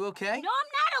 lady, you okay? No, I'm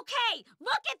not okay.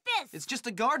 Look at this. It's just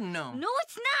a garden gnome. No,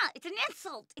 it's not. It's an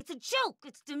insult. It's a joke.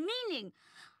 It's demeaning.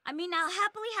 I mean, I'll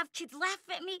happily have kids laugh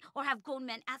at me or have grown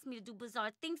men ask me to do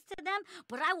bizarre things to them,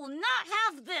 but I will not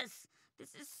have this.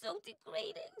 This is so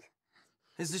degrading.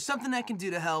 Is there something I can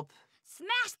do to help?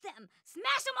 Smash them!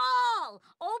 Smash them all!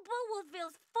 Old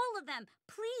Bullworth-Ville's full of them.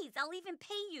 Please, I'll even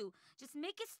pay you. Just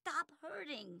make it stop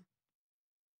hurting.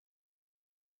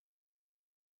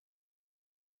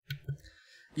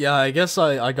 Yeah, I guess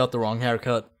I got the wrong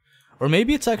haircut. Or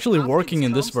maybe it's actually working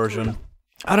in this version.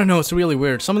 I don't know, it's really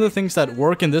weird. Some of the things that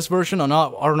work in this version are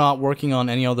not working on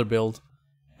any other build.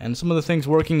 And some of the things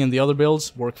working in the other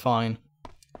builds work fine.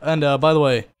 And by the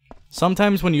way,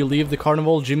 sometimes when you leave the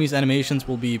carnival, Jimmy's animations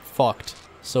will be fucked.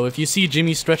 So if you see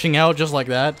Jimmy stretching out just like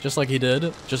that, just like he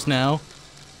did just now,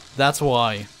 that's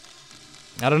why.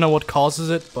 I don't know what causes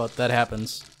it, but that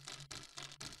happens.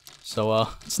 So,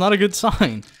 it's not a good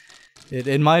sign.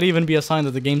 It might even be a sign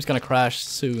that the game's gonna crash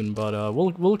soon, but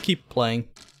we'll keep playing.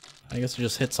 I guess we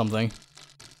just hit something.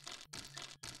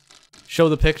 Show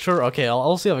the picture? Okay,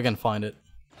 I'll see if I can find it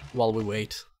while we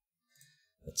wait.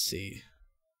 Let's see.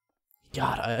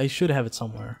 God, I should have it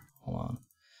somewhere. Hold on.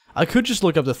 I could just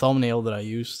look up the thumbnail that I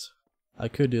used. I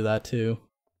could do that too.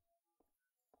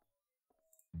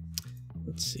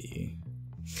 Let's see.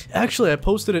 Actually, I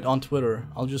posted it on Twitter.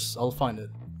 I'll find it.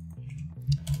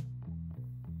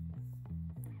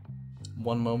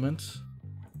 One moment.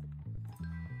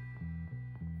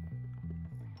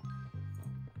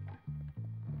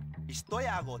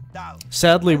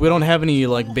 Sadly, we don't have any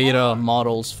like beta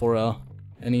models for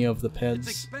any of the peds. It's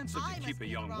expensive to keep a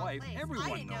young wife.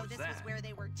 Everyone knows that. Where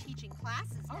they were teaching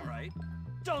classes. All right.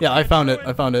 Yeah, I found it.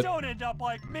 I found it. Don't end up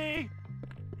like me.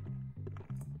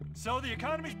 So the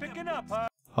economy's picking up, huh?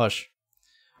 Hush.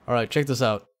 All right, check this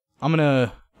out. I'm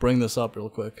gonna bring this up real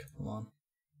quick. Hold on.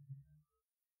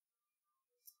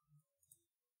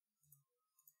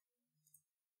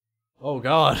 Oh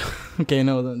God. Okay,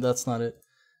 no, that's not it.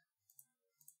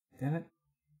 Damn it.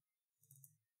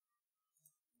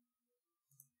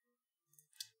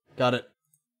 Got it.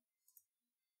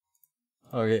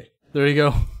 Okay, there you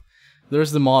go.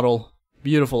 There's the model.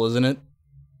 Beautiful, isn't it?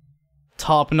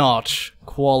 Top-notch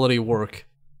quality work.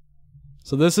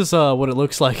 So this is what it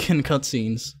looks like in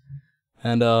cutscenes.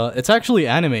 And it's actually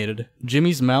animated.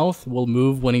 Jimmy's mouth will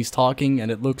move when he's talking,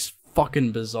 and it looks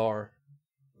fucking bizarre.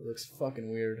 It looks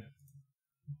fucking weird.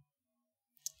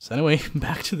 So anyway,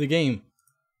 back to the game.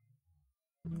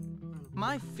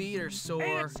 My feet are sore.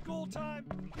 Hey, it's school time.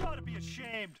 You ought to be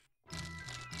ashamed.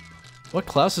 What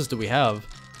classes do we have?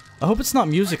 I hope it's not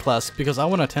music class, because I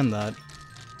want to attend that.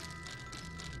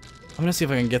 I'm gonna see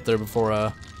if I can get there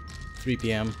before 3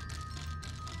 PM.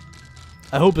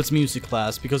 I hope it's music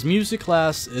class, because music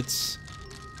class, it's...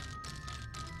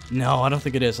 No, I don't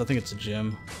think it is. I think it's a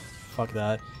gym. Fuck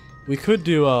that. We could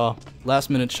do last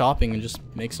minute shopping and just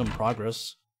make some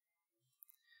progress.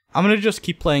 I'm gonna just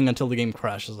keep playing until the game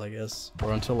crashes, I guess.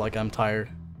 Or until, like, I'm tired.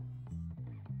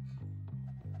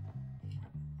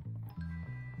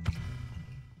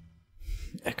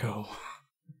 Echo.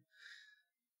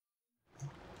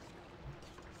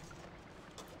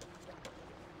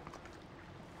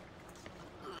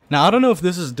 Now, I don't know if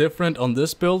this is different on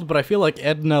this build, but I feel like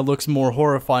Edna looks more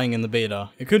horrifying in the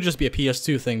beta. It could just be a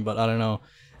PS2 thing, but I don't know.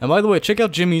 And by the way, check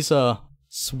out Jimmy's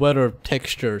sweater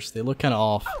textures. They look kind of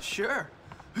off. Oh, sure.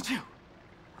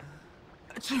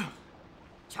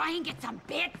 Try and get some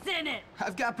bits in it.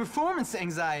 I've got performance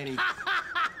anxiety.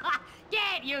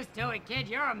 Get used to it, kid.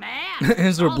 You're a man.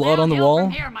 Is there blood on the wall?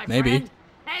 Here, Maybe. Friend.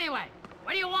 Anyway,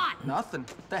 what do you want? Nothing.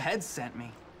 The head sent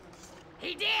me.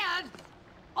 He did?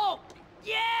 Oh,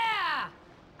 yeah!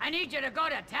 I need you to go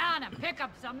to town and pick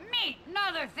up some meat and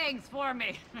other things for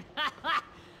me.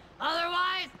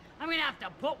 Otherwise, I'm gonna have to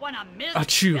put one of Miss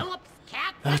Phillips'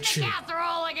 cats in the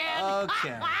casserole again.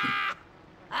 Okay.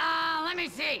 Let me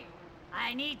see.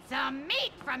 I need some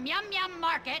meat from Yum Yum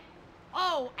Market.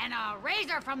 Oh, and a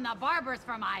razor from the barber's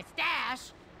for my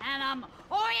stash. And,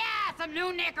 oh yeah, some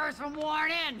new knickers from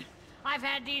Worn In. I've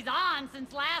had these on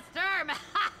since last term.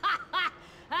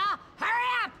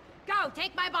 Hurry up! Go,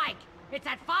 take my bike. It's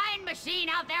that fine machine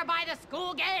out there by the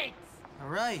school gates. All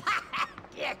right.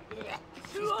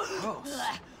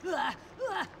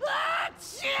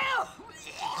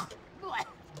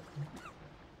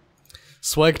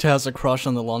 SWEGTA has a crush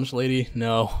on the lunch lady?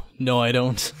 No, I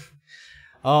don't.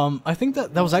 I think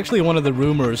that was actually one of the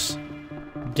rumors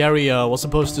Gary was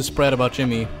supposed to spread about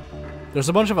Jimmy. There's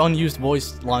a bunch of unused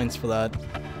voice lines for that.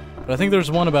 But I think there's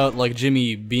one about like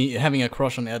Jimmy having a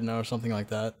crush on Edna or something like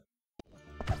that.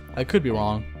 I could be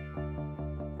wrong.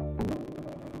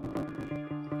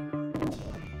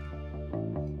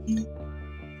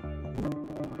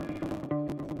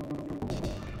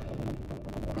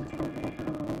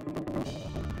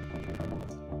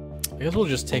 I guess we'll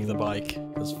just take the bike,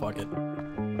 cause fuck it.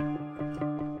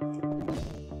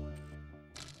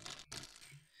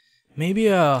 Maybe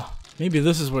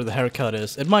this is where the haircut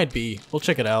is. It might be. We'll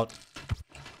check it out.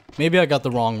 Maybe I got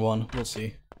the wrong one. We'll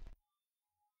see.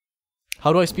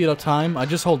 How do I speed up time? I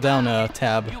just hold down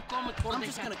tab. I'm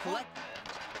just gonna collect.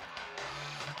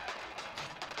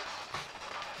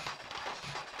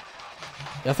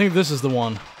 I think this is the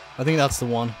one. I think that's the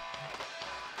one.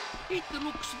 It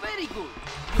looks very good.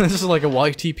 This is like a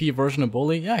YTP version of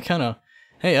Bully? Yeah, kinda.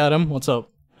 Hey Adam, what's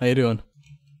up? How you doing?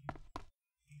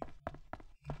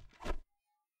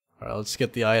 Alright, let's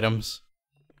get the items.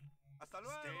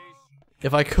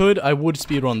 If I could, I would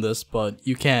speedrun this, but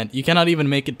you can't. You cannot even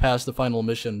make it past the final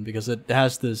mission, because it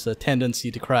has this tendency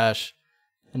to crash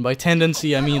And by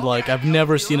tendency, I mean like I've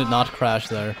never seen it not crash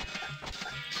there.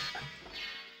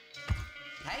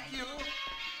 Thank you.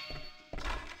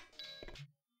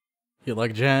 You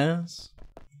like jazz?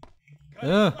 Cutting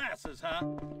glasses, huh?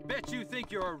 Bet you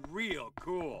think you're real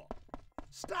cool.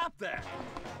 Stop that.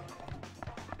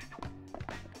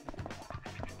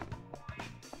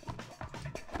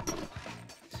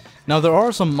 Now there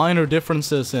are some minor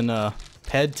differences in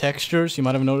head textures. You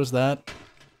might have noticed that.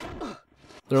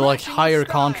 They're like higher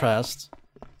contrast.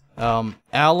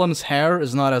 Alan's hair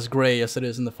is not as gray as it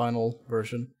is in the final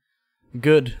version.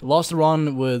 Good. Lost the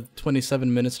run with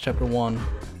 27 minutes, chapter 1.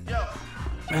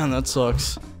 Man, that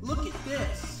sucks. Look at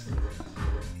this.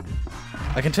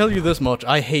 I can tell you this much,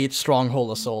 I hate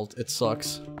Stronghold Assault. It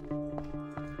sucks.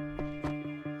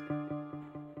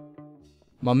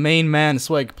 My main man,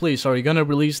 Sweg, please, are you gonna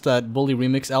release that Bully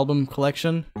Remix album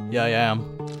collection? Yeah,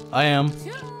 I am.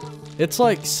 It's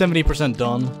like 70%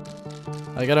 done.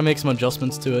 I gotta make some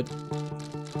adjustments to it.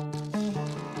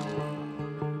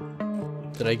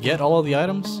 Did I get all of the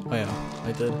items? Oh yeah,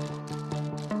 I did.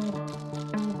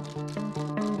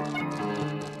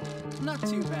 Not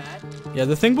too bad. Yeah,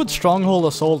 the thing with Stronghold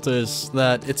Assault is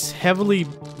that it's heavily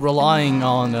relying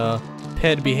on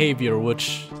ped behavior,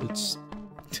 which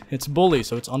it's bully,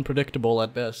 so it's unpredictable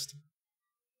at best.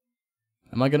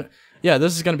 Am I gonna... Yeah,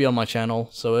 this is gonna be on my channel,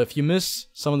 so if you miss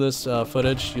some of this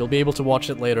footage, you'll be able to watch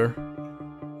it later.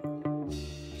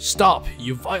 Stop!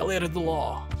 You violated the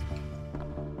law!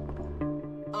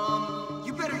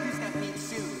 You better use that meat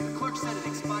soon. The clerk said it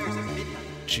expires at midnight.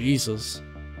 Jesus.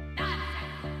 There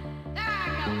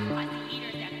are no fuzzy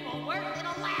eaters at Bullworth.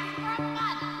 It'll last for a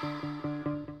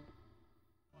month.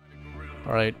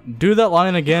 Alright, do that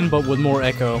line again, but with more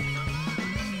echo.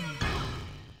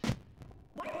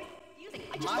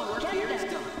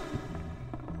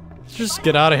 Let's just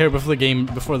get out of here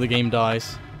before the game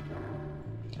dies.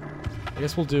 I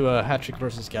guess we'll do a hat trick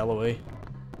versus Galloway.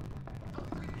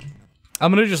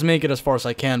 I'm gonna just make it as far as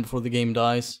I can before the game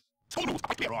dies.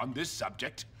 On this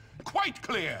subject, quite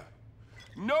clear.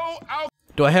 No out.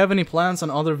 Do I have any plans on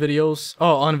other videos?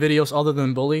 Oh, on videos other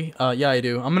than Bully? Yeah, I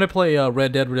do. I'm gonna play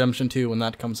Red Dead Redemption 2 when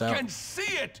that comes out. Can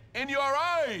see it in your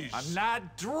eyes. I'm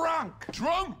not drunk.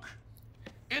 Drunk?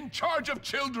 In charge of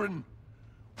children?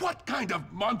 What kind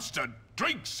of monster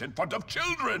drinks in front of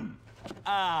children?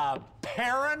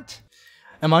 Parent?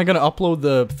 Am I gonna upload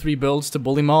the 3 builds to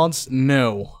Bully mods?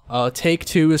 No.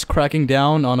 Take-Two is cracking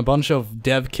down on a bunch of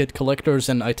dev kit collectors,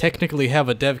 and I technically have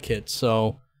a dev kit,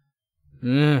 so...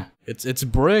 It's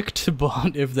bricked,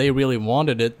 but if they really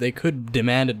wanted it, they could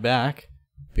demand it back.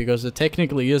 Because it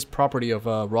technically is property of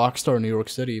Rockstar New York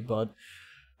City, but...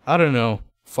 I don't know.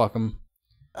 Fuck them.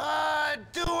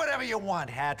 Do whatever you want,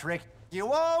 Hattrick.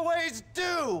 You always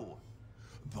do!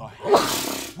 The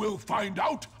hell will find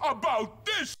out about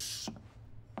this!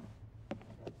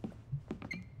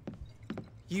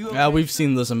 Yeah, we've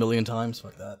seen this a million times.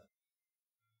 Fuck that.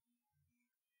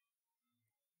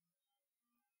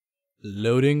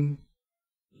 Loading.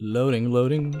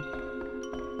 Loading.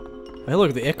 Hey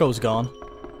look, the echo's gone.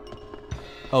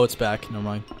 Oh, it's back. Never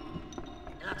mind.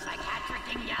 Looks like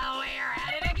Hattrick and Galloway are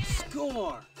at it again.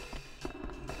 Score!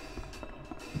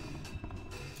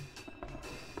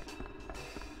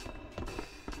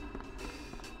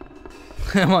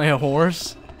 Am I a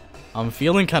horse? I'm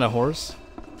feeling kind of hoarse.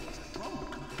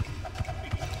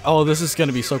 Oh, this is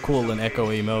gonna be so cool in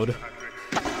echoey mode.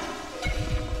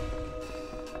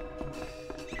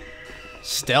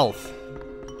 Stealth.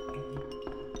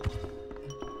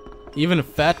 Even a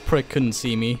fat prick couldn't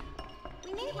see me.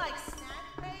 We need like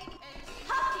snack bag and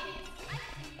pumpkins.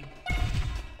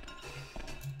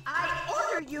 I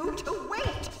order you to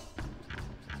wait.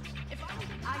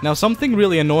 Now, something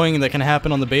really annoying that can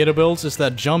happen on the beta builds is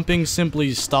that jumping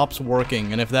simply stops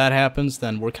working, and if that happens,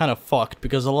 then we're kind of fucked,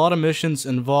 because a lot of missions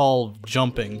involve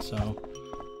jumping, so...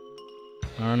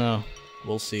 I don't know.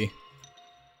 We'll see.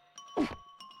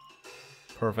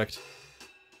 Perfect.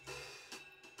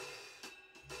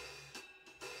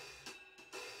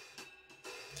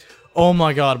 Oh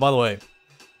my god, by the way.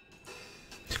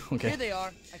 Okay. Here they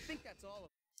are. I think that's all.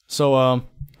 So,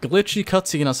 glitchy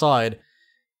cutscene aside,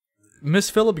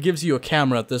 Miss Phillip gives you a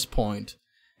camera at this point,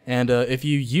 and if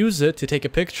you use it to take a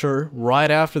picture right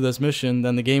after this mission,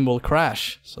 then the game will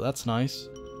crash. So that's nice.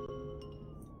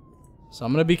 So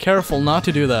I'm gonna be careful not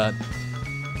to do that.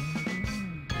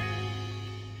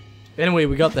 Anyway,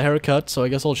 we got the haircut, so I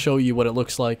guess I'll show you what it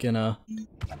looks like in a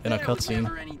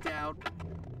cutscene.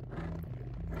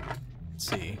 Let's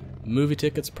see. Movie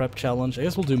tickets, prep challenge. I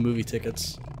guess we'll do movie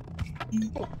tickets.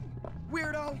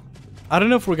 Weirdo. I don't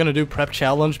know if we're gonna do prep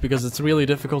challenge because it's really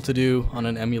difficult to do on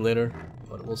an emulator,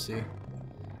 but we'll see.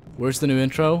 Where's the new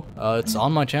intro? It's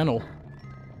on my channel.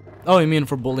 Oh, you mean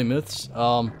for Bully Myths?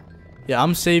 Yeah,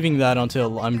 I'm saving that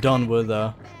until I'm done with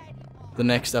the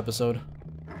next episode.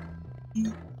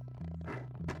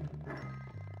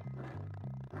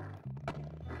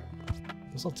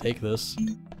 Guess I'll take this.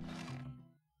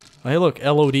 Oh, hey, look,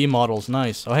 LOD models,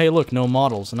 nice. Oh, hey, look, no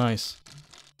models, nice.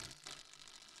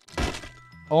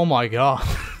 Oh my god.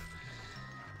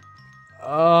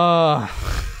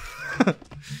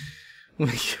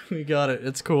 We got it.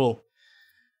 It's cool.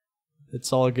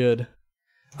 It's all good.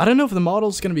 I don't know if the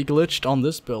model's gonna be glitched on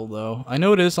this build, though. I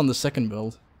know it is on the second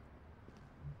build.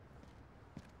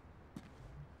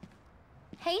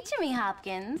 Hey, Jimmy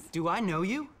Hopkins. Do I know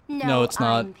you? No, it's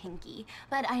not. I'm Pinky,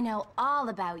 but I know all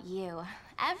about you.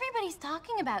 Everybody's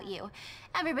talking about you.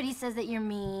 Everybody says that you're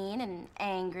mean and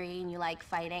angry and you like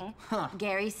fighting. Huh.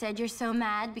 Gary said you're so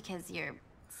mad because you're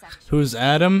sexual. Who's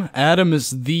Adam? Adam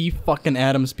is the fucking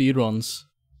Adam speedruns.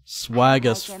 Swag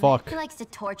as fuck. He likes to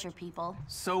torture people.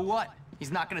 So what?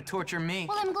 He's not gonna torture me.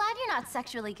 Well, I'm glad you're not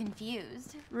sexually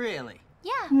confused. Really?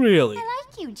 Yeah. Really? I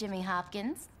like you, Jimmy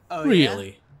Hopkins. Oh, really?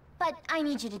 Yeah? But I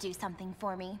need you to do something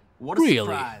for me. What a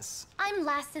surprise. I'm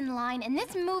last in line, and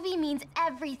this movie means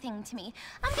everything to me.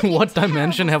 What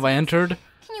dimension have I entered?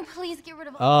 Can you please get rid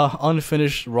of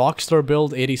Unfinished Rockstar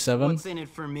build 87. What's in it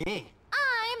for me?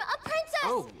 I'm a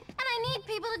princess, and I need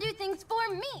people to do things for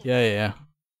me. Yeah.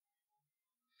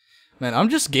 Man, I'm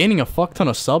just gaining a fuck ton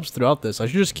of subs throughout this. I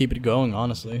should just keep it going,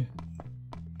 honestly.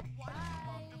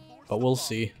 But we'll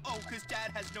see. Oh, 'cause Dad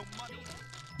has no money.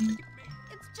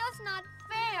 It's just not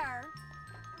fair.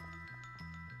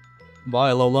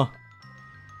 Bye, Lola.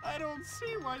 I don't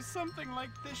see why something like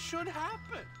this should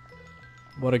happen.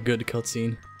 What a good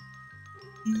cutscene.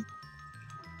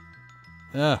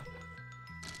 Yeah.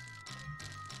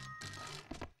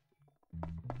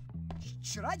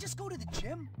 Should I just go to the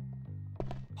gym?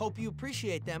 Hope you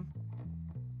appreciate them.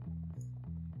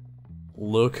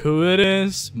 Look who it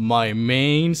is, my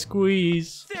main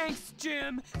squeeze. Thanks,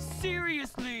 Jim.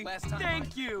 Seriously,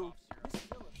 thank you.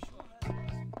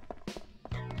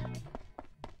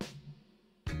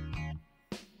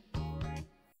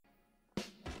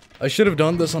 I should have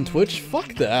done this on Twitch?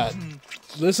 Fuck that.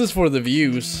 This is for the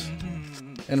views.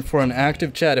 And for an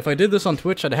active chat. If I did this on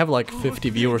Twitch, I'd have like 50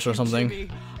 viewers or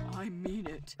something. I mean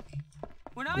it.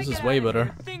 This is way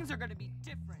better. Things are gonna be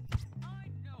different. I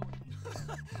know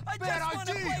it. I Bad just want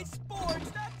to idea. play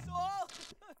sports, that's all.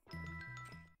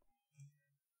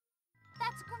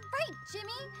 That's great,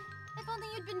 Jimmy. If only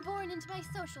you'd been born into my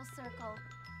social circle.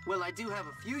 Well, I do have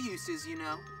a few uses, you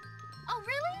know. Oh,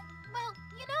 really? Well,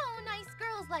 you know, nice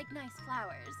girls like nice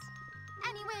flowers.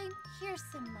 Anyway, here's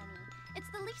some money. It's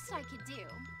the least I could do.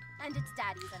 And it's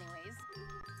Daddy's anyways.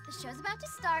 The show's about to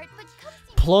start, but come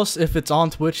see me. Plus, if it's on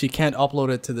Twitch, you can't upload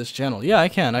it to this channel. Yeah, I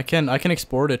can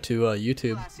export it to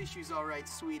YouTube. Last issue's all right,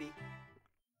 sweetie.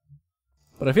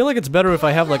 But I feel like it's better if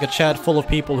I have like a chat full of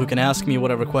people who can ask me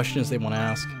whatever questions they want to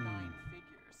ask.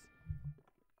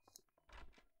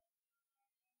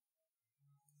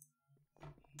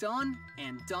 Done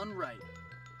and done right.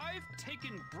 I've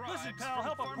taken bribes. Listen, pal,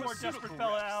 help a poor desperate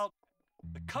fella out.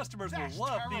 The customers will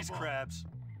love these crabs.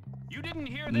 You didn't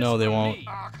hear this No, they from won't. me.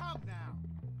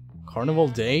 Carnival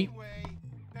date?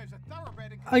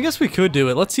 I guess we could do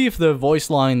it. Let's see if the voice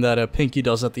line that Pinky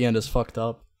does at the end is fucked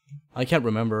up. I can't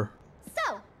remember.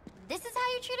 So, this is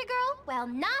how you treat a girl? Well,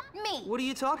 not me. What are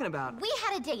you talking about? We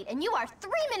had a date, and you are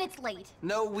 3 minutes late.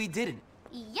 No, we didn't.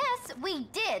 Yes, we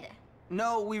did.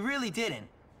 No, we really didn't.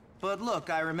 But look,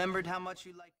 I remembered how much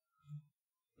you liked.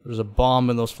 There's a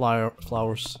bomb in those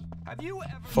flowers. Have you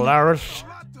ever Flowers?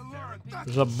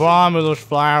 There's a bomb in those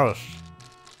flowers.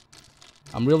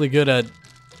 I'm really good at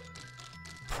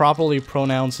properly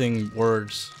pronouncing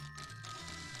words.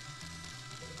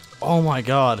 Oh my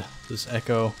god, this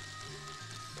echo.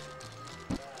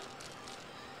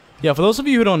 Yeah, for those of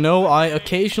you who don't know, I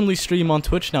occasionally stream on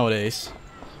Twitch nowadays.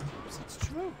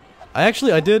 I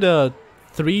did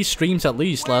 3 streams at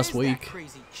least last week.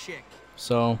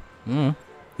 So,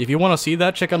 if you want to see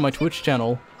that, check out my Twitch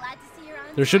channel.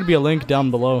 There should be a link down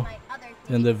below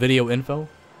in the video info.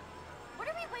 What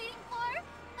are we waiting for?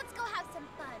 Let's go have some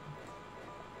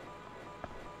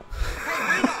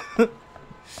fun.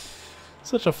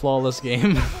 Such a flawless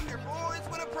game.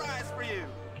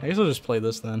 I guess I'll just play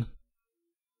this then.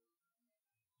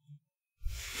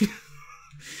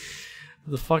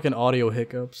 The fucking audio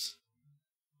hiccups.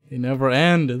 They never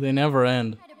end. They never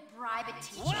end.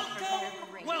 Welcome!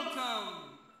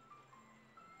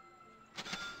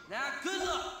 Now, good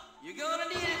luck. You're gonna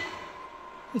need it.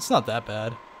 It's not that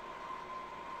bad.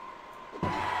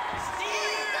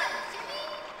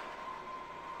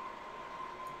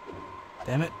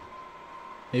 Damn it.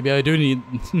 Maybe I do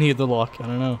need the lock. I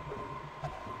don't know.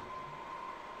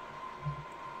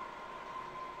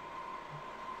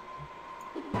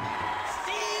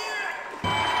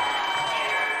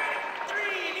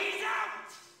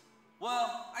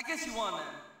 Well, I guess you won then.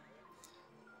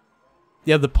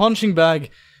 Yeah, the punching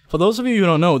bag. For those of you who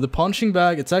don't know, the punching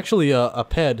bag, it's actually a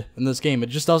ped in this game. It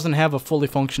just doesn't have a fully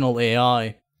functional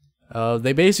AI.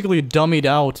 They basically dummied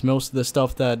out most of the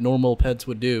stuff that normal peds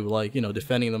would do, like, you know,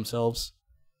 defending themselves.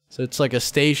 So it's like a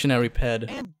stationary ped.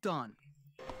 And done.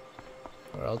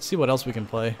 Alright, let's see what else we can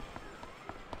play.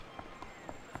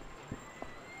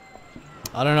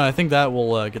 I don't know, I think that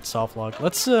will get soft locked.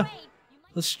 Let's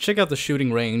check out the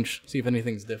shooting range, see if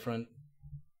anything's different.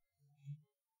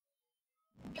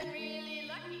 Can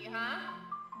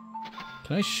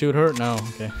I shoot her? No,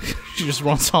 okay. She just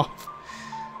runs off.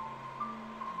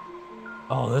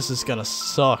 Oh, this is gonna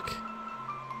suck.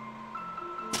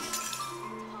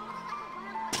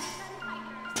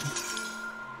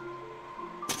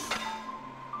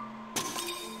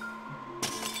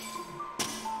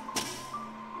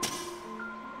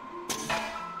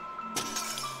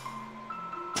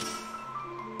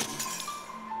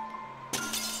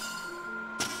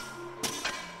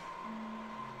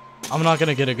 I'm not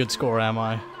gonna get a good score, am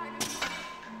I?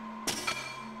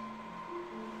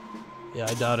 Yeah,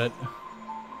 I doubt it.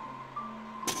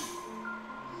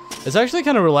 It's actually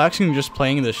kind of relaxing just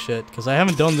playing this shit, because I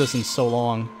haven't done this in so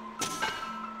long.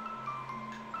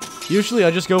 Usually I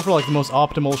just go for like the most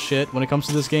optimal shit when it comes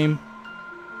to this game.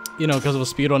 You know, because of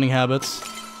speedrunning habits.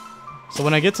 So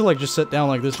when I get to like just sit down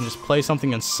like this and just play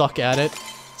something and suck at it,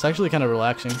 it's actually kind of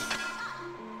relaxing.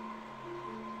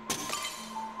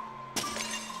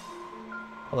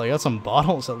 Well, I got some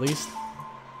bottles at least.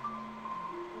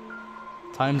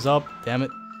 Time's up, damn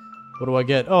it. What do I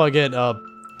get? Oh, I get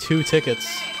 2 tickets.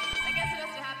 I guess it has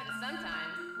to happen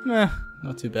sometimes. Meh,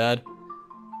 not too bad.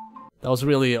 That was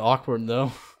really awkward though.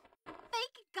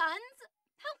 Fake guns?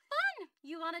 How fun!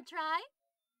 You wanna try?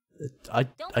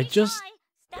 I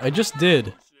just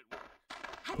did.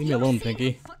 Leave me alone,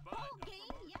 Pinky.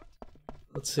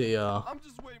 Let's see,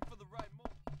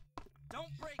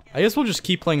 I guess we'll just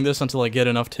keep playing this until I get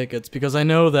enough tickets, because I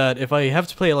know that if I have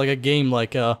to play like a game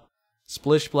like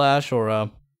Splish Splash or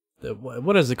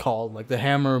what is it called? Like the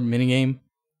hammer minigame?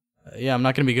 Yeah, I'm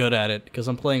not gonna be good at it, because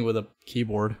I'm playing with a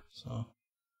keyboard, so.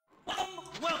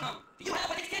 Welcome. Do you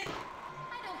have a ticket? I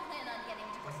don't plan on getting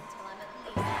to this until I'm at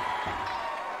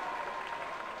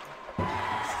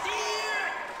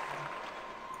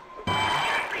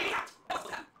least.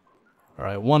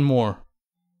 Alright, one more.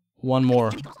 One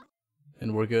more.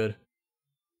 And we're good.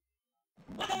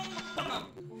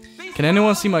 Can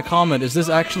anyone see my comment? Is this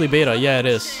actually beta? Yeah, it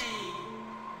is.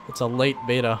 It's a late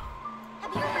beta.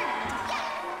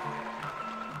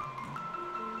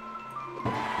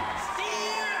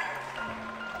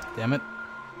 Damn it.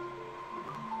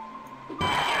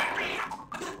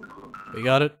 We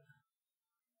got it.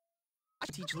 I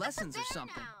teach lessons or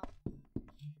something.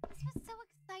 This was so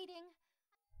exciting.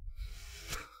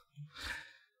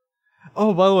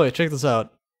 Oh, by the way, check this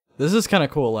out. This is kind of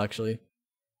cool, actually.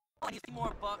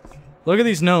 Look at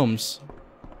these gnomes.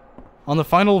 On the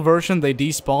final version, they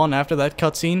despawn after that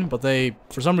cutscene, but they,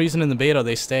 for some reason in the beta,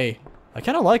 they stay. I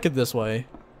kind of like it this way.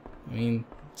 I mean,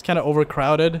 it's kind of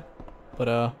overcrowded, but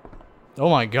oh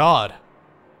my god.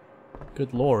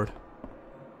 Good lord.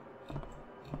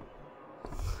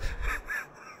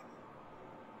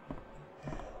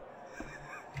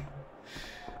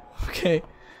 Okay.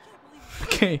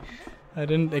 Okay. I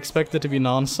didn't expect it to be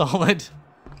non-solid.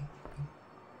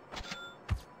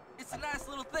 It's a nice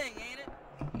little thing, ain't it?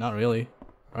 Not really.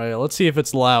 Alright, let's see if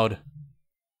it's loud.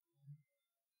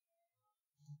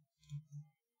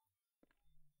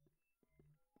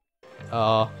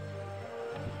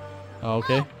 Okay.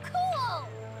 Cool!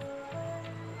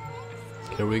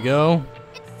 Here we go.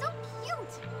 It's so cute!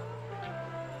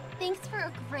 Thanks for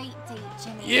a great date,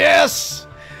 Jimmy. Yes!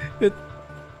 It...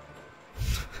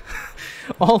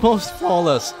 Almost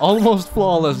flawless. Almost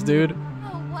flawless, dude.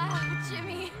 Oh wow,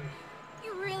 Jimmy.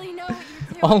 You really know what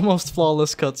you're doing. Almost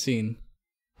flawless cutscene.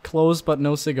 Closed but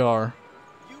no cigar.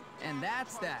 And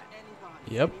that's that.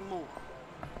 Yep.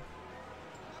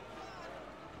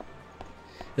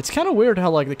 It's kind of weird how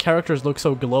like the characters look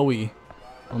so glowy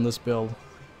on this build.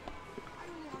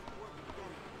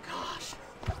 Gosh.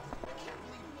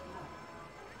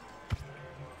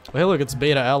 Oh, hey, look, it's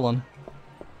Beta Alan.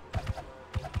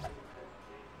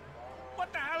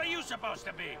 What the hell are you supposed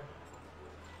to be?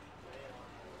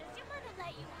 Does your mother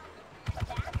let you?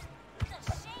 That's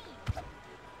a shame.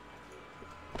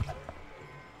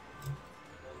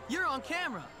 You're on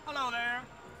camera. Hello there.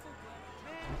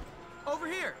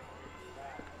 over here.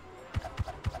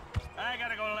 I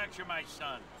gotta go lecture my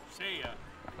son. See ya.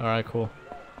 Alright, cool.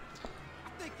 I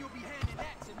think you'll be handing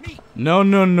that to me. No,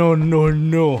 no, no, no,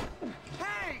 no.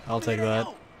 I'll take that.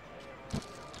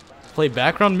 Play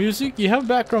background music? You have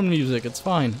background music, it's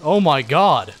fine. Oh my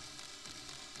god.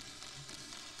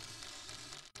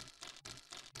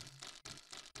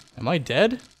 Am I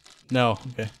dead? No,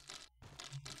 okay.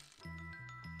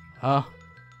 Huh?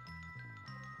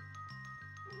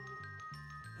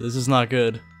 This is not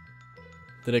good.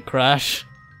 Did it crash?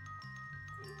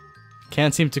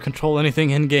 Can't seem to control anything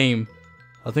in-game.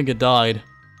 I think it died.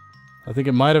 I think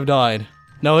it might have died.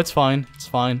 No, it's fine. It's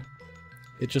fine.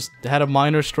 It just had a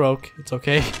minor stroke. It's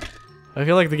okay. I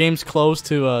feel like the game's close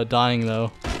to dying,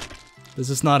 though. This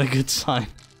is not a good sign.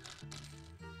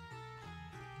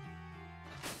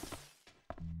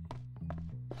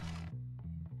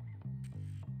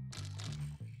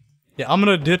 Yeah, I'm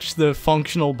gonna ditch the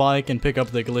functional bike and pick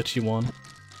up the glitchy one.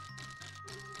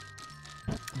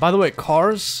 By the way,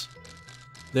 cars,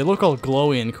 they look all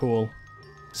glowy and cool.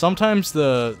 Sometimes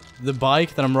the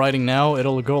bike that I'm riding now,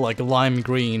 it'll go like lime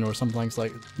green or something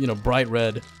like, you know, bright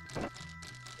red.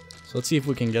 So let's see if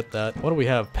we can get that. What do we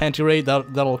have? Panty raid,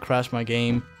 that'll crash my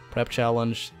game. Prep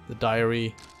challenge, the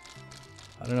diary.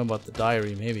 I don't know about the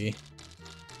diary, maybe.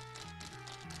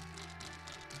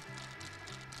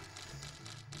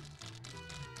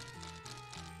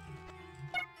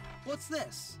 What's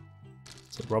this?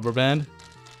 It's a rubber band.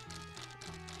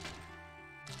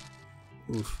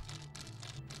 Oof.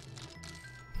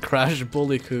 Crash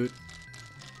bully coot.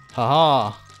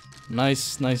 Haha.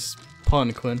 Nice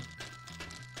pun, Quinn.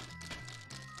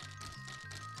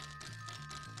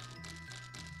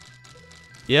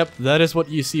 Yep, that is what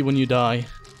you see when you die.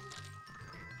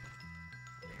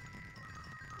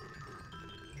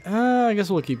 I guess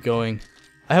we'll keep going.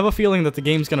 I have a feeling that the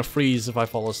game's gonna freeze if I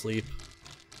fall asleep.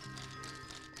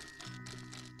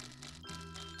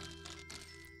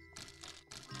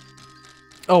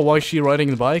 Oh, why is she riding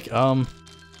the bike?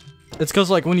 It's cause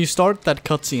like when you start that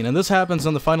cutscene, and this happens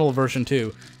on the final version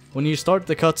too, when you start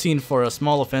the cutscene for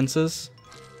small offenses,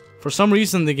 for some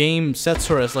reason the game sets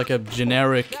her as like a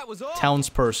generic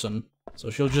townsperson. So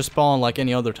she'll just spawn like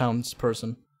any other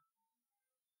townsperson.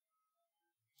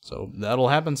 So that'll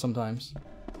happen sometimes.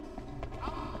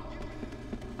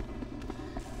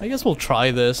 I guess we'll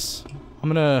try this. I'm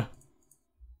gonna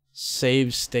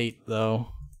save state though.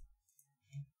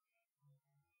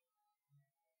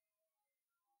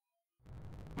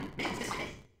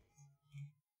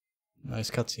 Nice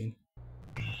cutscene.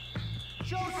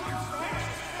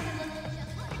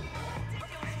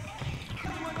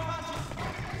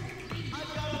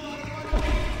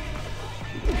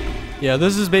 Yeah,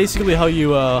 this is basically how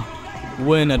you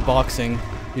win at boxing.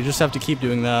 You just have to keep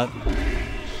doing that.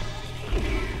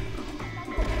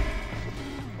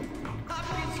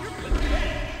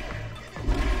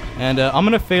 And I'm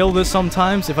gonna fail this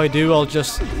sometimes. If I do, I'll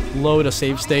just load a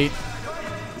save state.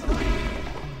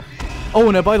 Oh,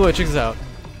 and by the way, check this out.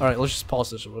 Alright, let's just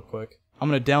pause this real quick. I'm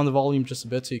gonna down the volume just a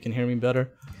bit so you can hear me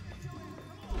better.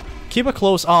 Keep a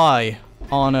close eye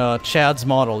on Chad's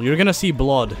model. You're gonna see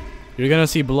blood. You're gonna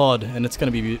see blood, and it's gonna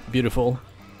be beautiful.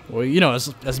 Or, you know,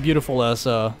 as beautiful as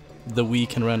the Wii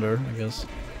can render, I guess.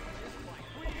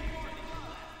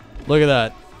 Look at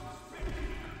that.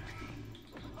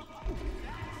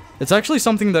 It's actually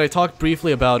something that I talked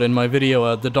briefly about in my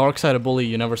video, The Dark Side of Bully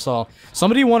You Never Saw.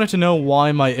 Somebody wanted to know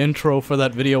why my intro for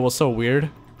that video was so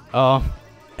weird. Adam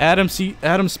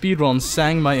Speedrun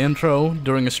sang my intro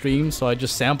during a stream, so I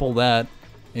just sampled that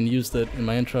and used it in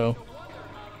my intro.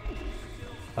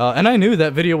 And I knew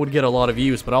that video would get a lot of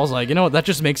views, but I was like, you know what, that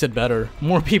just makes it better.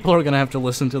 More people are gonna have to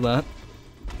listen to that.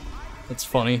 That's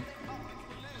funny.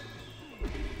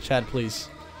 Chad, please.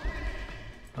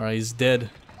 Alright, he's dead.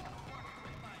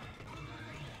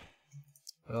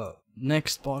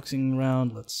 Next boxing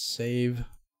round, let's save.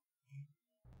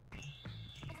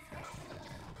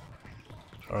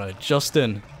 Alright,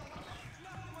 Justin.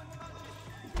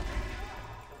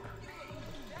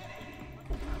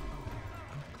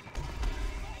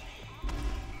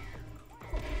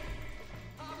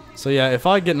 So yeah, if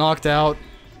I get knocked out,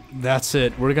 that's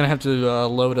it. We're gonna have to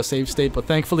load a save state, but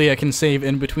thankfully I can save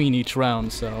in between each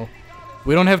round, so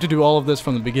we don't have to do all of this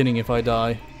from the beginning if I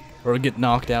die or get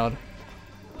knocked out.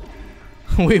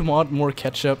 We want more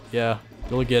ketchup. Yeah,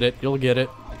 you'll get it. You'll get it.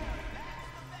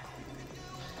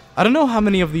 I don't know how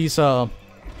many of these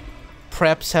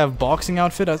preps have boxing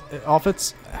outfits. I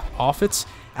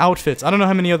don't know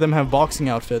how many of them have boxing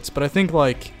outfits, but I think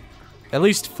like at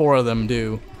least 4 of them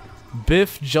do.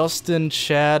 Biff, Justin,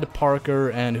 Chad, Parker,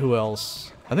 and who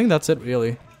else? I think that's it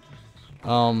really.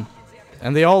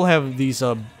 And they all have these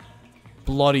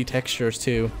bloody textures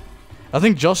too. I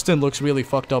think Justin looks really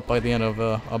fucked up by the end of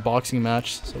a boxing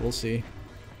match, so we'll see.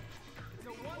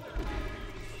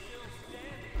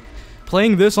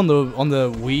 Playing this on the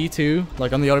Wii too,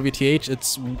 like on the RVTH,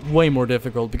 it's way more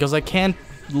difficult because I can't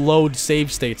load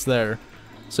save states there.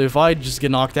 So if I just get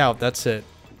knocked out, that's it.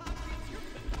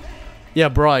 Yeah,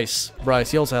 Bryce,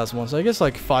 he also has one, so I guess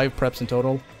like 5 preps in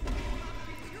total.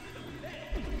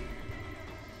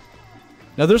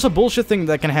 Now there's a bullshit thing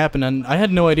that can happen, and I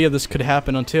had no idea this could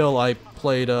happen until I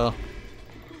played the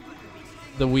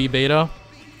Wii beta.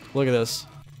 Look at this.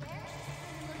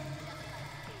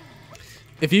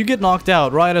 If you get knocked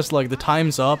out right as like the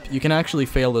time's up, you can actually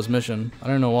fail this mission. I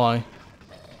don't know why.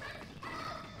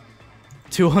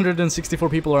 264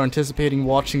 people are anticipating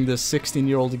watching this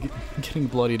 16-year-old getting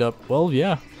bloodied up. Well,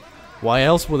 yeah. Why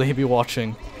else would they be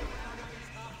watching?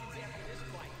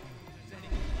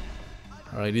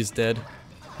 Alright, he's dead.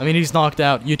 I mean, he's knocked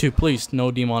out. YouTube, please,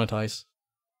 no demonetize.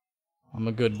 I'm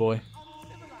a good boy.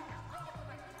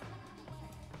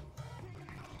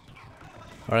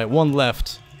 Alright, one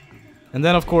left. And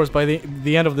then, of course, by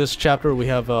the end of this chapter, we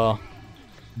have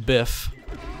Biff.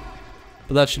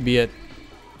 But that should be it.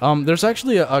 There's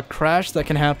actually a crash that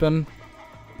can happen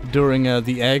during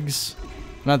the eggs.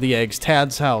 Not the eggs,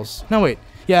 Tad's house. No, wait.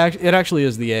 Yeah, it actually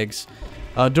is the eggs.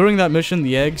 During that mission,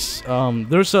 the eggs,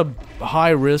 there's a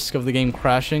high risk of the game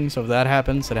crashing, so if that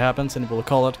happens, it happens, and we'll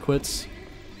call it quits.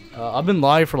 I've been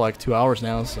live for like 2 hours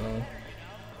now, so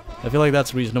I feel like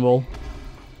that's reasonable.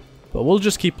 But we'll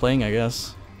just keep playing, I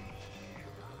guess.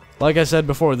 Like I said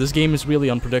before, this game is really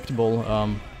unpredictable.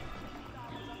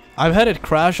 I've had it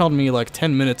crash on me like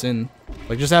 10 minutes in.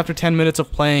 Like just after 10 minutes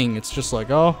of playing, it's just like,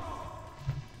 oh,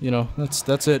 you know,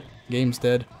 that's it. Game's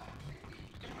dead.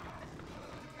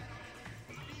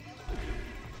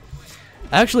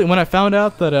 Actually, when I found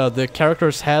out that the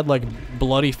characters had like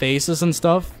bloody faces and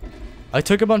stuff, I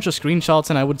took a bunch of screenshots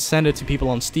and I would send it to people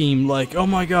on Steam like, oh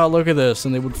my god, look at this,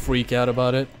 and they would freak out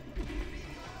about it.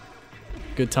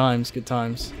 Good times, good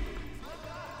times.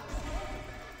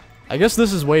 I guess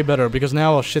this is way better because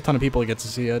now a shit ton of people get to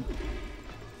see it.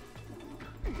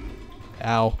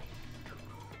 Ow.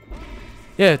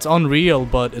 Yeah, it's unreal,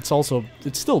 but it's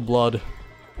still blood.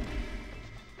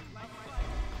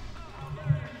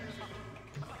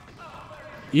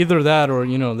 Either that or,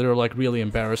 you know, they're like really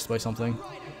embarrassed by something.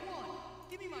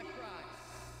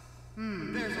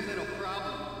 There's a little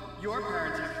problem. Your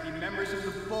parents have to be members of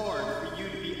the board for you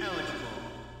to be eligible.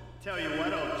 Tell you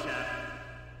what, old chap.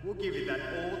 We'll give you that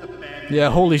old abandoned... Yeah,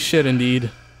 holy shit,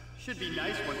 indeed. Should be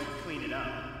nice once you clean it up.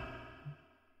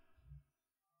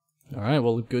 Alright,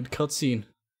 well, good cutscene.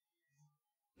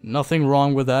 Nothing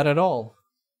wrong with that at all.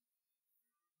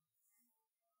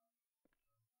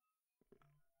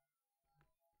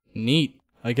 Neat.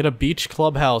 I get a beach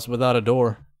clubhouse without a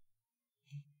door.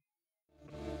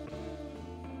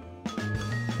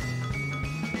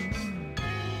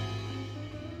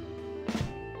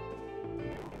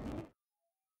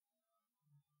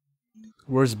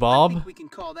 Where's Bob? I think we can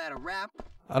call that a wrap.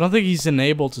 I don't think he's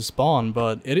enabled to spawn,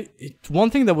 but one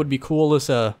thing that would be cool is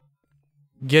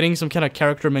getting some kind of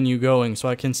character menu going so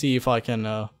I can see if I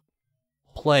can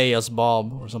play as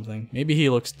Bob or something. Maybe he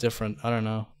looks different. I don't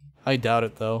know. I doubt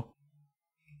it though.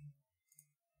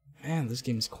 Man, this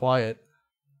game's quiet.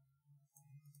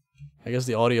 I guess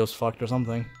the audio's fucked or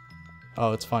something.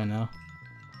 Oh, it's fine now.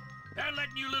 They're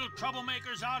letting you little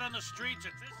troublemakers out on the streets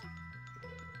at this.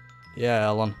 Yeah,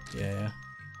 Ellen. Yeah.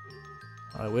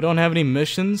 Alright, we don't have any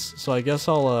missions, so I guess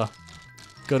I'll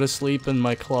go to sleep in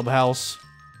my clubhouse.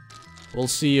 We'll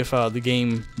see if the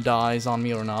game dies on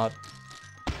me or not.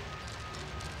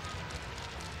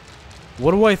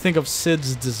 What do I think of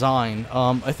Sid's design?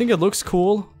 I think it looks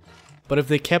cool, but if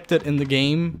they kept it in the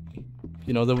game,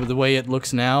 you know, the way it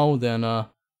looks now, then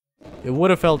it would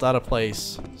have felt out of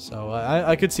place. So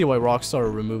I could see why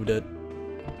Rockstar removed it.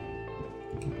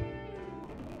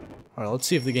 Alright, let's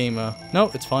see if the game, no,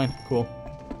 it's fine. Cool.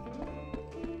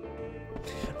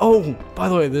 Oh, by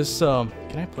the way, this,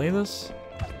 can I play this?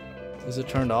 Is it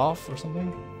turned off or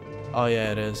something? Oh,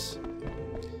 yeah, it is.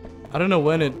 I don't know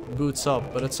when it boots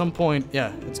up, but at some point,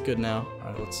 yeah, it's good now.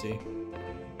 Alright, let's see.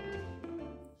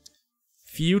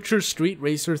 Future Street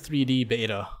Racer 3D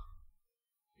Beta.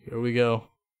 Here we go.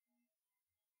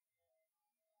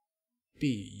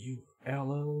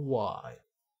 B-U-L-L-Y.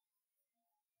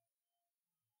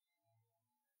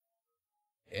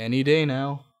 Any day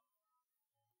now.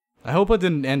 I hope I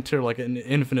didn't enter like an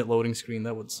infinite loading screen,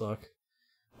 that would suck.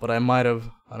 But I might have,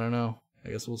 I don't know.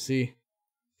 I guess we'll see.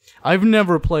 I've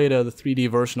never played the 3D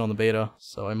version on the beta,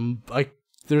 so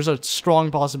there's a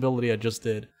strong possibility I just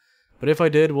did. But if I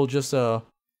did, we'll just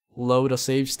load a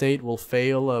save state, we'll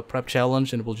fail a prep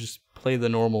challenge, and we'll just play the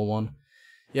normal one.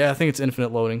 Yeah, I think it's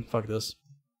infinite loading. Fuck this.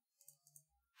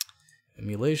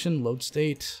 Emulation, load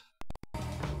state.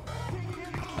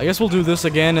 I guess we'll do this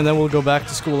again, and then we'll go back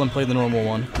to school and play the normal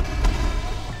one.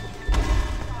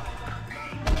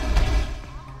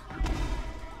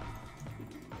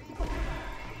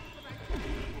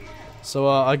 So,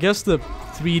 I guess the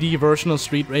 3D version of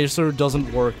Street Racer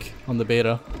doesn't work on the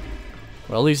beta.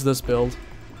 Or at least this build.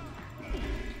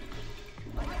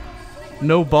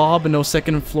 No Bob, no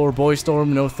second floor Boy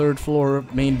Storm, no third floor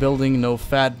main building, no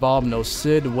Fat Bob, no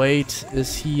Sid. Wait,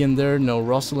 is he in there? No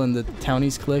Russell and the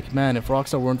Townies clique? Man, if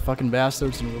Rockstar weren't fucking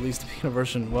bastards and released the beta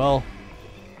version, well...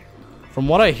 From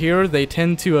what I hear, they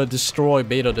tend to destroy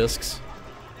beta discs.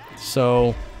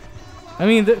 So... I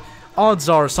mean, the odds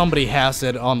are somebody has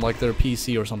it on, like, their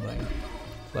PC or something.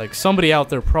 Like, somebody out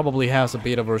there probably has a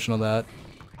beta version of that.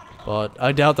 But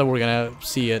I doubt that we're gonna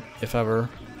see it, if ever.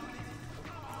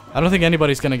 I don't think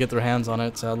anybody's gonna get their hands on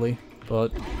it, sadly.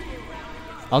 But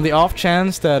on the off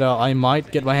chance that I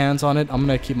might get my hands on it, I'm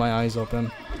gonna keep my eyes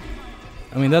open.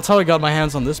 I mean, that's how I got my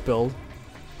hands on this build.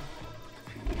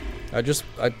 I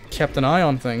kept an eye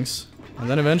on things. And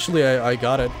then eventually I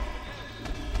got it.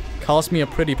 Cost me a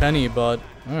pretty penny, but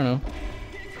I don't know.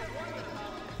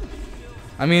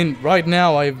 I mean, right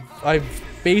now I've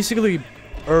basically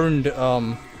earned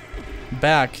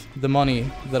back the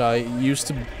money that I used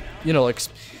to, you know, like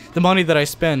the money that I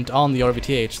spent on the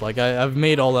RVTH. Like I've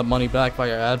made all that money back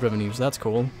via ad revenues. That's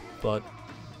cool, but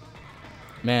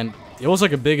man, it was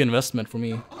like a big investment for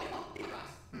me.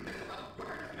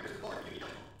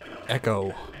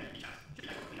 Echo.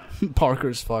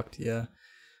 Parker's fucked, yeah.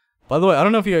 By the way, I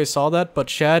don't know if you guys saw that, but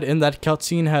Chad in that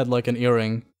cutscene had like an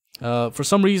earring. For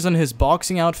some reason, his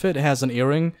boxing outfit has an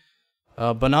earring,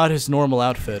 but not his normal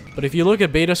outfit. But if you look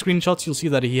at beta screenshots, you'll see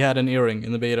that he had an earring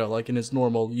in the beta, like in his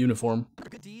normal uniform.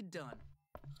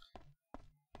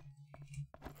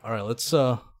 Alright, let's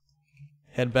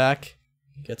head back,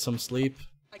 get some sleep.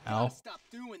 Ow.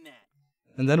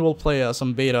 And then we'll play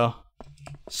some beta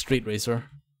Street Racer.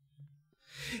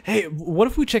 Hey, what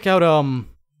if we check out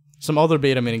some other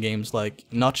beta minigames like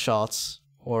Nut Shots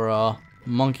or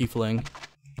Monkey Fling?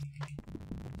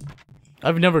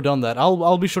 I've never done that.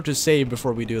 I'll be sure to save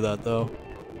before we do that though,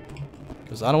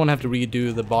 because I don't want to have to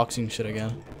redo the boxing shit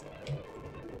again.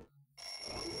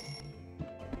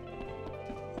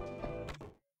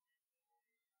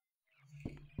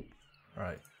 All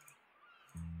right.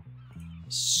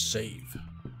 Save.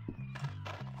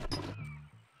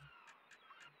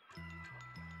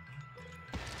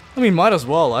 I mean, might as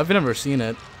well. I've never seen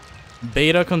it.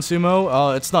 Beta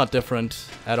Consumo? It's not different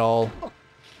at all.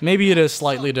 Maybe it is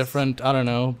slightly different, I don't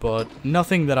know, but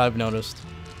nothing that I've noticed.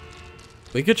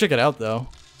 We could check it out, though.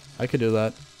 I could do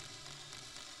that.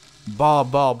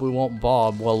 Bob, we want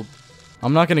Bob. Well,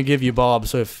 I'm not gonna give you Bob,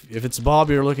 so if it's Bob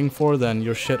you're looking for, then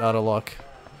you're shit out of luck.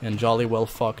 And jolly well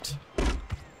fucked.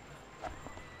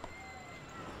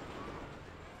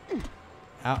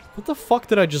 Ow. What the fuck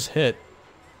did I just hit?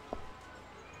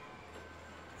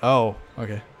 Oh,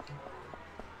 okay.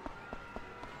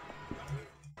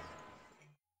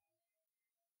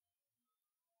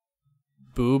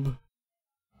 Boob.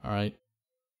 Alright.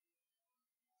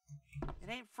 It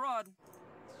ain't fraud.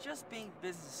 It's just being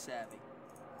business savvy.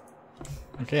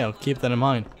 Okay, I'll keep that in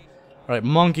mind. Alright,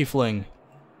 Monkey Fling.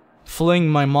 Fling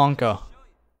my monka.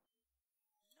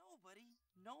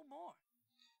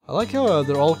 I like how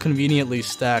they're all conveniently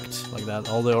stacked like that,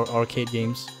 all the arcade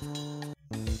games.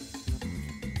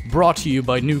 Brought to you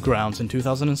by Newgrounds in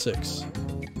 2006.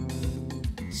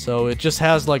 So it just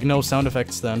has like no sound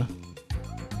effects then.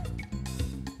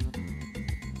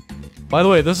 By the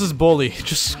way, this is Bully.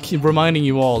 Just keep reminding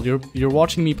you all, you're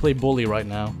watching me play Bully right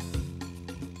now.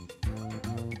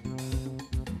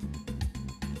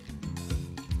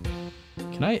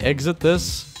 Can I exit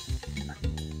this?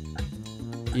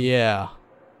 Yeah.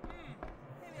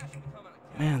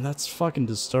 Man, that's fucking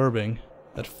disturbing.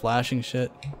 That flashing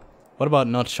shit. What about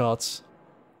Nut Shots?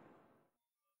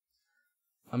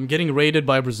 I'm getting raided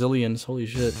by Brazilians, holy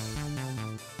shit.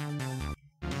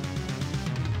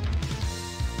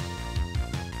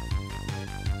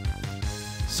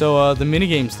 So, the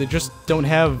minigames, they just don't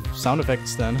have sound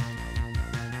effects then.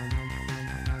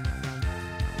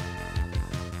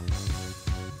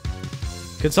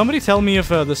 Could somebody tell me if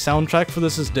the soundtrack for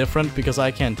this is different, because I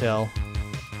can't tell.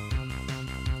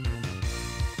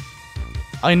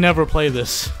 I never play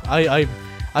this.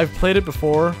 I've played it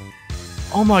before.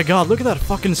 Oh my god, look at that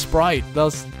fucking sprite.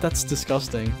 That's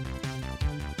disgusting.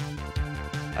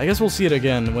 I guess we'll see it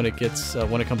again when it gets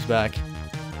when it comes back.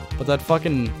 But that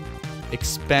fucking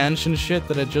expansion shit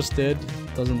that I just did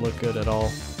doesn't look good at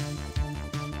all.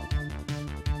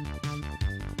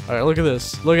 Alright, look at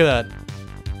this. Look at that.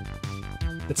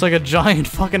 It's like a giant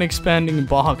fucking expanding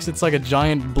box. It's like a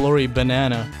giant blurry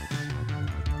banana.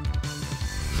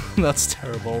 That's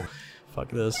terrible. Fuck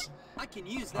this.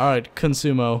 Alright,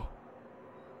 Consumo.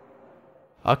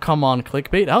 Oh, come on,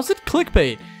 clickbait? How's it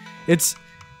clickbait? It's...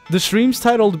 The stream's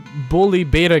titled Bully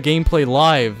Beta Gameplay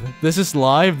Live. This is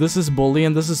live, this is Bully,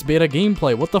 and this is beta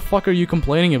gameplay. What the fuck are you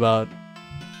complaining about?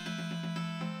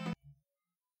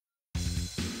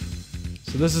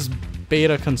 So this is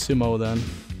beta Consumo then.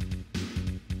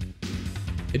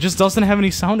 It just doesn't have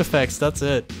any sound effects, that's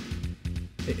it.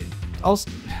 I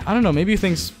don't know, maybe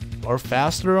things are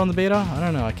faster on the beta? I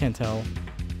don't know, I can't tell.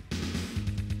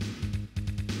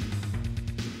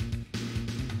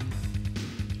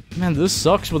 Man, this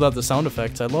sucks without the sound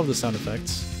effects. I love the sound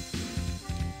effects.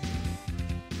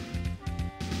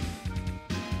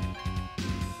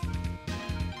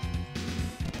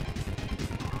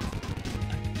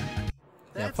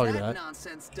 Yeah, fuck that.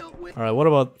 Alright, what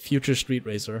about Future Street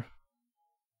Racer?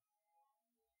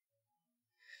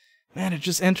 Man, it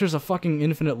just enters a fucking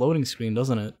infinite loading screen,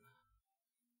 doesn't it?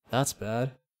 That's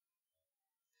bad.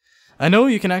 I know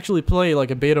you can actually play like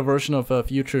a beta version of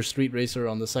Future Street Racer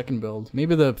on the second build.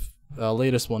 Maybe the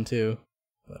latest one too.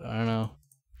 But I don't know.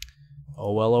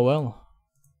 Oh well, oh well.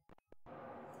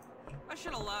 I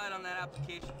should have lied on that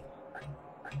application.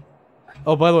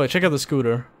 Oh, by the way, check out the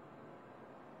scooter.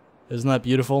 Isn't that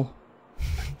beautiful?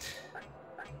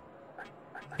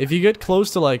 If you get close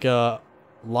to like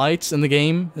lights in the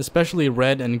game, especially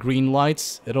red and green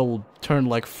lights, it'll turn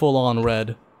like full on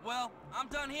red. Well, I'm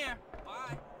done here.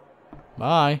 Bye.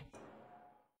 Bye.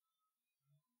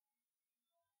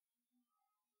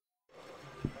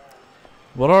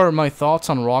 What are my thoughts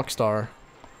on Rockstar?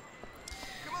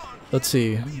 Let's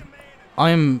see.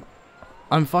 I'm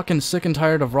fucking sick and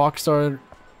tired of Rockstar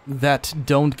that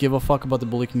don't give a fuck about the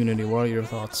bully community. What are your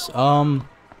thoughts? I'm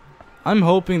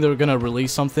hoping they're gonna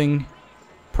release something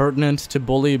pertinent to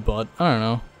bully, but I don't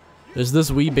know. Is this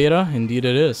Wii beta? Indeed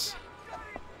it is.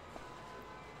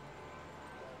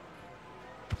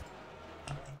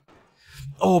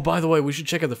 Oh, by the way, we should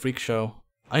check out the Freak Show.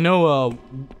 I know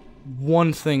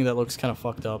one thing that looks kind of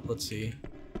fucked up. Let's see.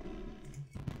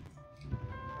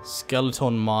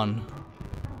 Skeleton Mon.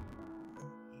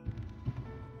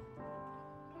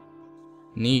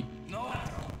 Neat.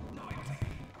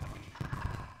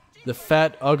 The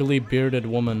fat, ugly, bearded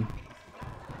woman.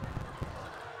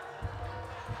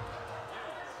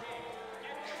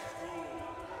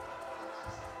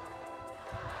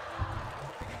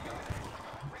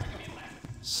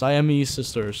 Siamese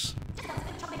sisters.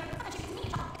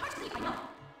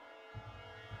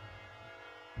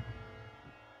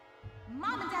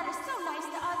 Mom and Dad are so nice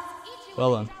to us.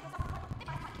 Well then.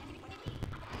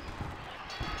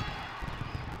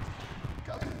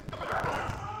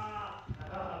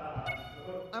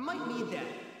 I might need that.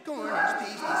 Go orange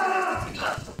pasties and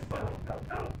ask the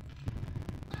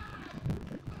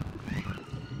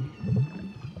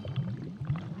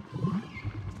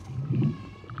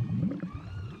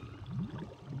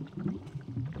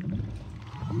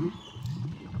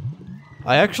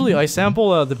I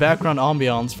sample the background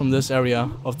ambiance from this area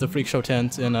of the Freak Show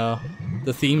tent in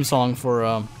the theme song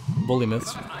for Bully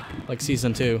Myths, like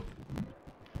season 2,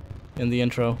 in the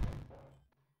intro.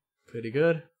 Pretty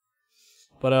good.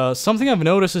 But something I've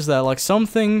noticed is that like some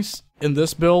things in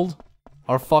this build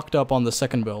are fucked up on the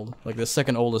second build, like the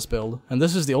second oldest build, and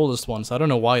this is the oldest one, so I don't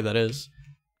know why that is.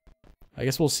 I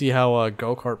guess we'll see how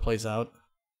Go-Kart plays out.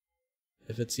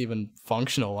 If it's even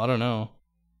functional, I don't know.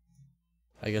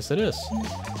 I guess it is.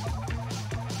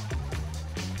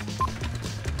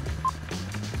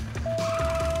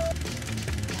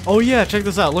 Oh yeah, check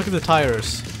this out. Look at the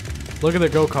tires. Look at the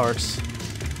go-karts.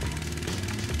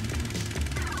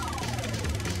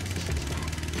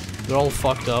 They're all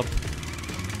fucked up.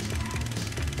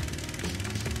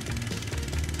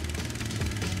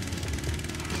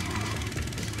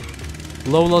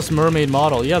 Lola's mermaid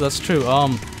model. Yeah, that's true.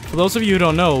 For those of you who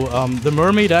don't know, the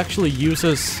mermaid actually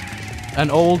uses an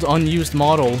old unused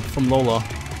model from Lola.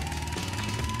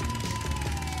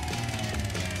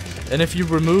 And if you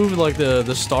remove like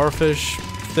the starfish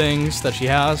things that she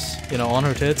has, you know, on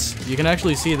her tits, you can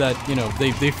actually see that, you know,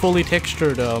 they fully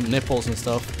textured nipples and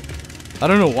stuff. I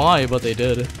don't know why, but they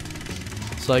did.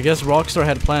 So I guess Rockstar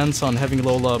had plans on having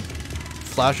Lola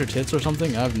flash her tits or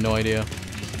something? I have no idea.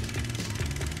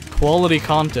 Quality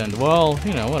content. Well,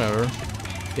 you know, whatever.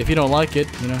 If you don't like it,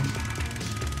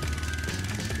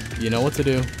 you know what to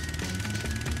do.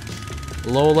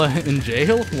 Lola in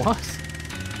jail? What?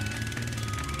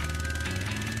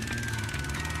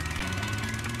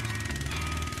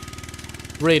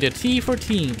 Rated T for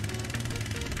teen.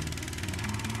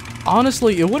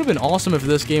 Honestly, it would have been awesome if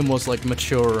this game was like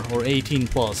mature or 18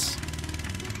 plus.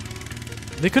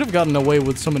 They could have gotten away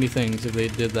with so many things if they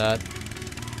did that.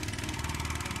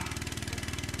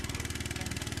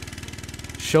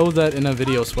 Show that in a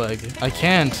video, Swag. I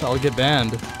can't, I'll get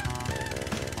banned.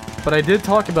 But I did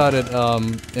talk about it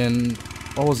in,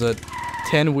 what was it,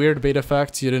 10 weird beta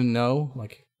facts you didn't know?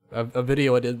 Like, a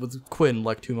video I did with Quinn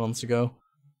like 2 months ago.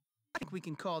 I think we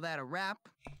can call that a wrap.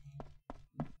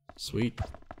 Sweet.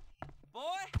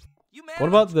 What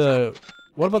about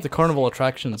the carnival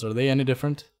attractions? Are they any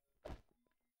different?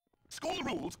 School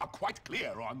rules are quite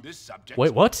clear on this subject.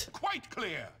 Wait, what? Quite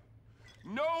clear.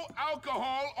 No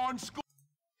alcohol on school.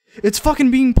 It's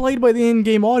fucking being played by the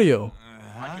in-game audio.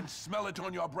 I can smell it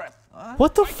on your breath.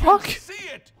 What the fuck? See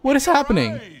it. What is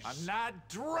happening? I'm not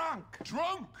drunk.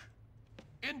 Drunk.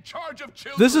 In charge of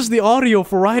children. This is the audio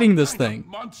for writing this thing.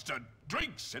 Monster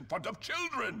drinks in front of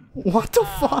children. What the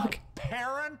fuck?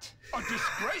 Parent? A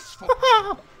disgraceful.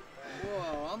 Whoa,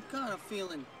 I'm kind of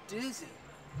feeling dizzy.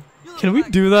 Can we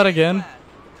do that again?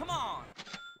 Come on.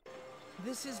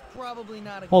 This is probably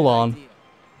not a Hold good on. idea.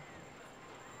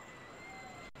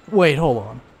 Wait, hold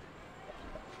on.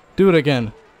 Do it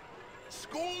again.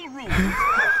 School rules are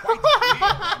quite clear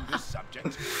on this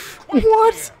subject. Quite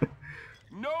What? Clear.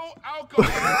 No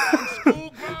alcohol on school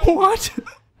grounds.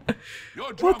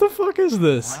 What? What the fuck is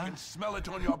this? I can smell it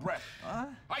on your breath.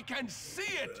 I can see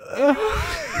it. In your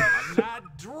eyes. I'm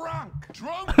not drunk.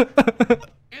 Drunk.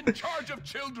 In charge of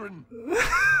children.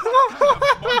 What kind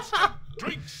of monster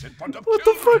drinks in front of What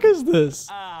the children? fuck is this?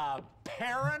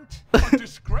 Parent? A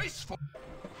disgraceful.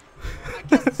 I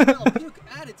guess the smell of puke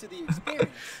added to the experience.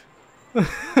 You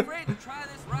afraid to try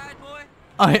this ride, boy?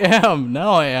 I am.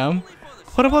 Now I am.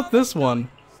 What about this one?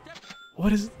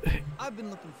 What is... I've been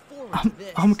looking forward to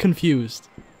this. I'm confused.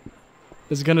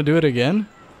 Is it gonna do it again?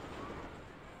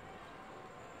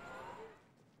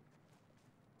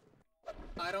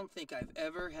 I don't think I've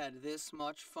ever had this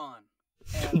much fun.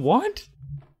 What?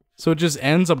 So it just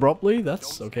ends abruptly?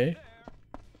 That's okay.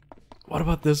 What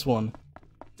about this one?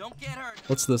 Don't get hurt.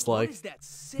 What's this like?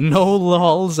 No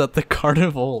lulls at the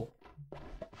carnival.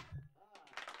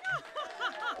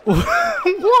 What?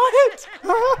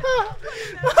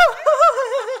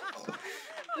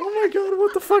 Oh my god,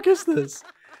 what the fuck is this?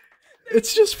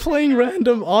 It's just playing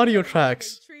random audio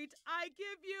tracks.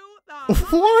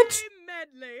 What?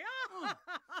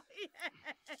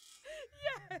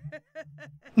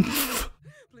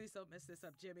 Please don't mess this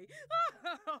up, Jimmy.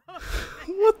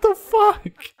 What the fuck?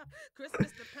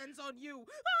 Christmas depends on you.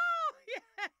 Oh, yes.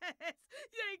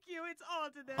 Thank you. It's all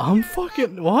to them. I'm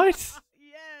fucking... What?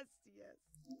 Yes, yes.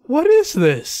 What is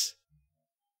this?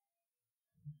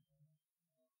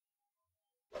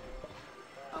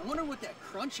 I wonder what that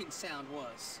crunching sound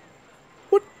was.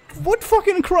 What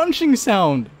fucking crunching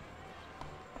sound?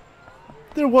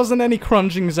 There wasn't any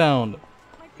crunching sound.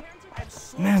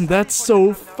 Man, that's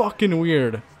so fucking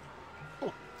weird.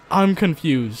 I'm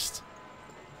confused.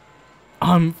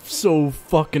 I'm so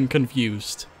fucking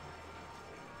confused.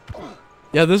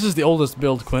 Yeah, this is the oldest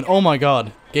build, Quinn. Oh my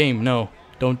god. Game, no.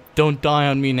 Don't die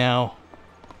on me now.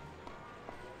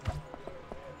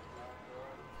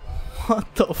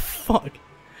 What the fuck?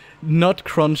 Nut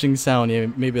crunching sound. Yeah,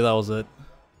 maybe that was it.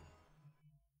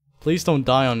 Please don't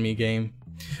die on me, game.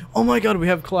 Oh my god, we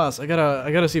have class. I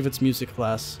gotta see if it's music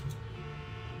class.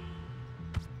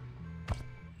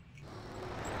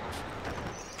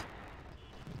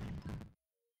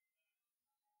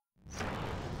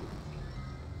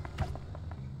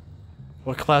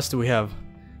 What class do we have?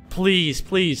 Please,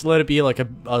 please, let it be like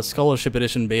a scholarship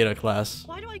edition beta class.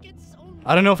 Why do I get so...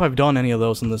 I don't know if I've done any of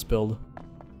those in this build.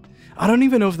 I don't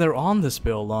even know if they're on this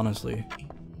build, honestly.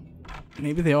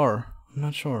 Maybe they are. I'm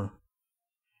not sure.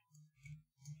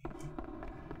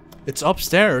 It's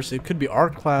upstairs. It could be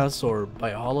art class or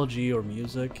biology or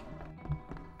music.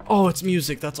 Oh, it's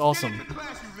music. That's awesome.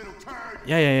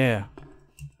 Yeah.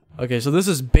 Okay, so this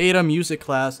is beta music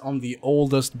class on the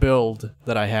oldest build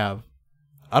that I have.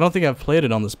 I don't think I've played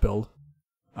it on this build.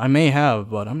 I may have,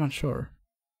 but I'm not sure.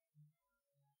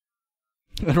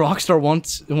 Rockstar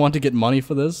want to get money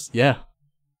for this? Yeah.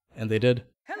 And they did.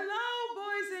 Hello,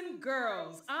 boys and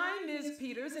girls. I'm Ms.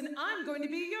 Peters, and I'm going to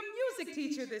be your music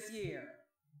teacher this year.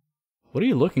 What are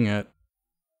you looking at?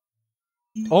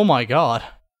 Oh my god.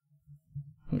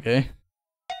 Okay.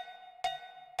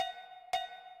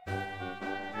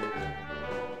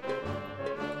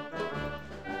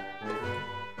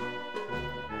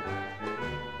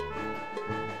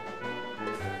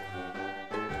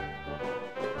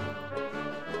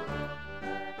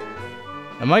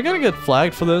 Am I gonna get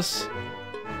flagged for this?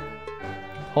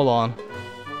 Hold on.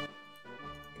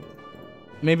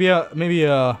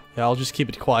 Yeah, I'll just keep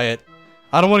it quiet.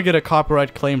 I don't want to get a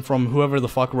copyright claim from whoever the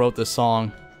fuck wrote this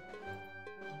song.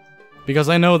 Because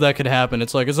I know that could happen.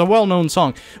 It's like, it's a well-known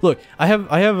song. Look, I have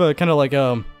a kind of like,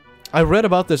 I read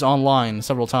about this online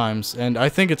several times, and I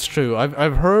think it's true.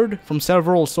 I've heard from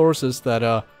several sources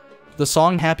that, the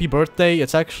song Happy Birthday,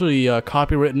 it's actually,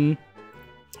 copywritten,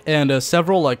 and,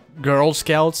 several, like, Girl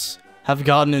Scouts have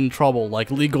gotten in trouble, like,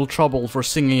 legal trouble for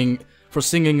singing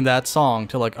that song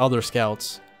to, like, other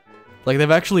scouts. Like,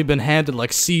 they've actually been handed,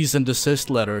 like, cease and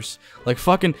desist letters. Like,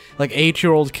 fucking, like,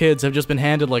 8-year-old kids have just been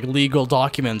handed, like, legal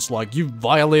documents, like, you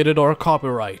violated our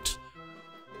copyright.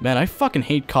 Man, I fucking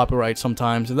hate copyright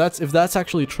sometimes. If that's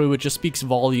actually true, it just speaks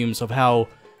volumes of how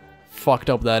fucked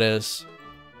up that is.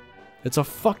 It's a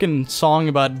fucking song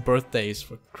about birthdays,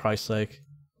 for Christ's sake.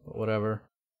 But whatever.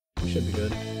 Should be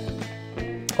good.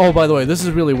 Oh, by the way, this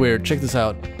is really weird. Check this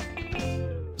out.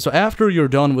 So after you're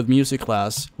done with music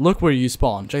class, look where you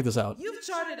spawn. Check this out. You've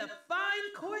charted a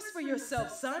fine course for yourself,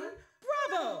 son.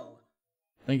 Bravo!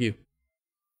 Thank you.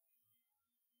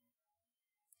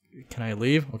 Can I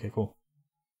leave? Okay, cool.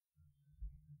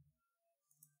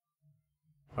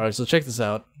 Alright, so check this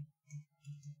out.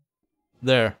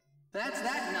 There. That's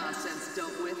that nonsense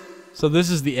dealt with. So this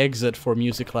is the exit for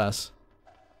music class.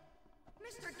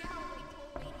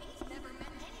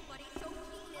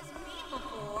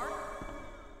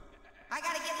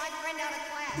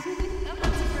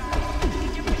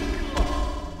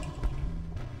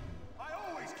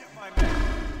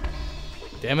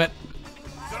 Damn it.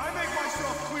 Did I make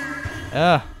myself clear?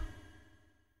 Ah.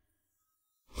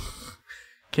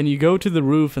 Can you go to the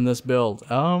roof in this build?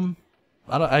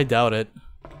 I doubt it.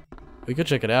 We could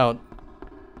check it out.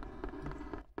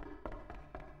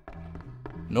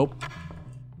 Nope.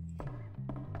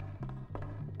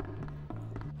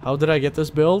 How did I get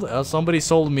this build? Somebody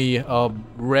sold me a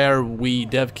rare Wii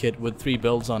dev kit with 3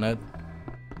 builds on it.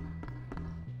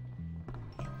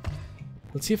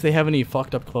 Let's see if they have any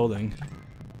fucked up clothing.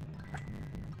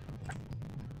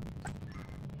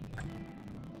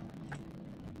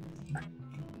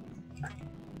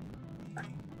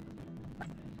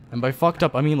 And by fucked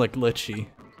up, I mean like glitchy.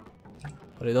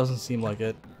 But it doesn't seem like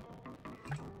it.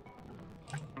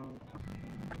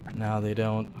 No, they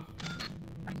don't.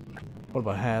 What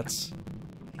about hats?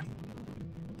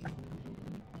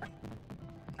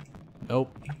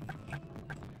 Nope.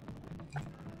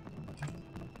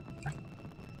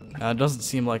 No, it doesn't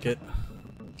seem like it.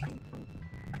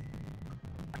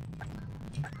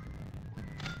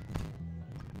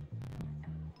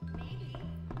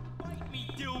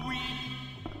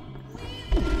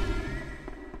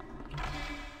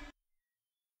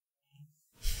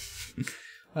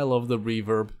 I love the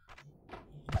reverb.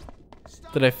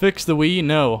 Did I fix the Wii?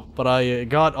 No, but I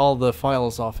got all the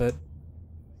files off it.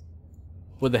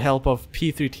 With the help of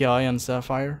P3TI and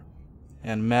Sapphire.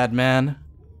 And Madman.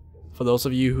 For those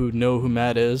of you who know who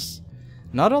Mad is.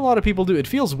 Not a lot of people do. It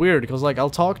feels weird, because like I'll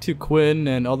talk to Quinn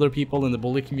and other people in the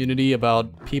bully community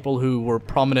about people who were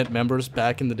prominent members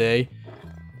back in the day.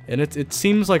 And it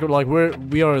seems like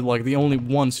we are like the only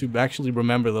ones who actually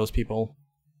remember those people.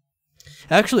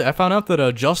 Actually, I found out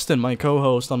that Justin, my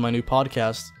co-host on my new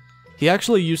podcast, he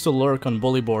actually used to lurk on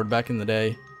Bullyboard back in the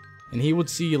day. And he would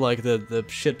see like the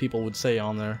shit people would say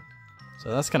on there.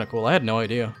 So that's kind of cool. I had no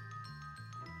idea.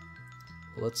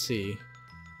 Let's see.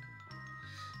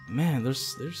 Man,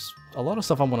 there's a lot of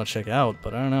stuff I want to check out,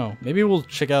 but I don't know. Maybe we'll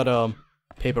check out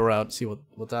Paper Route, see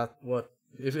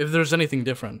if there's anything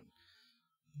different.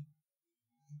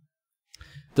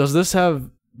 Does this have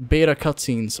beta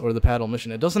cutscenes or the paddle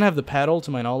mission? It doesn't have the paddle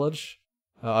to my knowledge.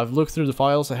 I've looked through the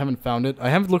files, I haven't found it. I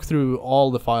haven't looked through all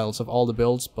the files of all the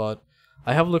builds, but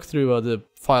I have looked through the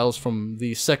files from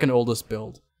the second oldest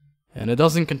build. And it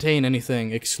doesn't contain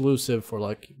anything exclusive for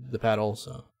like the paddle,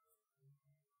 so.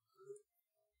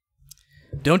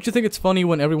 Don't you think it's funny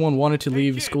when everyone wanted to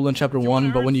leave school in chapter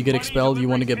 1, but when you get expelled you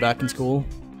want to get back in school?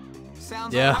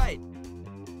 Sounds yeah. alright.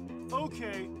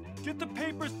 Okay, get the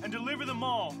papers and deliver them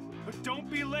all, but don't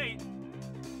be late.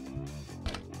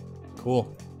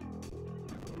 Cool.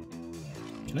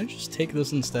 Can I just take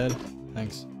this instead?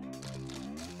 Thanks.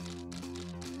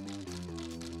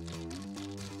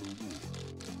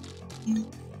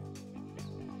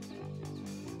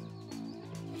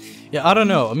 Yeah, I don't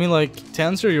know. I mean, like, to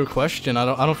answer your question, I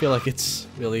don't feel like it's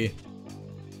really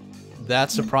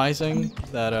that surprising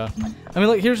that I mean,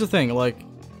 like, here's the thing, like,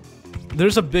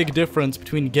 there's a big difference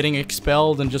between getting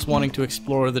expelled and just wanting to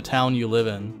explore the town you live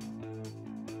in.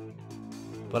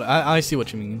 But I see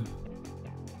what you mean.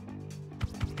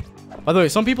 By the way,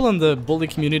 some people in the bully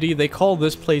community, they call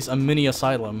this place a mini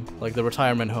asylum, like the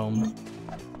retirement home.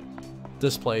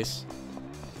 This place.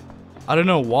 I don't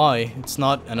know why. It's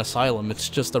not an asylum, it's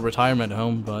just a retirement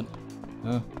home, but...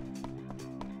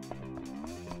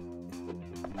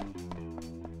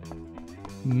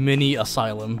 Mini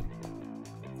asylum.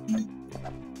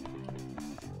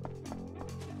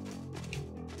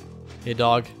 Hey,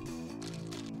 dog.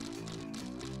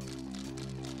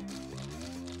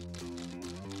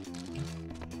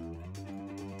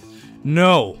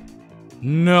 No.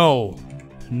 No.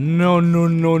 No, no,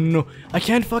 no, no. I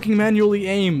can't fucking manually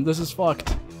aim. This is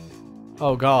fucked.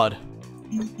 Oh, God.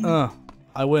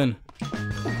 I win.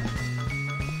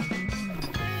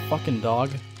 Fucking dog.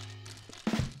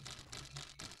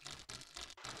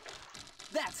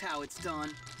 That's how it's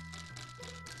done.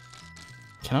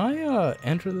 Can I,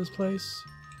 enter this place?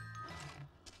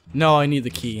 No, I need the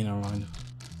key. Never mind.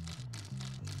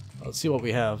 Let's see what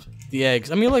we have. The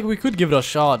eggs. I mean, like, we could give it a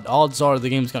shot. Odds are the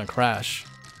game's gonna crash.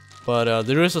 But,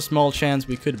 there is a small chance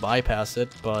we could bypass it,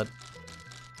 but...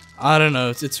 I don't know.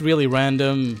 It's really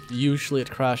random. Usually it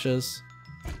crashes.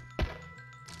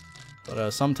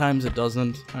 But, sometimes it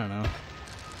doesn't. I don't know.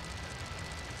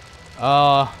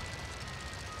 Huh.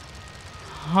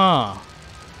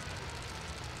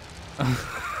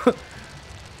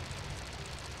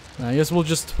 I guess we'll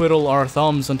just twiddle our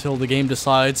thumbs until the game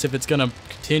decides if it's gonna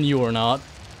continue or not.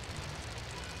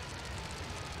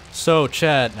 So,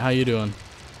 chat, how you doing?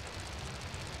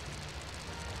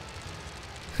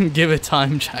 Give it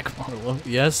time, Jack Marlowe.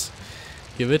 Yes,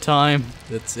 give it time.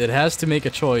 It has to make a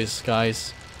choice,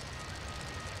 guys.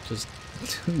 Just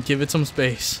give it some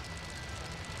space.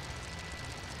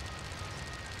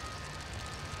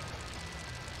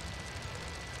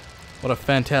 What a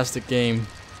fantastic game.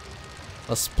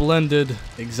 A splendid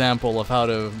example of how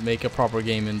to make a proper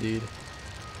game indeed.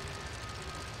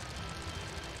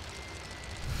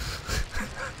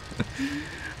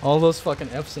 All those fucking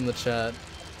F's in the chat.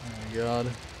 Oh my god.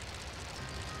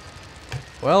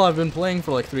 Well, I've been playing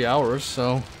for like 3 hours,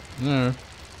 so...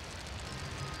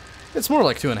 It's more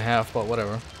like 2.5, but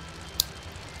whatever.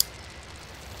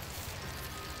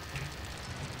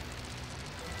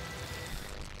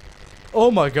 Oh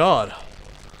my god.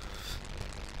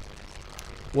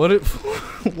 What it...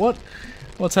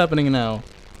 What's happening now?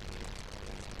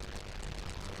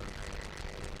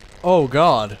 Oh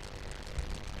god.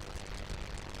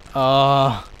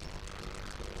 Huh.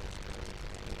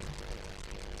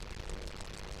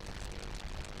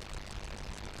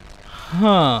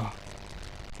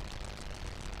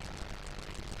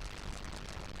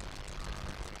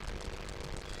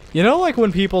 You know, like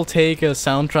when people take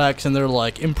soundtracks and they're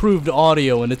like improved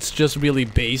audio and it's just really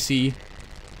bassy?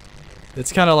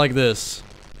 It's kind of like this.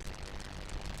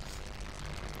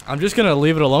 I'm just gonna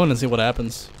leave it alone and see what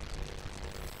happens.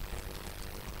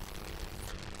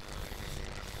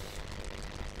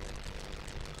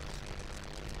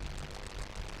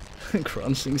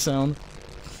 Crunching sound.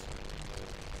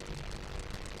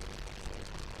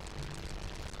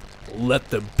 Let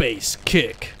the bass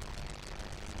kick.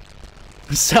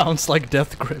 Sounds like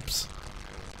death grips.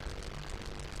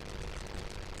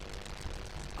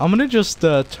 I'm gonna just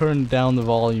turn down the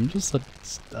volume just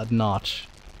a notch.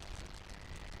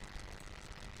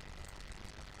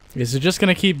 Is it just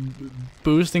gonna keep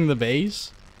boosting the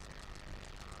bass?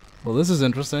 Well, this is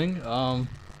interesting. Oh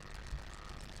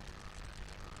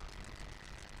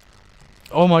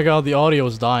my god, the audio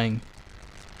is dying.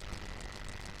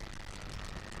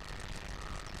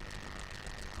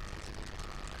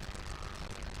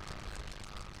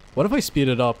 What if I speed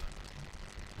it up?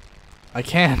 I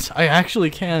can't. I actually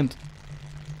can't.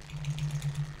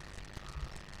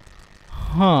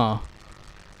 Huh.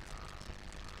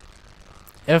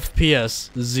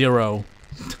 FPS 0.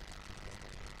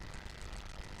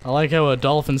 I like how a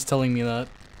dolphin's telling me that.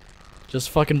 Just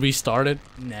fucking restart it?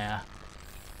 Nah.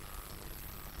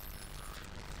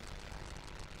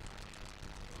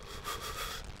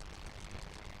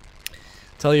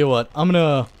 Tell you what, I'm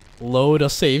gonna load a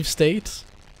save state.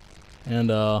 And,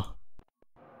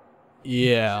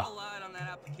 yeah.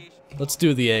 Let's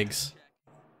do the eggs.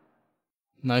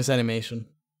 Nice animation.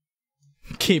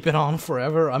 Keep it on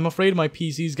forever. I'm afraid my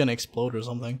PC's gonna explode or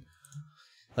something.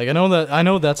 Like, I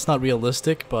know that's not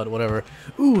realistic, but whatever.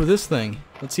 Ooh, this thing.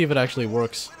 Let's see if it actually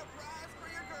works.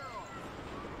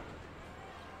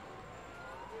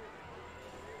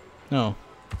 No.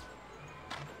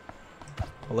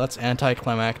 Well, that's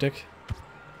anticlimactic.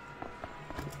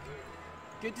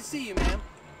 Good to see you, ma'am.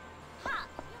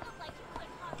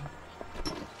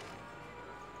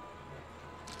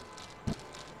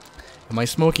 Am I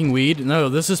smoking weed? No,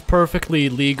 this is perfectly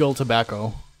legal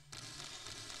tobacco.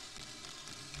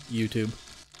 YouTube.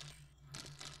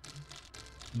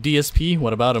 DSP,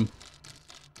 what about him?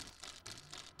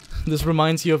 This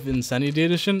reminds you of Insanity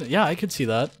Edition? Yeah, I could see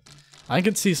that. I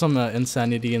could see some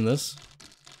insanity in this.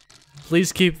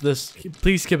 Please keep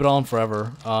it on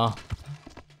forever.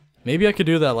 Maybe I could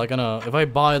do that, like, if I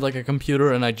buy, like, a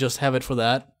computer and I just have it for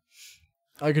that,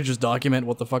 I could just document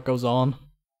what the fuck goes on.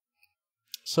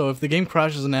 So if the game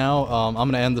crashes now, I'm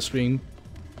gonna end the stream.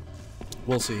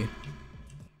 We'll see.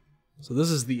 So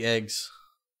this is the eggs.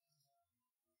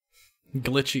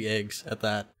 Glitchy eggs, at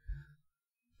that.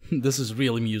 This is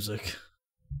real music.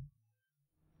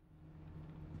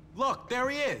 Look, there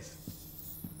he is.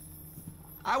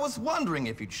 I was wondering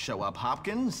if you'd show up,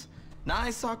 Hopkins.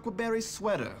 Nice aquaberry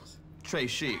sweater. Très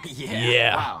chic.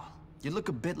 Yeah. Wow. You look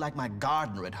a bit like my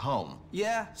gardener at home.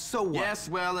 Yeah, so what? Yes,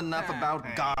 well, enough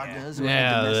about gardeners or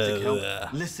domestic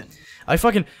help. Listen.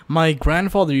 My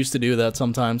grandfather used to do that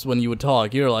sometimes when you would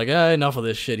talk. You're like, enough of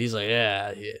this shit. He's like,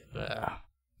 yeah.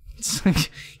 It's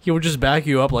like, he would just back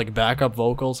you up like backup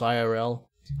vocals, IRL.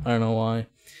 I don't know why.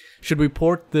 Should we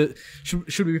port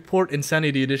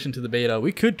Insanity Edition to the beta?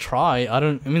 We could try. I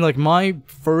mean, like, my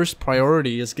first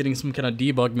priority is getting some kind of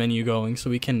debug menu going so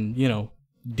we can, you know,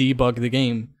 debug the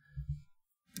game.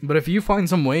 But if you find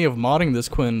some way of modding this,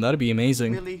 Quinn, that'd be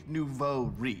amazing. Really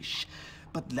nouveau riche,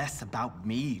 but less about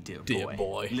me, dear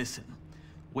boy. Listen,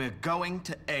 we're going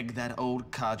to egg that old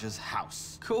codger's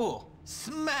house. Cool.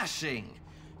 Smashing.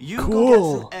 You go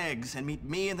get some eggs and meet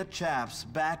me and the chaps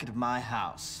back at my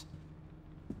house.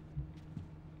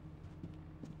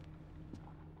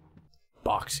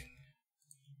 Boxing.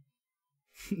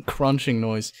 Crunching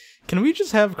noise. Can we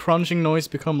just have crunching noise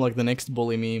become like the next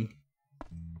bully meme?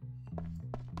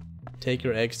 Take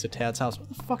your eggs to Tad's house. What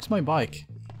the fuck's my bike?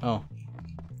 Oh.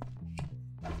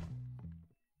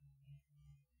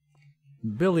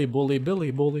 Billy bully,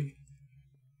 Billy bully.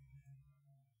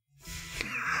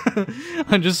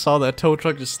 I just saw that tow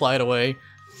truck just slide away.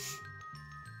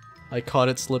 I caught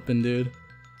it slipping, dude.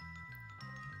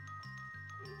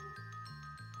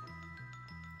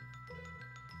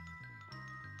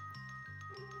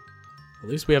 At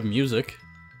least we have music.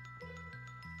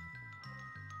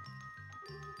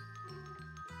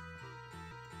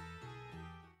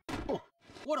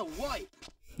 What a wipe!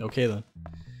 Okay then.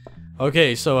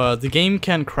 Okay, so the game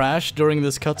can crash during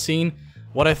this cutscene.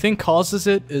 What I think causes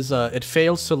it is it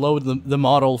fails to load the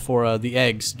model for the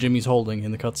eggs Jimmy's holding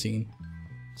in the cutscene.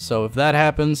 So if that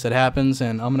happens, it happens,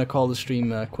 and I'm gonna call the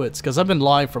stream quits, because I've been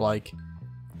live for like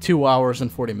 2 hours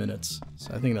and 40 minutes.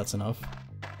 So I think that's enough.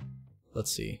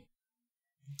 Let's see.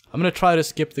 I'm gonna try to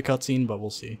skip the cutscene, but we'll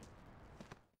see.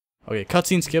 Okay,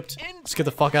 cutscene skipped. Let's get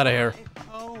the fuck out of here.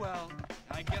 Oh well,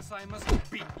 I guess I must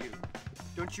beat you.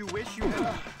 Don't you wish you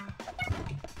had?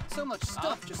 So much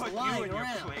stuff just lying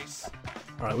around.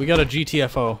 Alright, we got a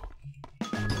GTFO.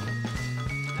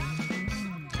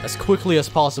 As quickly as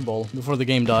possible before the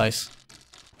game dies.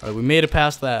 Alright, we made it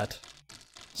past that.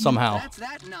 Somehow. That's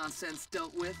that nonsense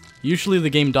dealt with. Usually the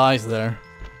game dies there.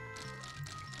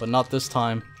 But not this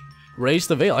time. Raise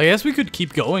the veil. I guess we could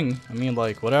keep going. I mean,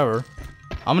 like, whatever.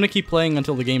 I'm gonna keep playing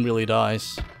until the game really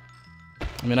dies.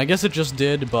 I mean, I guess it just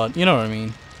did, but you know what I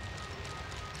mean.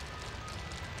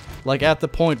 Like, at the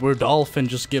point where Dolphin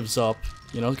just gives up.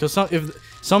 You know, because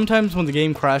sometimes when the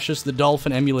game crashes, the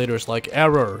Dolphin emulator is like,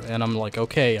 error. And I'm like,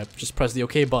 okay, I just press the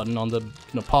OK button on the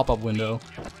pop-up window.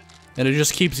 And it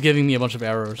just keeps giving me a bunch of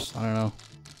errors. I don't know.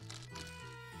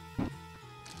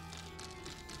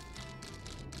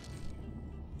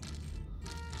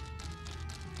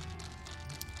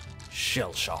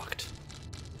 Shell-shocked.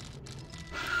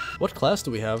 What class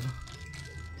do we have?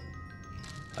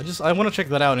 I want to check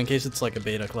that out in case it's like a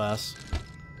beta class.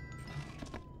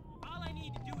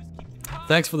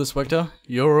 Thanks for the SWEGTA.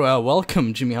 You're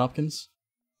welcome, Jimmy Hopkins.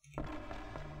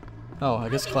 Oh, I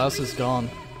guess class is gone.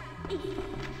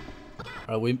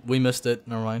 Alright, we missed it.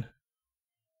 Never mind.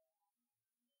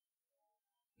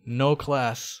 No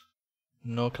class.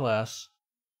 No class.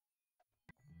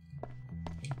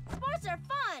 Sports are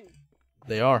fun!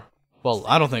 They are. Well,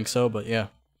 I don't think so, but yeah.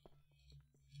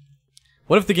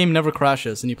 What if the game never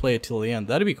crashes and you play it till the end?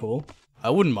 That'd be cool. I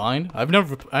wouldn't mind. I've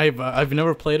never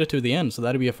played it to the end, so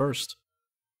that'd be a first.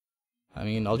 I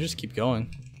mean, I'll just keep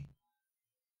going.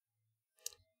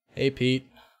 Hey, Pete.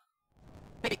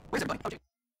 Hey, where's everybody? Okay.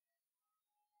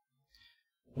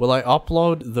 Will I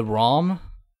upload the ROM?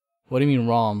 What do you mean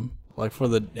ROM? Like for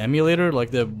the emulator?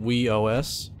 Like the Wii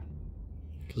OS?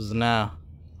 Cause nah,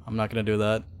 I'm not gonna do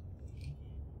that.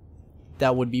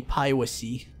 That would be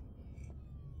piracy.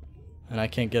 And I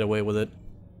can't get away with it.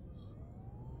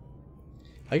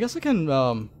 I guess I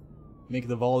can make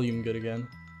the volume good again.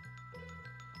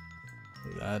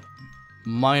 That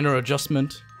minor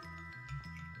adjustment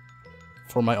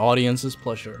for my audience's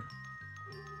pleasure.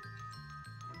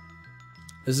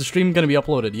 Is the stream gonna be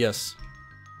uploaded? Yes.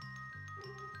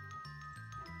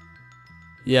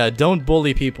 Yeah, don't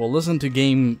bully people. Listen to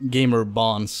gamer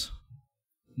bonds.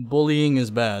 Bullying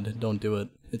is bad. Don't do it.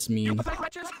 It's mean.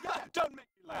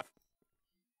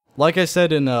 Like I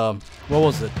said in what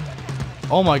was it?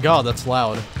 Oh my god, that's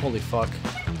loud. Holy fuck.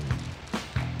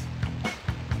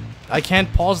 I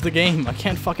can't pause the game. I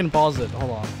can't fucking pause it.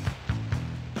 Hold on.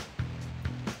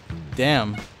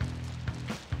 Damn.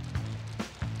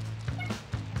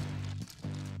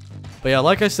 But yeah,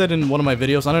 like I said in one of my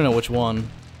videos, I don't know which one.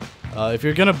 If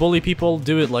you're gonna bully people,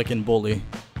 do it like in Bully.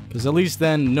 Because at least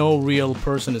then no real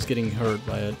person is getting hurt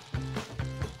by it.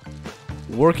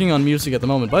 Working on music at the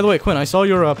moment. By the way, Quinn, I saw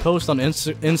your post on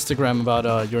Instagram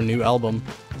about your new album.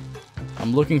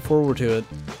 I'm looking forward to it.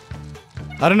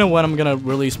 I don't know when I'm gonna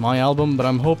release my album, but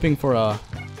I'm hoping for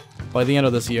by the end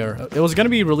of this year. It was gonna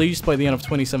be released by the end of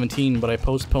 2017, but I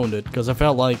postponed it because I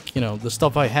felt like, you know, the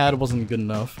stuff I had wasn't good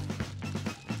enough.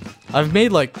 I've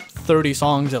made like 30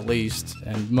 songs at least,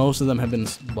 and most of them have been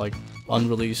like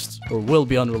unreleased, or will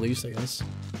be unreleased, I guess.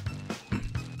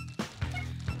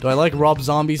 Do I like Rob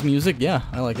Zombie's music? Yeah,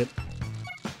 I like it.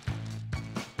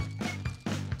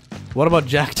 What about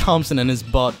Jack Thompson and his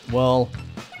butt? Well,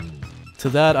 to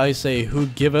that I say, who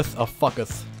giveth a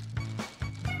fucketh?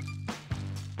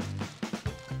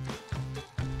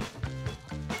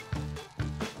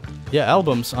 Yeah,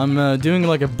 albums. I'm doing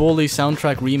like a Bully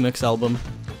soundtrack remix album.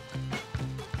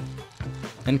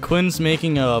 And Quinn's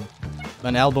making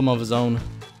an album of his own.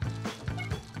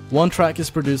 One track is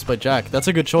produced by Jack. That's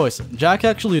a good choice. Jack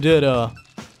actually did a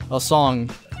song,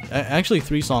 actually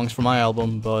 3 songs for my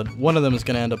album, but one of them is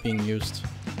gonna end up being used.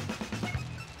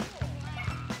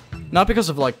 Not because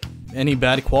of like any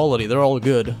bad quality, they're all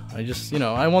good. I just, you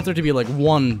know, I want there to be like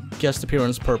one guest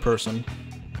appearance per person.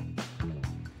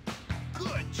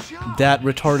 That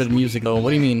retarded music though, what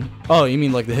do you mean? Oh, you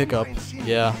mean like the hiccup?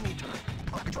 Yeah.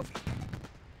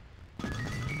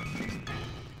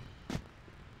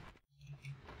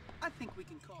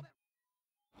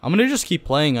 I'm gonna just keep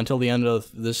playing until the end of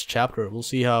this chapter. We'll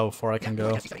see how far I can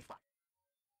go.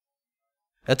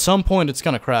 At some point it's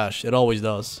gonna crash. It always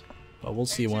does. But we'll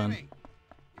see when.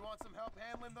 You want some help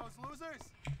handling those losers?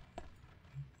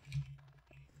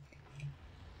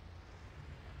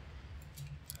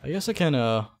 I guess I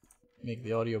can make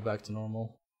the audio back to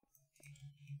normal.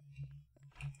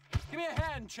 Give me a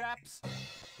hand, chaps.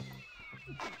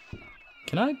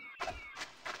 Can I?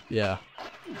 Yeah.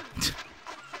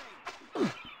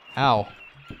 Ow.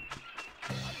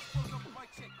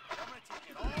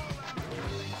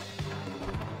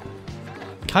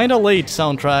 Kinda late,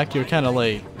 soundtrack. You're kinda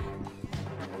late.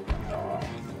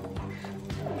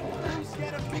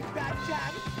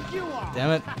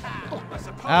 Damn it.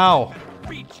 Ow.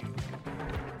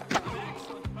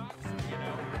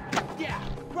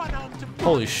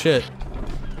 Holy shit.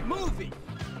 Movie.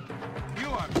 You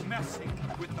are messing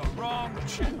with the wrong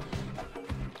chick.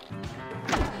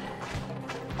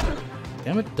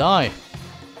 Damn it, die.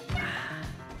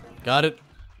 Got it.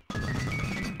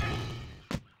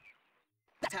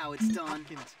 That's how it's done.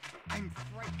 I'm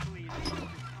frightfully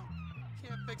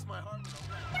can't fix my heart with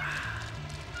a rat.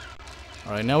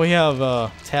 Alright, now we have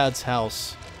Tad's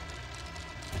house.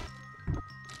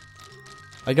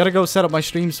 I gotta go set up my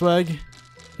stream, Swag.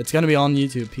 It's gonna be on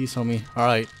YouTube. Peace, homie.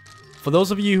 Alright. For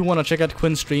those of you who want to check out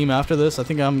Quinn's stream after this, I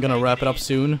think I'm gonna wrap it up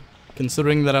soon,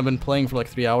 considering that I've been playing for like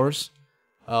 3 hours.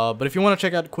 But if you want to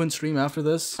check out Quinn's stream after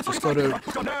this, just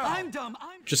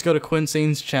go to Quinn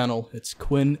Sane's channel. It's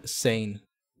Quinn Sane.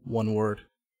 One word.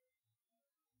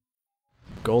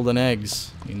 Golden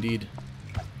eggs, indeed.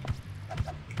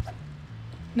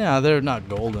 Nah, they're not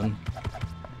golden.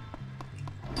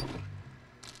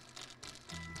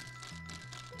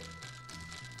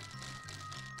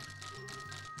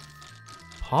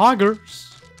 Poggers.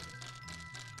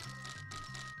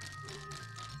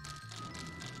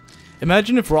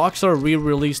 Imagine if Rockstar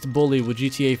re-released Bully with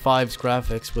GTA 5's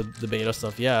graphics with the beta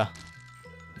stuff. Yeah,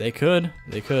 they could,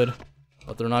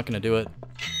 but they're not gonna do it.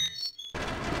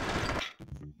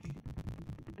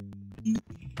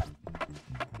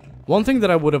 One thing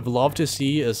that I would have loved to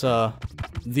see is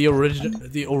the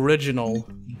original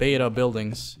beta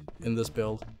buildings in this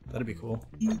build. That'd be cool.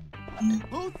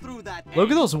 Look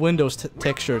at those Windows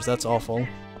textures. That's awful.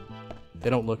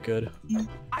 They don't look good.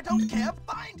 I don't care.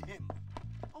 Find him.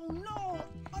 Oh no!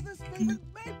 Mother's favorite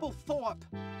Maplethorpe!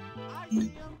 I see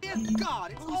him. Dear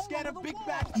God, it's all scared of Big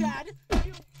Bad Chad.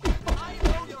 I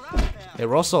know you're out there. Hey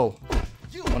Russell,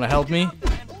 wanna help me?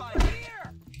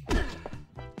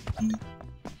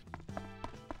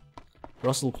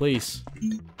 Russell, please.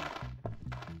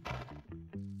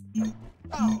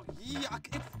 Oh,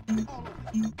 yuck. It's all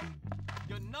over.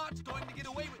 You're not going to get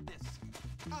away with this.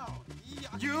 Oh,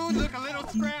 yuck. You look a little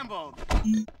scrambled.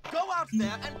 Go out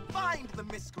there and find the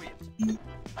miscreant.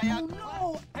 Oh,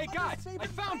 no. Hey, guys, I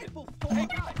found it. Hey,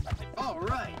 guys. All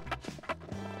right.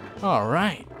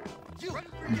 Alright.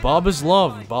 Bob is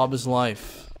love, Bob is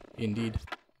life. Indeed.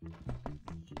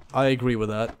 I agree with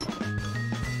that.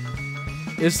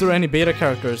 Is there any beta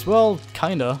characters? Well,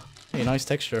 kinda. Hey, nice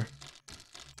texture.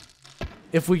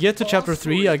 If we get to chapter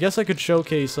 3, I guess I could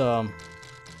showcase,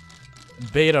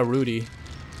 Beta Rudy.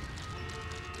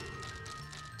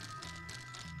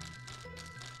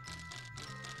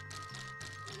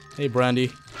 Hey,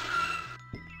 Brandy.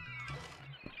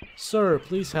 Sir,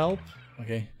 please help.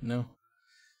 Okay, no.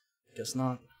 Guess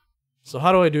not. So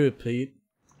how do I do it, Pete?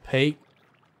 Pete?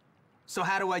 So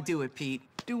how do I do it, Pete?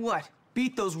 Do what?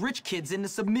 Beat those rich kids into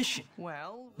submission.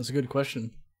 Well... That's a good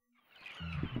question.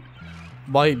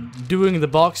 By doing the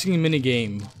boxing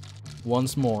minigame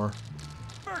once more.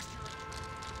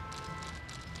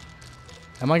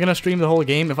 Am I gonna stream the whole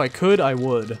game? If I could, I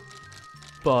would.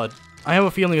 But I have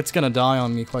a feeling it's gonna die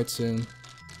on me quite soon.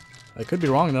 I could be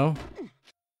wrong, though.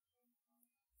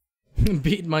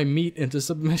 Beat my meat into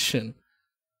submission.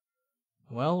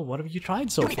 Well, what have you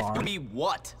tried so far? Me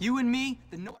what? You and me?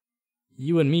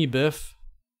 You and me, Biff.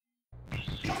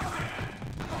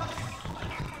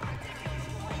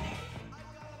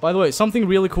 By the way, something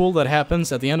really cool that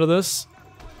happens at the end of this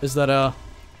is that,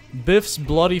 Biff's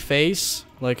bloody face,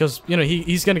 like, cause, you know,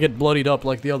 he's gonna get bloodied up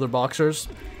like the other boxers.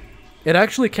 It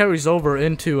actually carries over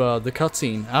into, the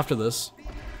cutscene after this.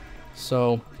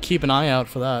 So, keep an eye out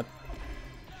for that.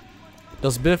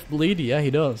 Does Biff bleed? Yeah,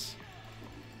 he does.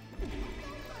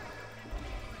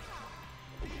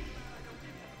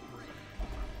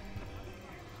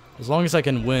 As long as I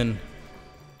can win.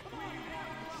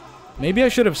 Maybe I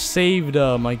should have saved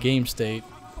my game state.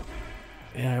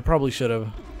 Yeah, I probably should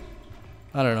have.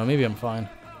 I don't know, maybe I'm fine.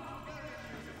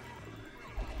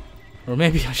 Or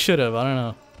maybe I should have, I don't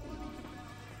know.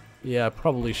 Yeah, I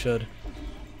probably should.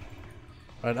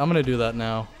 Alright, I'm gonna do that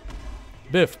now.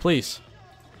 Biff, please.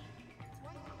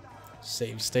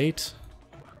 Save state.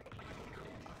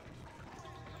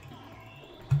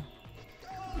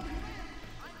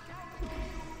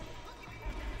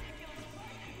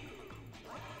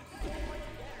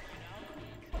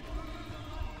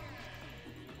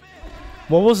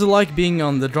 What was it like being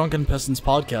on the Drunken Peasants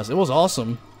podcast? It was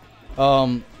awesome.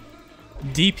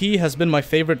 DP has been my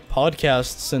favorite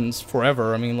podcast since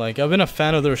forever. I mean, like, I've been a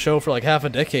fan of their show for like half a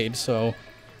decade, so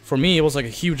for me it was like a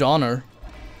huge honor.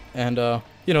 And,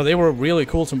 you know, they were really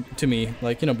cool to me,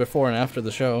 like, you know, before and after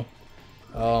the show.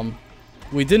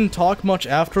 We didn't talk much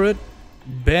after it.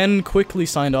 Ben quickly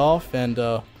signed off, and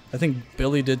I think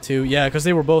Billy did too. Yeah, because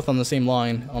they were both on the same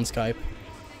line on Skype.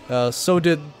 So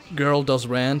did Girl Does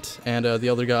Rant and the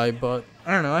other guy, but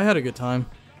I don't know, I had a good time.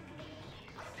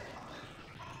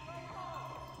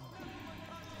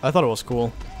 I thought it was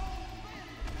cool.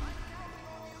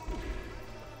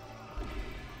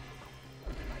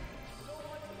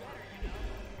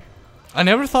 I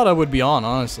never thought I would be on,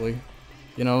 honestly.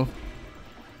 You know?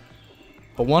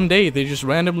 But one day, they just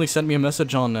randomly sent me a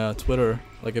message on Twitter,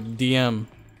 like a DM.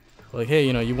 Like, hey,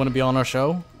 you know, you want to be on our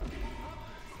show?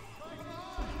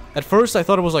 At first, I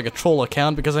thought it was like a troll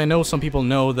account because I know some people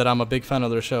know that I'm a big fan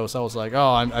of their show, so I was like,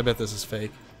 oh, I bet this is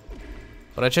fake.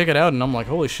 But I check it out and I'm like,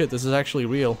 holy shit, this is actually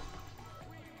real.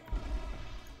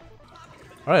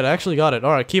 Alright, I actually got it.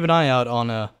 Alright, keep an eye out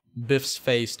on Biff's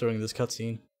face during this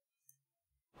cutscene.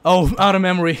 Oh, out of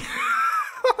memory.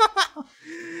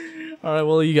 Alright,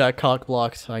 well, you got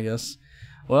cock-blocked, I guess.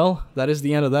 Well, that is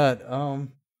the end of that.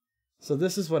 So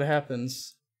this is what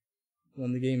happens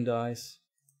when the game dies.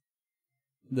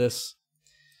 This.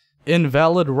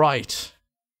 Invalid right.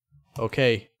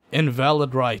 Okay,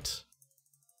 invalid right.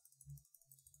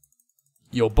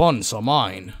 Your buns are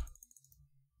mine.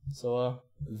 So,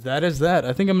 that is that.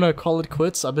 I think I'm gonna call it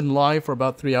quits. I've been live for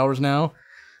about 3 hours now.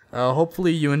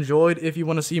 Hopefully you enjoyed. If you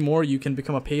want to see more, you can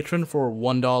become a patron for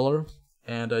 $1.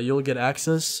 And you'll get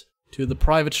access to the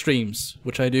private streams,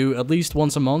 which I do at least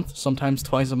once a month, sometimes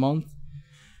twice a month.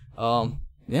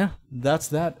 Yeah, that's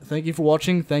that. Thank you for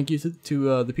watching. Thank you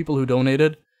to the people who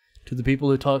donated, to the people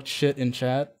who talked shit in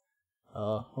chat.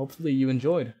 Hopefully you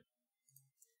enjoyed.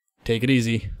 Take it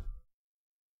easy.